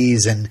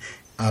IDs and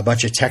a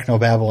bunch of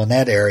technobabble in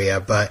that area.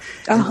 But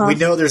we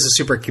know there's a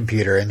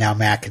supercomputer, and now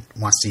Mac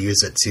wants to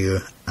use it to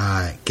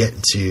get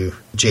into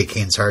Jake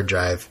Kane's hard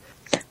drive.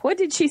 What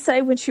did she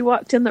say when she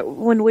walked in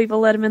when Weevil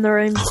let him in the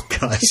room? Oh,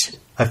 gosh.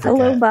 I forgot.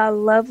 Hello, my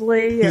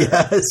lovely.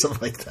 Yeah,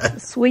 something like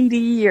that.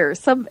 Sweetie, or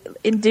some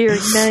endearing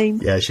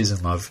name. Yeah, she's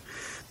in love.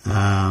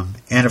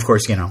 And of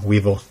course,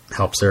 Weevil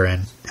helps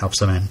him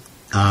in.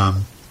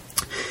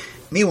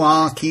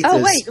 Meanwhile, Keith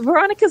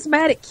Veronica's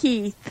mad at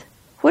Keith.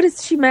 What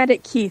is she mad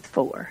at Keith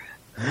for?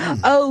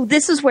 Oh,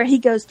 this is where he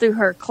goes through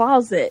her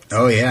closet.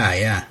 Oh,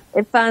 yeah.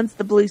 And finds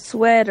the blue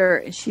sweater,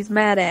 and she's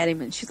mad at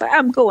him, and she's like,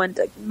 I'm going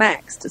to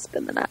Max to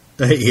spend the night.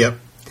 Yep.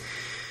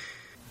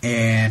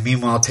 And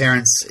meanwhile,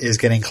 Terrence is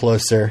getting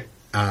closer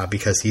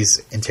because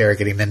he's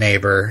interrogating the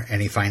neighbor,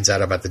 and he finds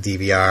out about the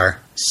DVR.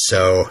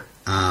 So,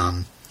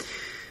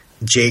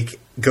 Jake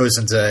goes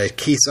into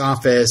Keith's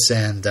office,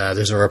 and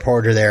there's a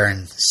reporter there,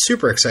 and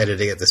super excited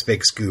to get this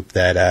big scoop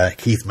that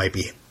Keith might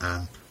be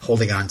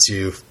holding on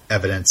to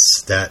evidence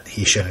that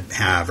he shouldn't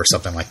have or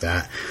something like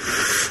that.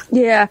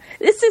 Yeah,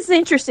 this is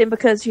interesting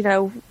because,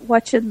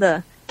 watching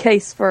the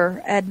case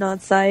for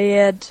Adnan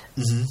Syed,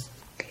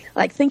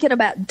 like thinking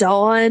about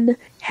Dawn,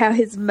 how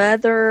his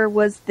mother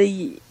was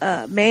the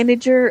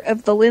manager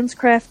of the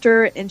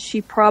LensCrafter, and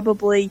she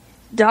probably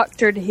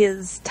doctored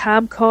his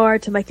time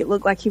card to make it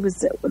look like he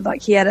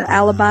had an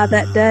alibi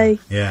that day.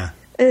 Yeah.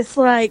 It's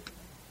like,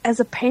 as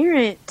a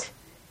parent,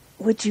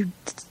 would you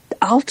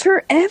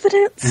alter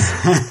evidence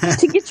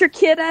to get your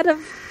kid out of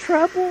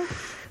trouble?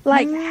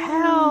 Like,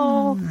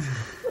 how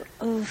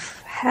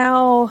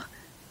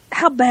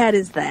bad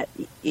is that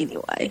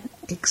anyway?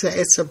 It's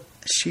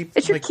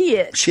your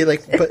kid. She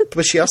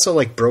but she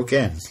also broke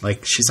in.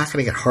 Like, she's not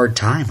going to get hard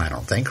time, I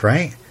don't think,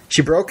 right?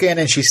 She broke in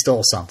and she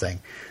stole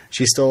something.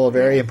 She stole a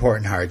very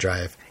important hard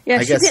drive. Yeah,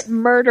 she didn't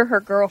murder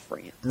her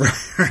girlfriend.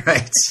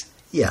 Right.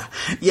 Yeah.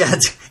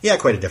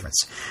 Quite a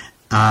difference.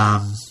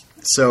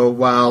 So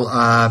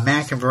while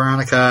Mac and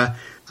Veronica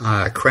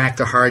crack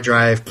the hard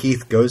drive,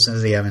 Keith goes into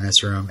the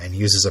evidence room and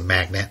uses a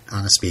magnet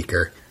on a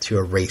speaker to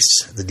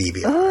erase the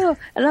DVR. Oh,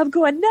 and I'm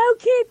going, no,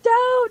 Keith,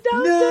 don't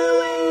do it,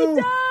 don't.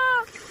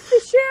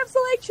 The sheriff's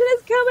election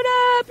is coming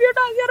up. You're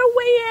not going to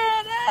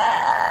win.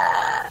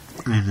 Ah.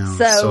 I know.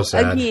 So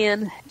sad.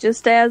 Again,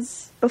 just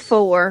as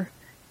before,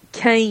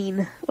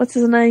 Kane, what's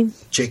his name?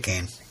 Jake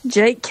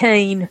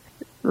Kane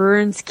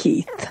ruins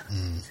Keith.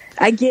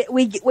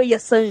 We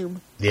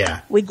assume. Yeah.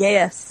 We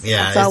guess.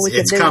 Yeah, that's all we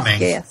can do coming. Is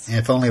guess.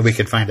 If only we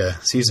could find a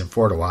season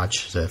 4 to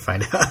watch to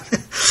find out.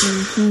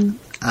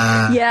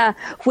 Yeah,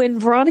 when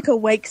Veronica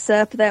wakes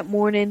up that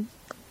morning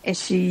and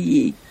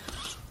she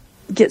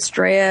gets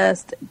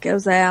dressed,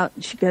 goes out,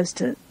 and she goes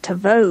to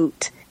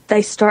vote,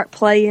 they start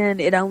playing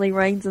It Only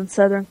Rains in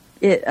Southern...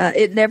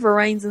 It Never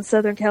Rains in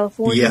Southern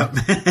California. Yeah,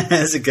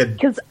 that's a good...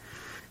 Because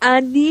I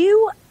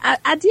knew...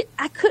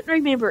 I couldn't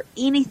remember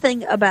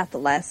anything about the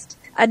last...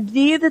 I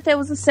knew that there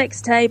was a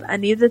sex tape. I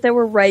knew that there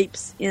were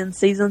rapes in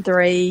season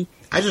 3.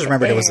 I just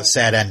remembered it was a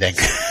sad ending.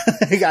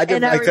 I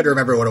couldn't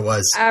remember what it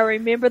was. I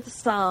remember the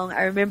song.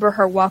 I remember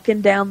her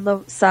walking down the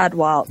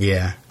sidewalk.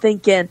 Yeah.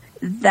 Thinking,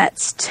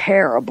 that's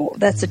terrible.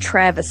 That's a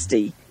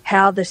travesty.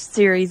 How the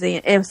series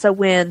ends. And so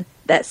when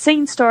that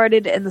scene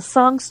started and the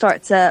song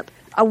starts up,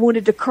 I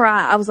wanted to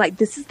cry. I was like,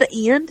 this is the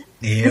end?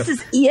 Yep. This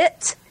is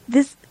it?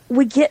 There's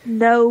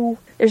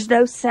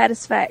no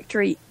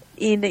satisfactory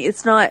ending.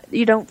 It's not,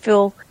 you don't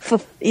feel,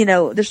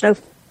 there's no,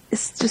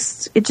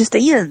 it just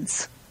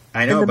ends.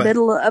 I know, in the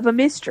middle of a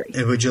mystery.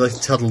 Would you like to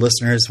tell the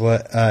listeners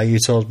what you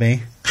told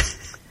me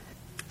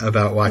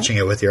about watching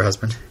it with your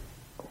husband?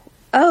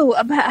 Oh,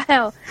 about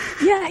how?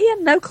 Yeah, he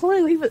had no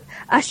clue.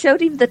 I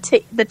showed him the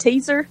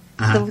teaser,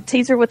 the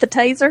teaser with the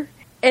taser,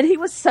 and he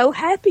was so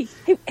happy.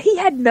 He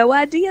had no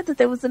idea that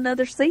there was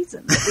another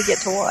season that we get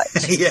to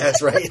watch.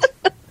 Yes, right.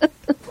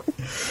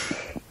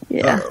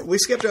 Yeah, we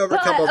skipped over a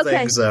couple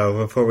things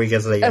though before we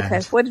get to the end.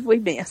 Okay, what did we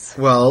miss?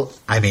 Well,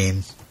 I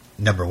mean,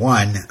 number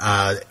one,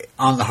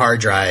 on the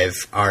hard drive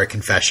are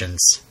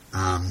confessions.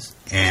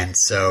 And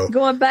so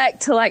going back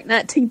to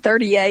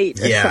 1938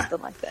 or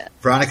something like that.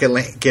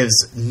 Veronica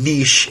gives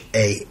Niche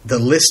the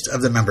list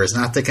of the members,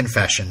 not the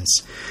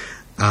confessions.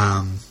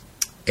 Well,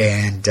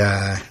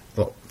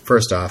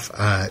 first off,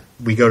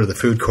 we go to the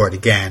food court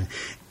again,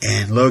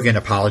 and Logan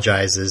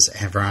apologizes,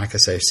 and Veronica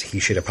says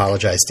he should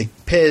apologize to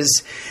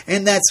Piz,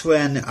 and that's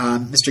when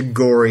Mr.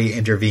 Gory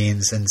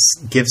intervenes and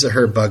gives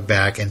her bug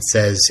back and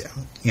says,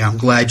 I'm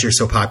glad you're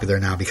so popular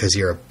now because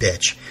you're a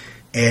bitch.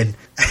 And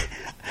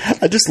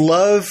I just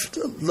love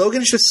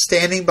Logan's just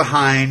standing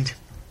behind,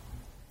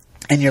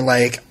 and you're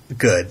like,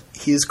 good.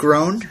 He's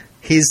grown.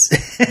 He's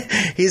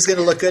going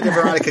to look good to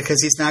Veronica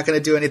because he's not going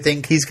to do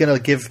anything. He's going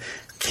to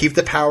keep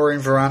the power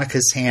in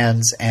Veronica's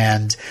hands,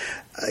 and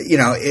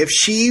if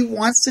she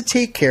wants to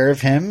take care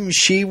of him,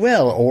 she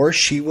will, or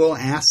she will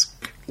ask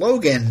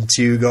Logan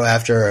to go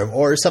after him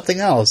or something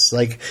else.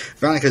 Like,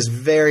 Veronica's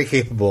very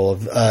capable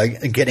of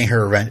getting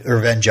her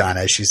revenge on,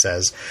 as she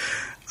says.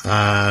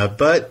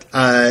 But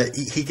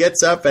he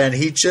gets up and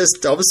he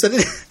just all of a sudden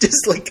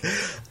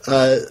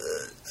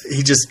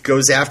he just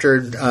goes after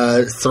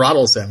and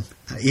throttles him,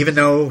 even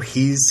though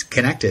he's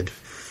connected.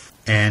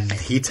 And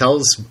he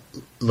tells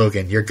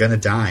Logan, "You're gonna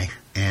die."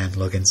 And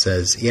Logan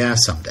says, "Yeah,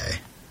 someday,"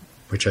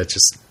 which are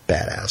just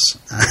badass.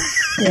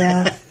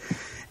 Yeah.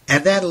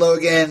 And then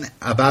Logan,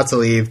 about to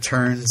leave,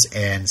 turns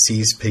and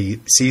sees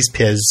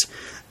Piz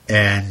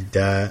and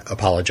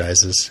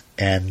apologizes.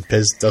 And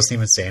Piz doesn't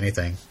even say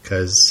anything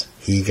because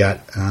he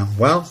got,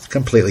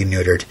 completely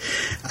neutered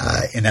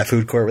in that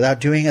food court without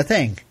doing a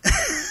thing.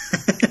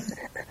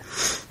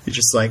 You're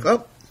just like,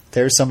 oh,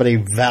 there's somebody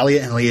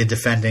valiantly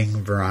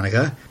defending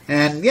Veronica.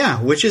 And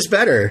yeah, which is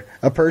better?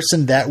 A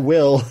person that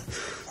will,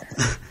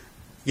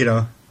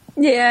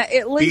 yeah,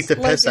 at least beat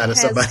the piss out of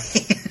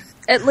somebody.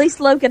 At least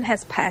Logan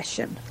has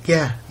passion.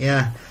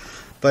 Yeah.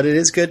 But it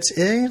is good.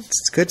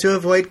 It's good to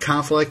avoid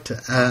conflict.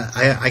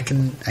 I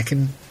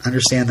can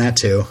understand that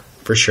too,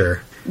 for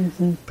sure.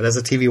 Mm-hmm. But as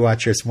a TV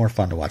watcher, it's more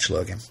fun to watch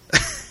Logan.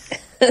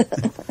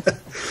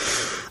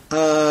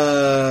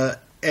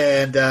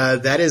 And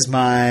that is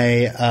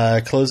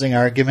my closing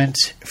argument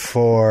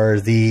for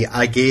the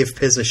 "I gave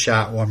Piz a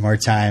shot one more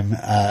time"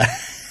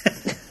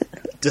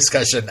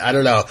 discussion. I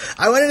don't know.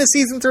 I went into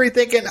season 3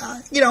 thinking,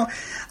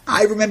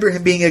 I remember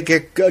him being a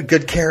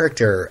good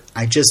character.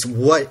 I just,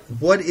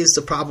 what is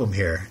the problem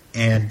here?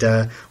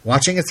 And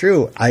watching it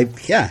through,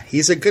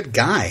 he's a good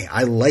guy.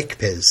 I like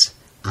Piz.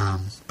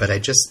 But I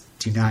just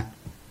do not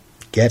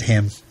get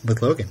him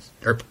with Logan.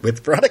 Or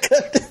with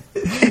Veronica.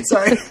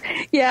 Sorry.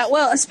 Yeah,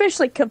 well,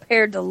 especially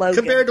compared to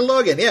Logan.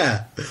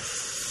 Yeah.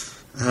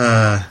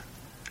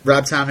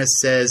 Rob Thomas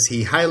says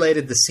he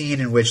highlighted the scene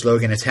in which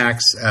Logan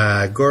attacks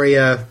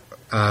Goria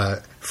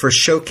for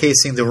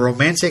showcasing the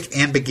romantic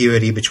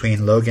ambiguity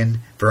between Logan,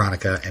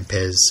 Veronica, and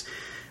Piz.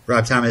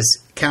 Rob Thomas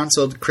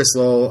counseled Chris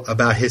Lowell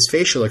about his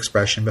facial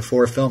expression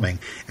before filming,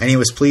 and he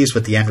was pleased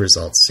with the end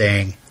result,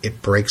 saying,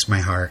 "It breaks my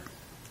heart."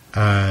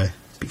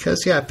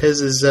 Because, yeah,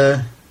 Piz is,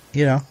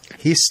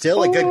 he's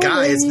still a good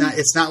guy.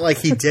 It's not like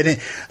he didn't,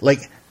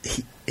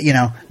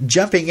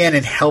 jumping in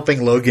and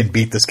helping Logan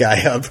beat this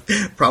guy up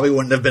probably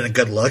wouldn't have been a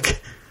good look.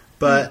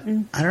 But,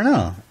 I don't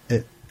know.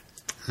 I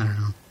don't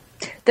know.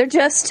 They're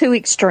just two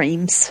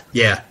extremes.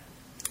 Yeah.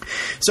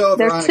 So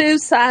they're two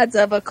sides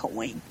of a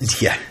coin.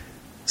 Yeah.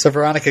 So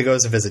Veronica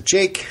goes to visit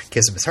Jake,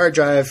 gives him his hard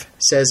drive,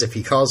 says if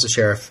he calls the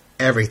sheriff,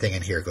 everything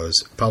in here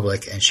goes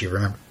public, and she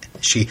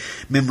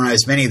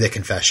memorized many of the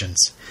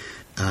confessions.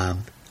 I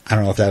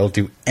don't know if that'll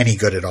do any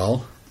good at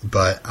all,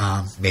 but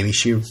maybe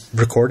she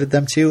recorded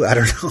them too. I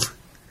don't know.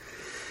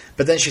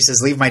 But then she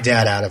says, leave my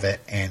dad out of it,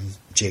 and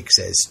Jake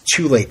says,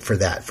 too late for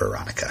that,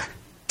 Veronica.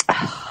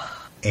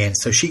 And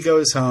so she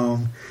goes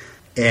home,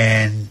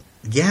 and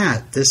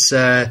yeah, the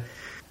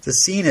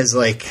scene is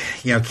like,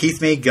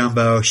 Keith made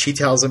gumbo. She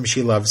tells him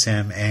she loves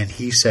him, and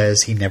he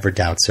says he never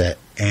doubts it.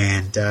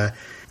 And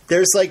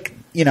there's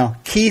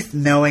Keith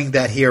knowing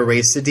that he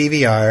erased the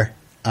DVR,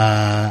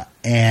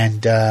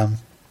 and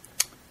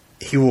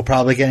he will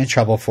probably get in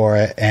trouble for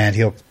it,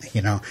 and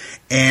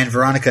and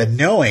Veronica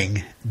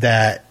knowing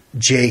that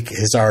Jake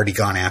has already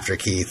gone after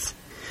Keith.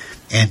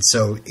 And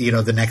so,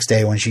 the next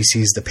day when she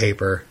sees the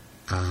paper,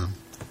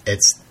 it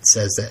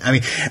says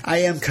that, I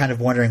am kind of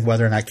wondering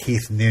whether or not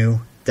Keith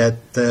knew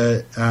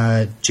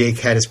that Jake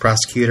had his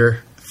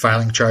prosecutor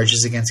filing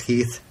charges against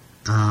Keith,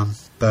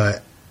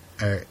 but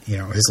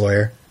his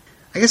lawyer.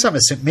 I guess I'm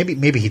assuming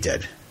maybe he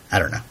did. I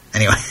don't know.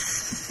 Anyway,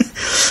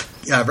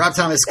 Rob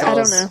Thomas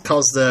calls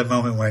the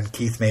moment when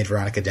Keith made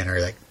Veronica dinner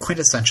like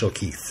quintessential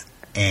Keith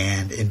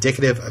and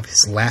indicative of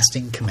his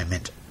lasting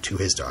commitment to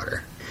his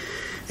daughter.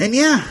 And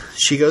yeah,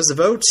 she goes to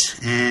vote,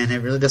 and it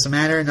really doesn't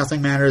matter.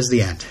 Nothing matters.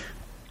 The end.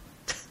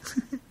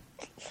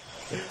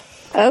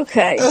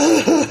 Okay.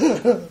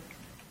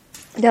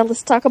 Now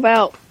let's talk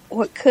about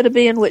what could have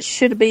been, what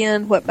should have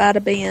been, what might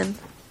have been.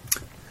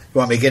 You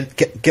want me to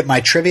get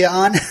my trivia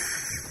on?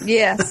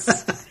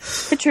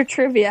 Yes. Put your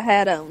trivia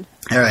hat on.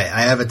 All right.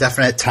 I have a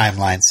definite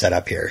timeline set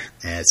up here,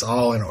 and it's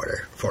all in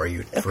order for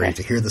you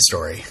to hear the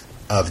story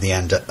of the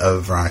end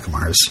of Veronica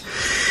Mars.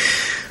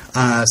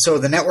 So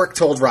the network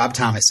told Rob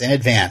Thomas in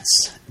advance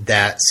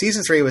that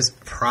season 3 was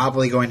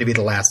probably going to be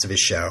the last of his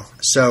show,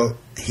 so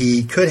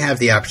he could have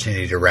the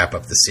opportunity to wrap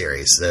up the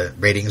series. The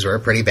ratings were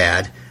pretty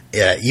bad,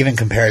 even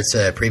compared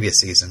to previous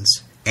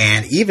seasons,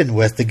 and even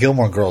with the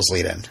Gilmore Girls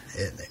lead-in.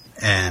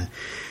 And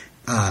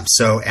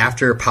so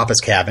after Papa's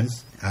Cabin,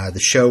 the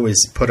show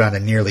was put on a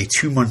nearly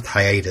 2-month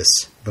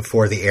hiatus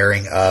before the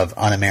airing of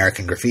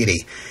Un-American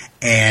Graffiti.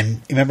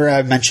 And remember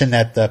I mentioned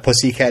that the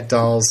Pussycat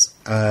Dolls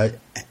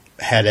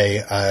had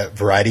a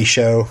variety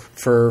show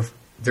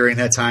during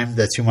that time,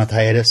 the 2-month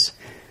hiatus.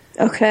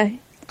 Okay.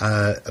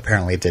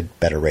 Apparently it did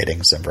better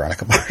ratings than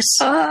Veronica Mars.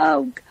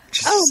 Oh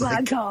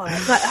my God.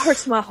 That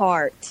hurts my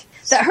heart.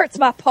 That hurts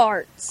my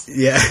parts.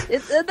 Yeah.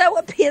 Isn't that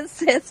what Penn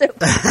says? It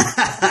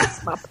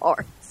hurts my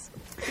parts.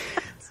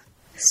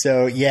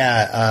 So,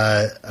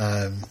 yeah,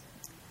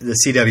 the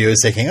CW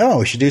is thinking,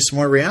 we should do some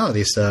more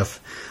reality stuff.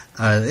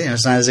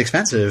 It's not as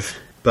expensive.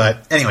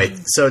 But anyway,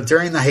 so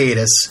during the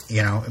hiatus,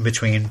 in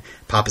between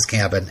Papa's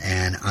Cabin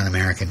and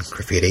Un-American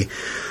Graffiti,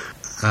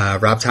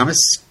 Rob Thomas,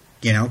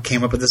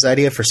 came up with this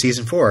idea for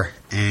season 4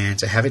 and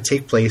to have it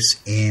take place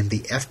in the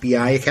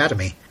FBI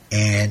Academy.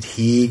 And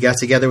he got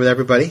together with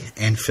everybody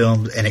and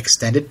filmed an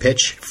extended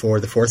pitch for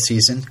the 4th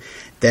season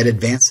that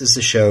advances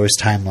the show's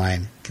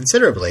timeline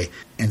considerably.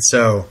 And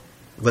so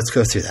let's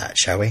go through that,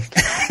 shall we?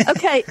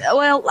 Okay.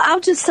 Well, I'll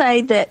just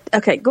say that.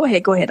 Okay, go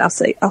ahead. I'll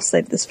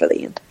save this for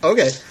the end.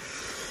 Okay.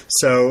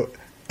 So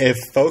if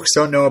folks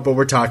don't know what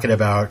we're talking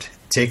about,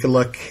 take a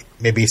look.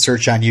 Maybe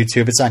search on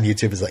YouTube. It's on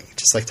YouTube. It's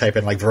just type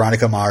in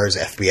Veronica Mars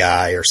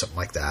FBI or something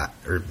like that,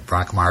 or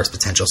Veronica Mars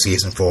potential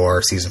season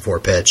 4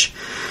 pitch.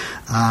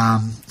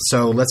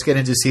 So let's get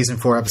into season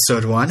 4,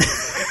 episode 1.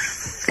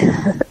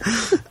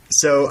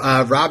 So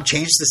Rob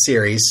changed the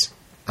series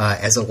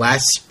as a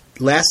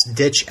last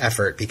ditch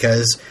effort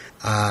because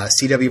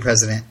CW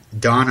president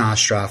Dawn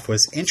Ostroff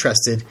was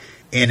interested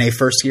in a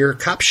first year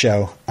cop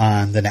show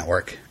on the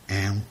network,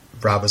 and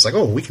Rob was like,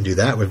 we can do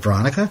that with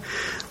Veronica.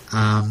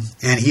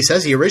 And he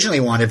says he originally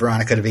wanted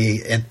Veronica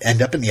to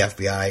end up in the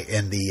FBI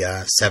in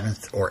the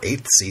 7th or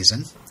 8th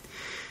season.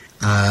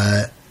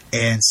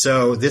 And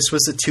so this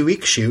was a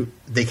 2-week shoot.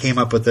 They came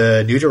up with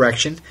a new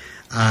direction,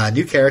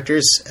 new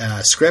characters,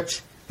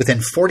 script within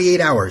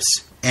 48 hours,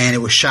 and it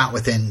was shot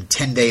within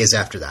 10 days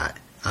after that.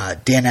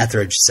 Dan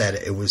Etheridge said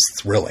it was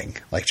thrilling,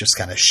 just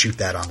kind of shoot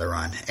that on the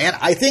run. And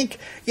I think,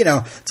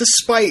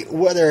 despite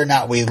whether or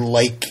not we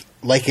like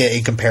like it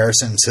in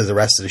comparison to the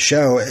rest of the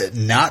show,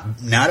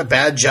 not a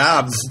bad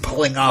job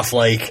pulling off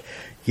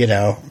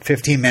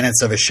 15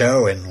 minutes of a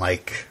show in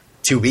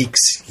 2 weeks,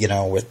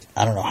 with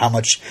I don't know how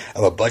much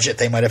of a budget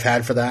they might have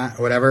had for that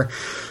or whatever.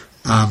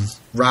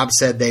 Rob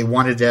said they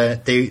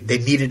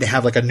needed to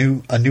have a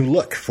new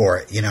look for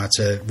it,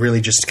 to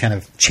really just kind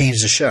of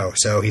change the show.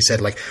 So he said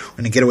we're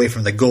going to get away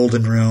from the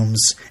golden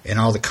rooms and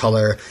all the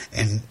color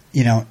and,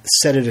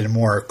 set it in a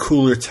more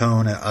cooler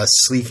tone, a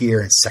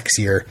sleekier and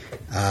sexier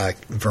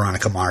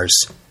Veronica Mars.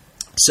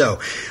 So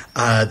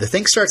the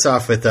thing starts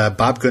off with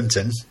Bob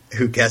Gunton,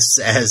 who guests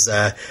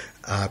as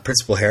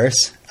Principal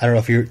Harris. I don't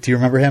know do you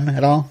remember him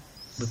at all?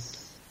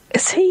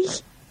 Is he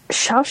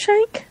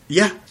Shawshank?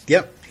 Yeah.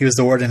 Yep. He was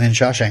the warden in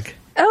Shawshank.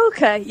 Oh,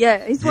 okay.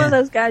 Yeah. He's one of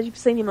those guys you've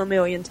seen him a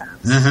million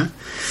times. Uh-huh.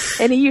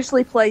 And he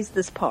usually plays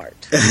this part.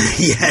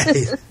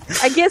 Yeah.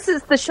 I guess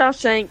it's the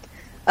Shawshank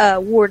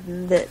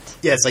warden that...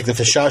 Yeah, it's like the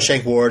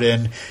Shawshank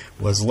warden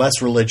was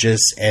less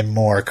religious and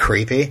more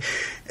creepy.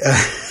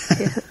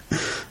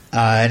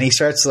 And he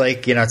starts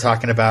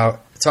talking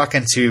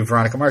to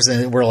Veronica Mars,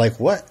 and we're like,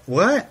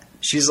 what?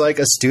 She's like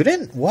a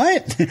student?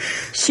 What?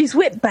 She's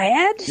went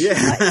bad?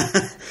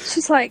 Yeah.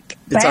 She's like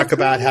They talk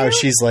about how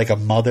she's like a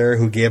mother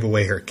who gave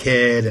away her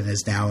kid and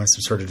is now in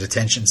some sort of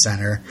detention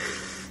center.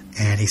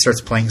 And he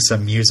starts playing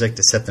some music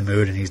to set the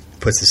mood, and he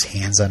puts his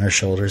hands on her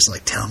shoulders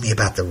like, tell me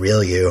about the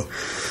real you.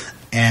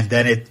 And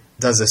then it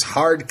does this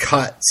hard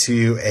cut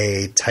to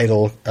a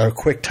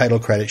quick title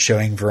credit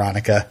showing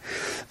Veronica.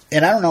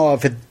 And I don't know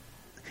if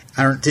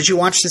did you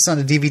watch this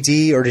on the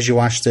DVD or did you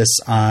watch this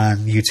on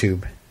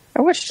YouTube?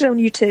 I watched it on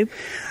YouTube.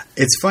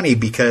 It's funny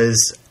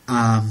because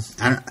I'm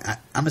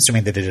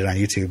assuming they did it on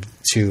YouTube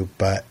too,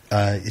 but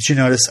did you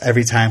notice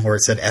every time where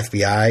it said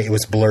FBI, it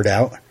was blurred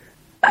out?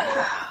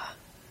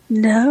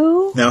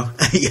 No. No?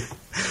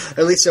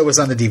 At least it was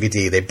on the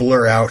DVD. They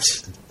blur out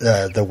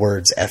the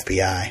words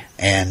FBI,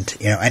 and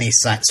any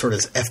sort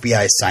of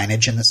FBI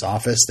signage in this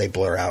office, they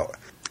blur out.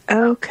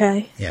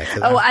 Okay. Yeah.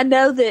 I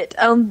know that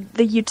on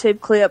the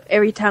YouTube clip,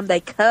 every time they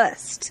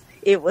cussed,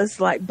 it was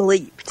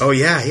bleeped. Oh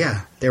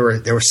yeah. They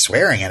were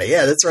swearing at it.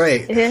 Yeah, that's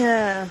right.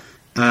 Yeah.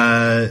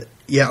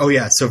 Yeah. Oh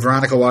yeah. So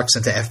Veronica walks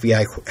into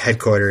FBI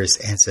headquarters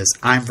and says,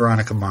 "I'm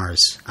Veronica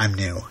Mars. I'm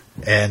new."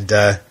 And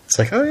it's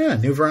like, oh yeah,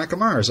 new Veronica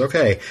Mars.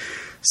 Okay.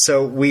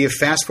 So we have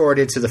fast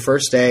forwarded to the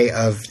first day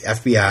of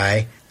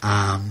FBI.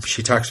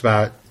 She talks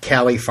about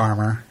Callie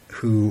Farmer,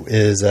 who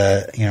is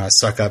a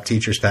suck up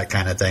teacher's pet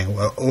kind of thing,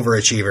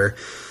 overachiever.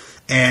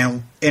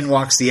 And in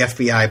walks the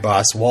FBI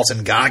boss,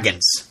 Walton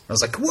Goggins. I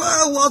was like,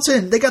 whoa,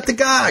 Walton, they got the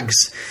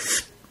Gogs.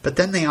 But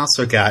then they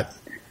also got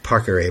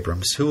Parker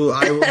Abrams, who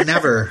I will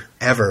never,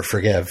 ever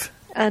forgive.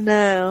 I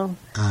know.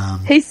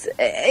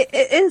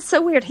 It's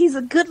so weird. He's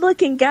a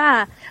good-looking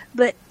guy,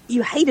 but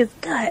you hate his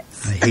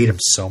guts. I hate him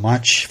so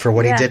much for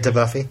what he did to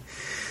Buffy.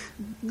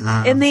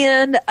 And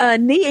then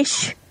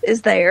Nish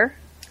is there.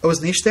 Oh,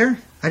 is Nish there?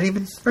 I didn't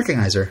even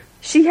recognize her.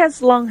 She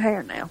has long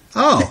hair now.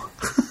 Oh.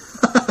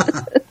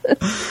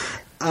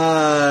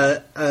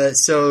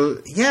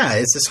 So yeah,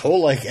 it's this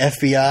whole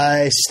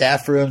FBI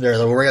staff room.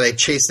 Where they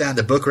chase down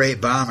the book rate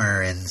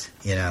bomber, and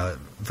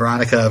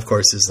Veronica, of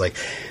course, is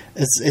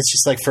it's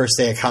just like first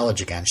day of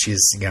college again.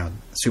 She's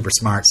super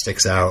smart,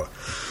 sticks out.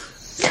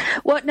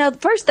 Well, now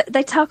first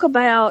they talk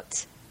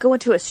about going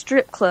to a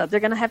strip club. They're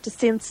going to have to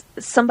send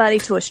somebody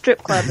to a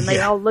strip club, and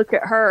they all look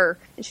at her,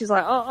 and she's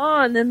like,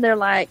 and then they're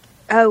like,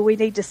 oh, we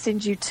need to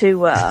send you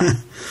to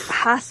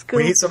high school.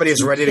 We need somebody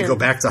who's ready to go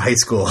back to high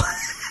school.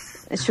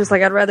 And she was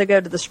like, I'd rather go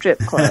to the strip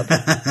club.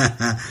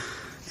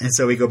 And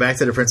so we go back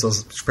to the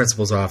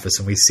principal's office,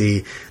 and we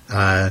see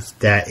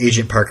that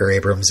Agent Parker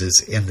Abrams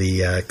is in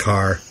the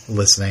car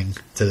listening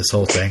to this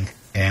whole thing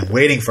and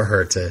waiting for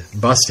her to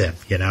bust him,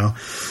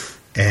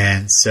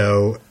 And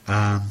so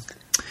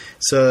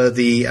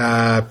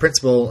the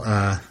principal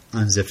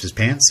unzipped his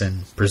pants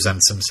and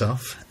presents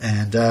himself,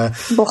 and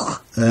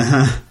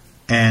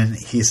and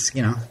he's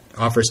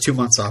offers 2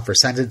 months off her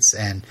sentence,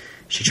 and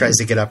she tries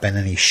to get up, and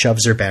then he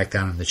shoves her back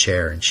down in the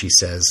chair, and she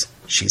says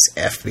she's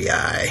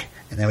FBI.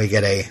 And then we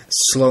get a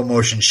slow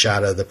motion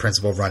shot of the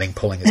principal running,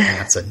 pulling his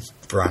pants, and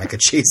Veronica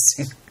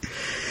chasing.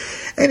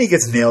 And he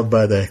gets nailed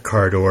by the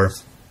car door,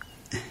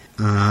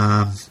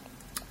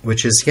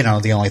 which is,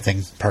 the only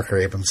thing Parker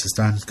Abrams has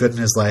done good in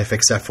his life,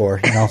 except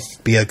for,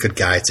 be a good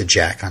guy to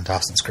Jack on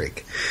Dawson's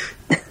Creek.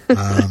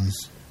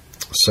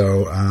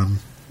 So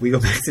we go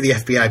back to the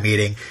FBI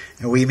meeting,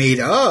 and we meet,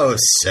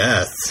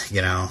 Seth,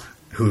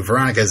 who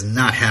Veronica is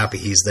not happy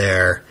he's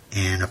there,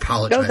 and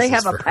apologizes. Oh, they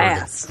have for a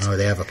past.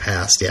 They have a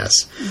past,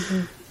 yes.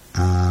 Mm-hmm.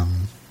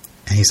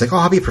 And he's like,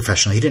 I'll be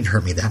professional. He didn't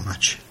hurt me that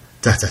much. ...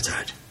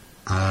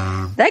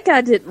 That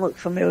guy didn't look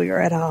familiar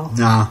at all.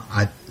 No,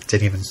 I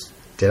didn't even...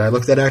 Did I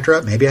look that actor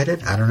up? Maybe I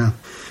did. I don't know.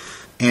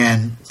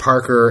 And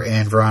Parker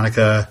and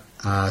Veronica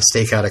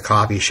stake out a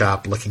coffee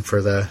shop looking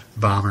for the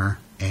bomber,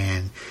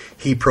 and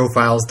he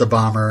profiles the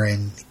bomber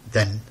and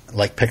then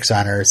picks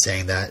on her,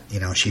 saying that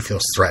she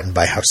feels threatened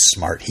by how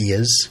smart he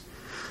is.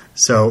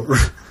 So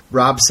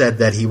Rob said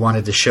that he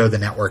wanted to show the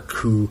network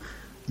who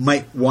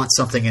might want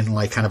something in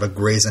like kind of a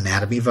Grey's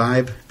Anatomy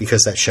vibe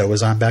because that show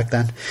was on back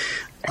then.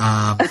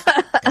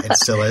 It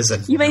still is.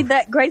 And, you mean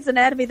that Grey's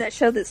Anatomy, that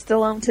show that's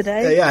still on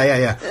today?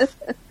 Yeah.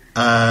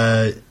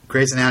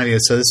 Grey's Anatomy.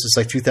 So this was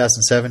like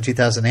 2007,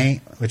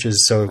 2008, which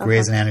is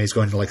Grey's Anatomy is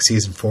going to like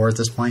season 4 at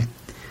this point.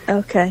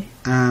 Okay.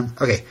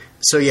 Okay.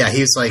 So yeah,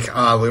 he's like,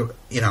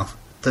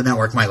 the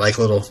network might like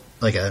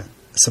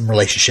some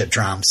relationship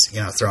dramas,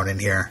 thrown in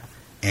here,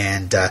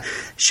 and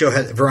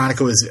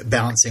Veronica was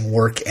balancing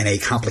work and a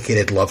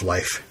complicated love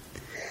life.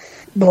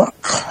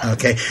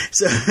 Okay,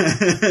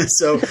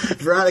 so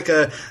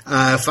Veronica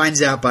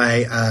finds out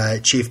by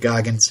Chief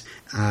Goggins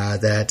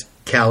that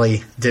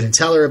Callie didn't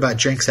tell her about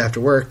drinks after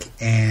work,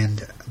 and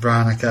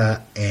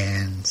Veronica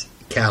and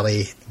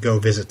Callie go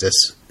visit this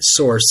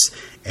source,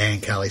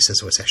 and Callie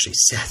says it was actually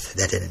Seth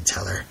that didn't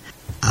tell her.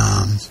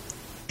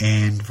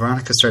 And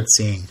Veronica starts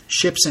seeing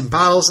ships and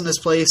bottles in this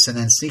place, and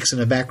then sneaks in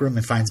the back room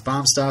and finds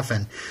bomb stuff,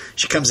 and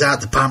she comes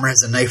out, the bomber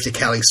has a knife to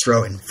Callie's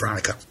throat, and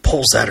Veronica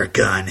pulls out her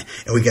gun,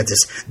 and we get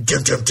this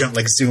dum-dum-dum,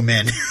 like zoom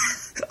in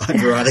on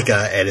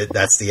Veronica, and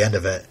that's the end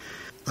of it.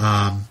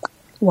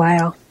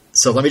 Wow.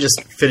 So let me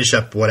just finish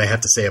up what I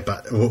have to say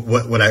about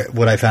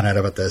what I found out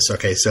about this.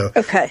 Okay, so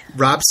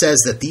Rob says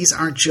that these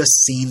aren't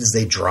just scenes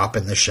they drop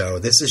in the show.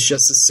 This is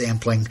just a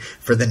sampling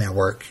for the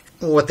network,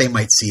 what they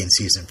might see in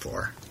season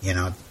 4,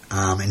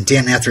 and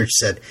Dan Etheridge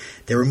said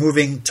they were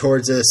moving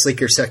towards a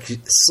sleeker,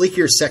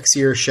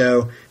 sexier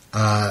show,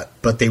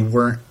 but they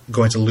weren't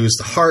going to lose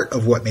the heart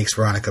of what makes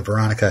Veronica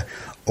Veronica,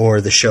 or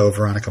the show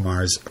Veronica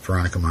Mars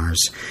Veronica Mars.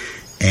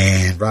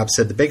 And Rob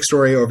said the big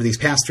story over these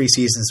past 3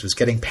 seasons was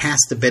getting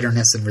past the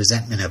bitterness and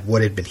resentment of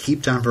what had been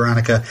heaped on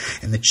Veronica,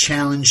 and the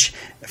challenge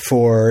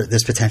for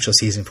this potential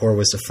season 4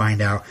 was to find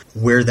out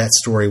where that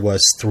story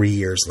was 3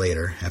 years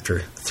later, after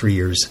 3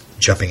 years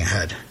jumping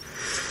ahead.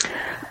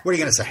 What are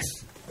you going to say?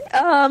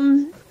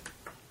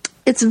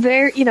 It's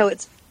very,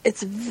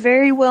 it's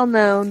very well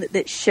known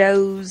that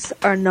shows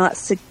are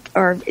not,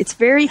 or it's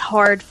very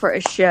hard for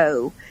a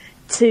show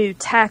to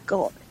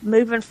tackle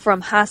moving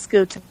from high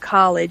school to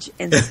college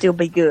and still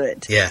be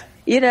good. Yeah.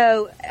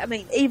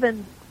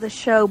 Even the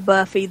show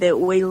Buffy that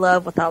we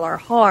love with all our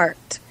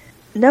heart,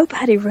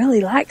 nobody really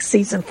likes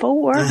season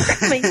 4.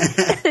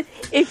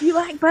 If you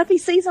like Buffy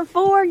season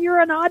 4, you're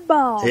an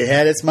oddball. It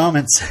had its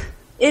moments.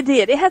 It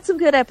did. It had some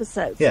good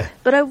episodes. Yeah.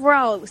 But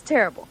overall, it was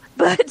terrible.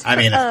 But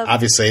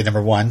obviously,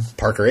 number 1,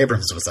 Parker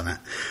Abrams was in it.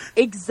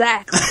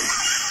 Exactly.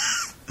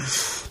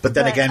 But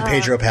then again,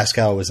 Pedro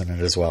Pascal was in it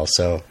as well.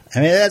 So,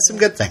 it had some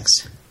good things.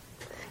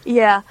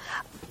 Yeah.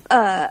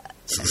 And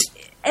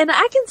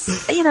I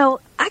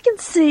can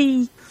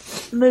see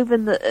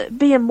moving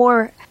being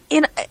more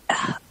in.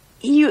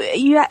 You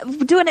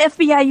doing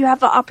FBI, you have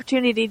the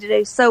opportunity to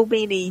do so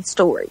many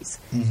stories.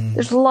 Mm-hmm.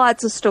 There's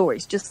lots of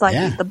stories, just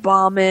like the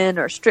bombing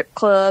or strip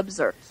clubs,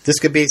 or this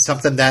could be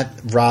something that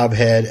Rob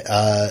had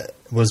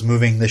was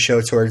moving the show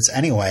towards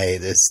anyway.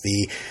 It's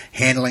the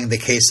handling the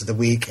case of the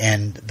week,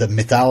 and the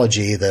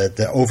mythology,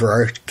 the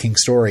overarching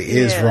story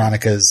is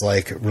Veronica's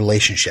like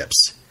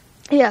relationships.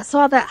 Yeah, I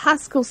saw that high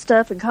school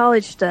stuff and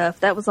college stuff.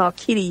 That was all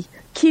kitty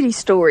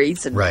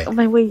stories, and right.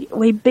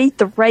 We beat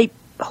the rape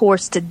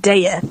horse to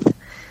death.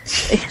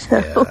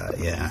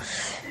 Yeah.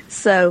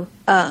 So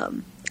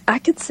I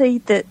could see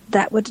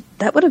that would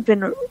have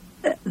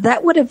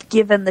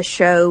given the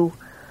show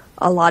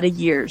a lot of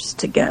years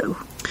to go.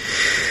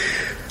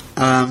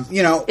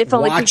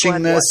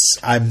 Watching this,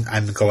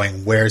 I'm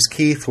going, where's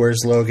Keith?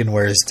 Where's Logan?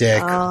 Where's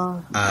Dick?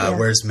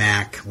 Where's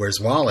Mac?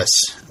 Where's Wallace?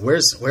 Where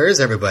is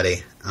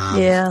everybody?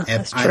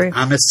 That's true.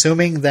 I'm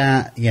assuming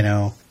that,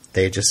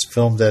 they just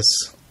filmed this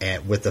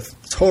with the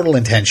total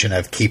intention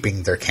of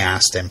keeping their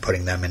cast and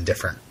putting them in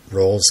different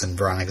roles in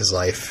Veronica's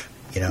life.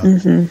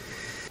 Mm-hmm.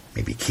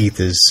 Maybe Keith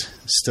is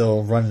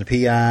still running the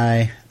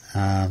PI.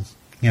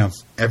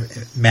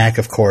 Mac,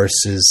 of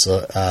course, is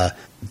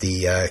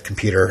the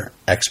computer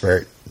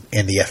expert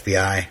in the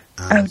FBI.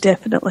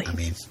 Definitely.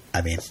 We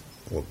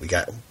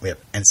have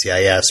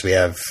NCIS, we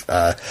have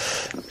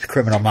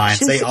Criminal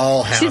Minds. They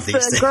all have these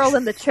things. She's the girl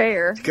in the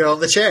chair. Girl in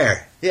the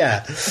chair,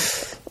 yeah.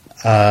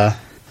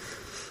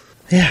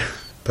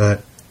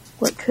 But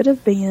what could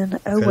have been?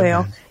 Oh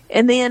well.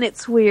 And then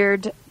it's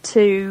weird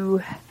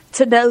to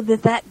know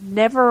that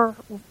never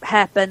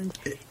happened,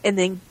 and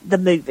then the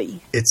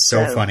movie. It's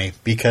so funny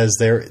because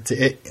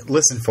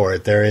listen for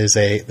it. There is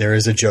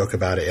a joke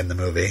about it in the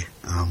movie,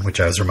 which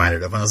I was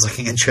reminded of when I was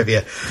looking in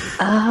trivia.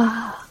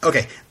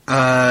 Okay,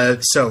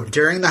 so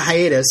during the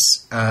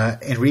hiatus,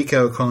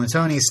 Enrico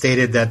Colantoni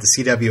stated that the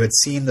CW had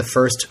seen the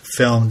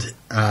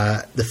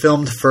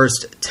filmed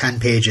first 10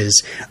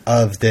 pages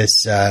of this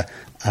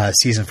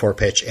season 4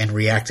 pitch and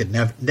reacted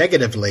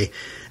negatively.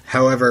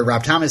 However,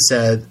 Rob Thomas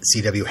said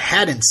CW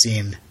hadn't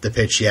seen the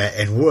pitch yet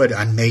and would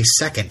on May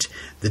 2nd,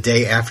 the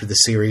day after the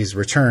series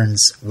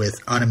returns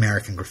with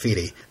Un-American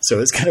Graffiti.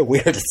 So it's kind of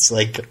weird. It's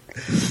like,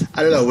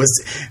 I don't know,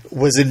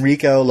 was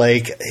Enrico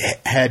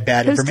had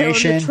bad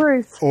information,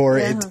 telling the truth?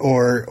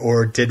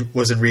 Or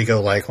was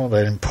Enrico like, well,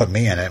 they didn't put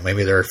me in it.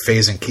 Maybe they're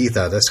phasing Keith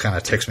out. This kind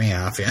of ticks me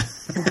off. Yeah,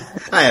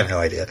 I have no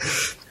idea.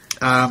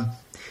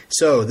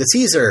 So, the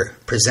teaser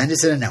presented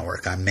to the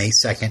network on May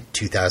 2nd,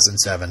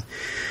 2007.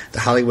 The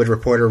Hollywood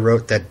Reporter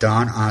wrote that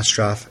Dawn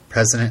Ostroff,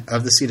 president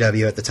of the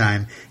CW at the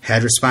time,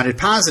 had responded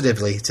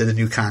positively to the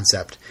new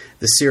concept.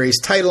 The series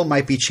title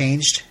might be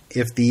changed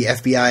if the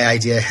FBI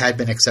idea had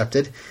been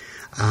accepted.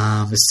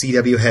 The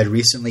CW had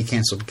recently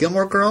canceled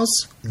Gilmore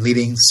Girls,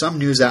 leading some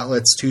news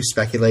outlets to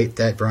speculate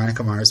that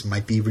Veronica Mars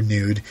might be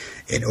renewed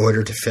in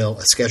order to fill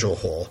a schedule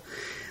hole.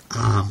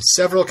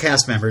 Several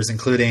cast members,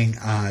 including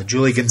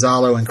Julie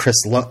Gonzalo and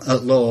Chris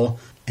Lowell,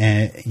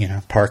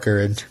 and Parker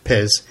and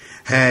Piz,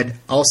 had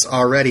also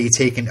already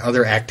taken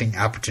other acting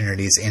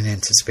opportunities in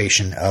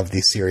anticipation of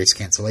the series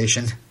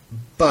cancellation.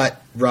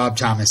 But Rob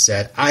Thomas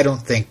said, "I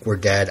don't think we're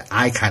dead.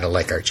 I kind of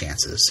like our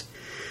chances."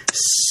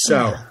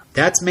 So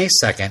that's May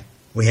 2nd.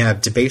 We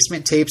have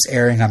Debasement Tapes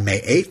airing on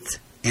May 8th,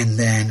 and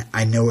then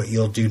I Know What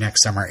You'll Do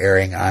Next Summer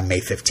airing on May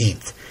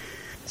 15th.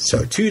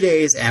 So 2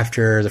 days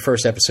after the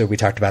first episode we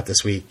talked about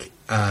this week,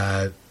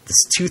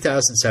 this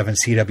 2007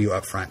 CW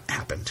Upfront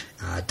happened.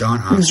 Dawn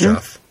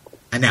Ostroff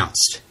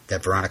announced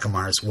that Veronica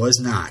Mars was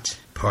not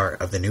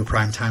part of the new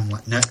primetime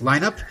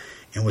lineup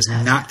and was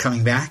not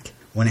coming back.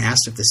 When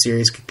asked if the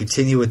series could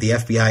continue with the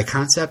FBI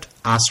concept,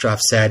 Ostroff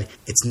said,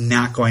 "It's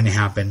not going to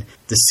happen.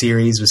 The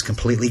series was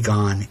completely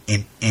gone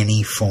in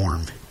any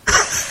form."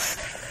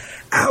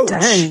 Ouch!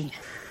 Dang.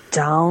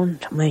 Dawn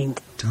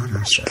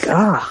Ostroff.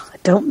 God,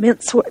 don't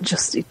mince what.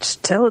 Just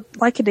tell it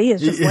like it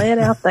is. Just lay it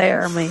out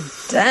there. I mean,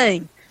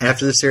 dang.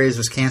 After the series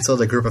was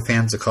canceled, a group of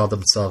fans that called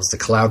themselves the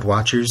Cloud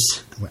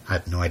Watchers, I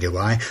have no idea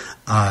why,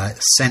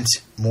 sent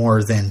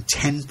more than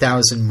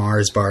 10,000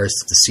 Mars bars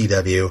to the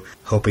CW,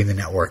 hoping the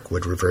network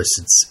would reverse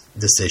its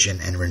decision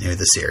and renew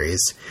the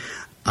series.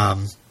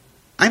 I'm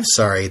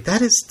sorry,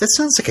 that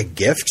sounds like a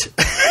gift.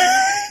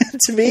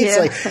 To me, It's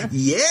like,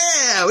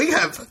 yeah, we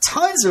have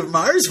tons of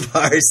Mars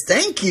bars.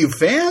 Thank you,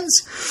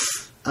 fans.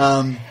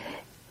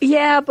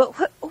 Yeah, but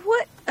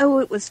what? Oh,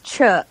 it was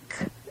Chuck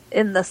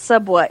in the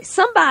subway.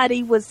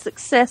 Somebody was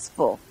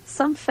successful.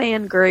 Some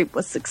fan group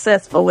was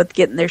successful with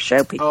getting their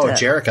show picked up. Oh,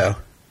 Jericho.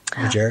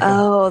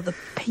 Oh, the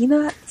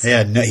peanuts?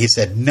 Yeah, no, he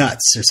said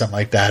nuts or something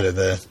like that in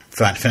the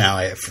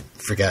finale. I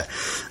forget.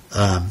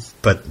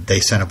 But they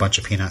sent a bunch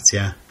of peanuts,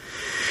 yeah.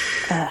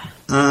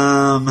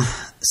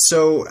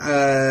 So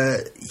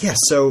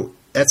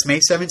that's May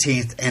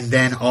 17th. And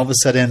then all of a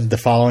sudden the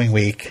following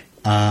week,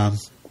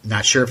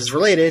 not sure if it's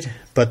related,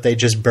 but they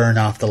just burn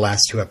off the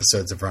last 2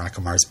 episodes of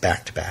Veronica Mars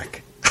back to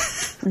back.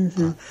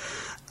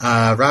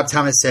 Rob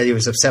Thomas said he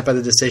was upset by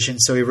the decision,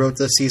 so he wrote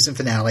the season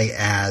finale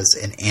as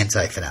an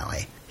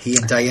anti-finale. He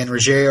and Diane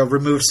Ruggiero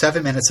removed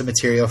 7 minutes of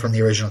material from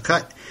the original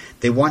cut.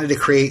 They wanted to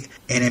create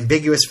an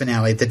ambiguous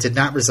finale that did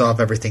not resolve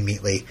everything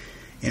neatly.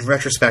 In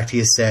retrospect, he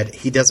has said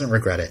he doesn't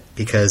regret it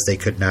because they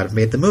could not have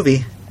made the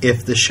movie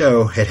if the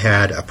show had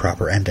had a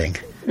proper ending.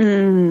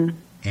 And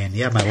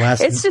yeah, my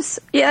last... It's just,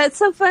 it's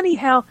so funny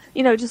how,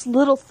 just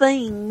little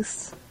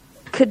things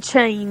could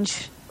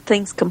change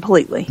things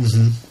completely.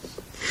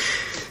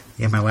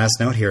 Yeah, my last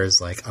note here is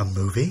like a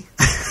movie.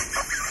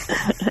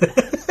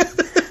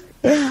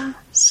 Yeah.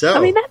 So, I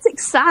mean, that's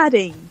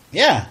exciting.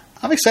 Yeah,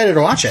 I'm excited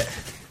to watch it.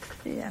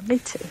 Yeah, me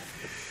too.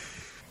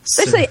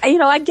 Especially,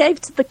 I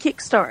gave to the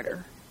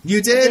Kickstarter.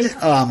 You did?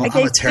 I'm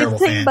a terrible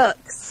fan.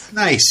 $15.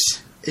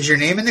 Nice. Is your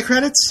name in the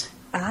credits?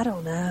 I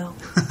don't know.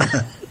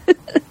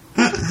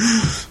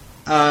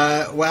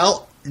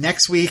 Well,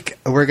 next week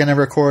we're going to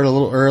record a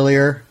little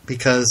earlier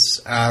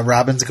because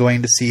Robin's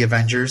going to see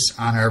Avengers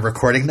on our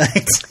recording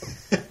night.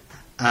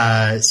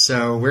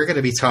 So we're going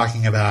to be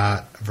talking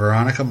about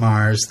Veronica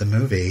Mars, the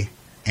movie,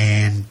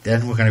 and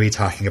then we're going to be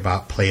talking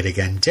about Play It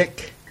Again,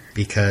 Dick.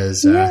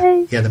 Because,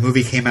 the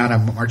movie came out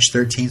on March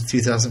 13th,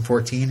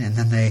 2014, and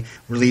then they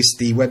released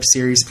the web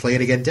series Play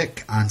It Again,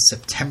 Dick on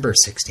September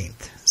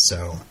 16th.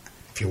 So,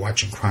 if you're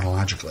watching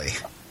chronologically,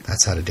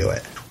 that's how to do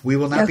it. We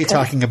will not be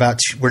talking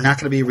about... We're not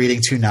going to be reading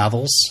 2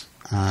 novels,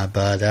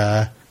 but,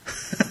 if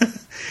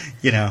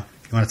you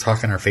want to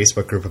talk in our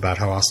Facebook group about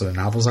how awesome the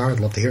novels are, I'd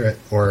love to hear it.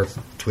 Or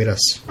tweet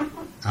us.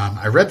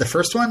 I read the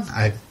first one.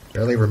 I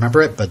barely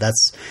remember it, but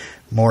that's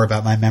more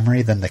about my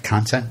memory than the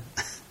content.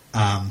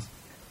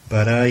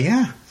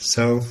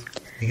 So...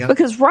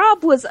 Because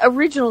Rob was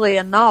originally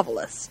a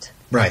novelist.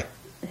 Right.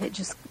 It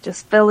just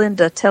fell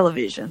into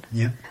television.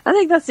 Yeah. I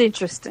think that's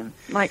interesting.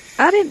 Like,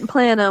 I didn't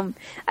plan on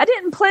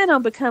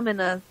becoming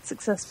a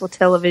successful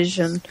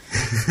television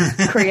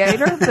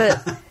creator,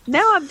 but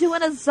now I'm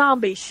doing a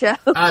zombie show.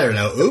 I don't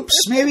know.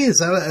 Oops, maybe. Is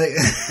that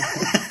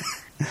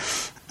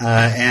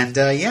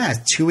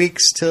 2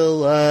 weeks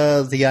till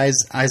the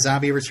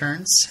iZombie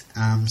returns.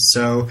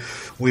 So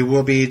we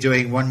will be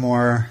doing one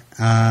more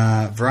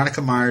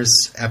Veronica Mars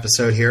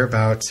episode here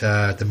about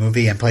the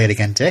movie and Play It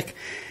Again, Dick.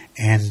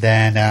 And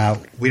then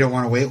we don't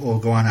want to wait. We'll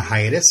go on a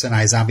hiatus, and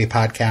iZombie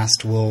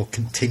podcast will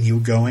continue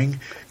going,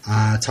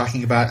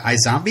 talking about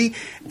iZombie.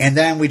 And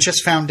then we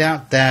just found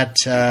out that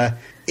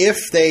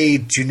if they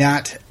do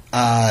not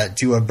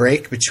do a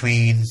break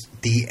between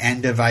the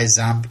end of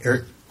iZombie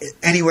or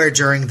anywhere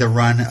during the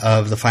run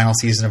of the final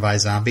season of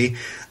iZombie,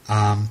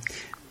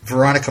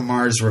 Veronica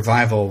Mars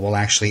Revival will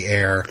actually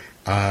air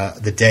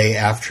the day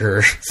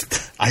after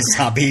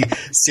iZombie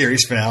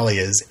series finale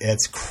is.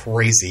 It's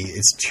crazy.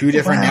 It's 2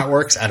 different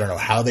networks. I don't know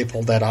how they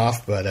pulled that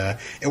off, but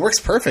it works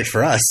perfect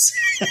for us.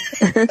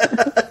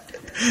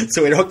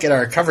 So we don't get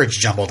our coverage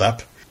jumbled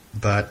up.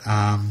 But,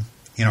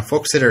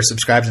 folks that are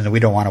subscribed to the We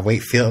Don't Want to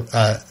Wait feed,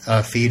 I'm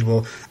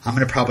going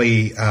to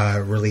probably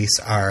release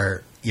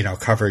our,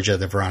 coverage of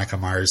the Veronica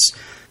Mars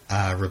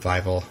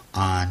revival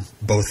on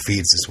both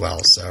feeds as well.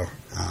 So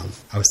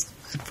I was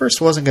at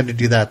first wasn't going to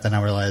do that. Then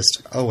I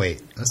realized, oh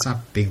wait, that's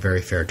not being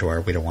very fair to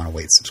our We Don't Want to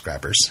Wait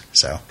subscribers.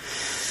 So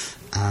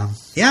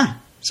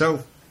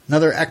so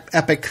another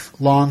epic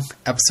long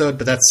episode,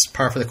 but that's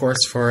par for the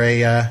course for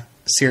a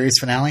series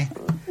finale.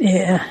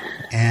 Yeah,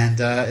 and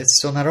it's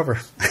still not over.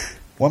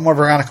 One more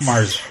Veronica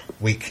Mars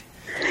week,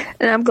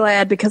 and I'm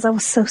glad because I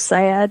was so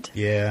sad.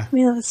 Yeah, I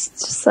mean, it's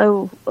just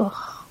so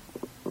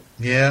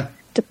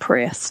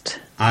depressed.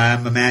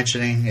 I'm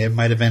imagining it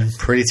might have been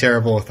pretty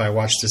terrible if I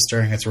watched this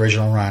during its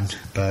original run,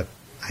 but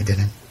I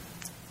didn't.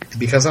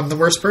 Because I'm the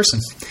worst person.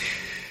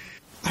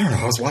 I don't know,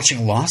 I was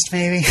watching Lost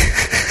maybe?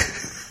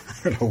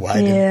 I don't know why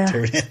I didn't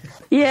turn in.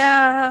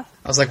 Yeah.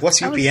 I was like,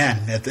 what's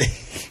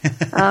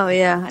UPN? Oh,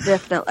 yeah,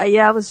 definitely.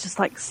 Yeah, I was just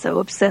like so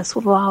obsessed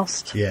with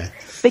Lost. Yeah.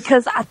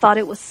 Because I thought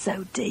it was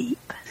so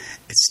deep.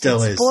 It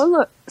still is.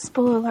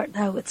 Spoiler alert,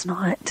 no, it's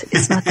not.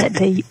 It's not that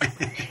deep.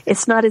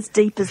 It's not as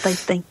deep as they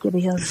think it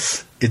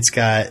is. It's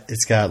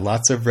got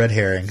lots of red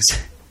herrings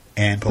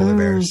and polar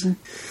bears.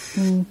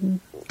 Mm-hmm.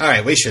 All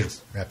right, we should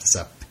wrap this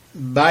up.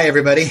 Bye,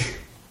 everybody.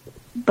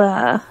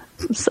 Bye.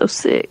 I'm so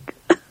sick.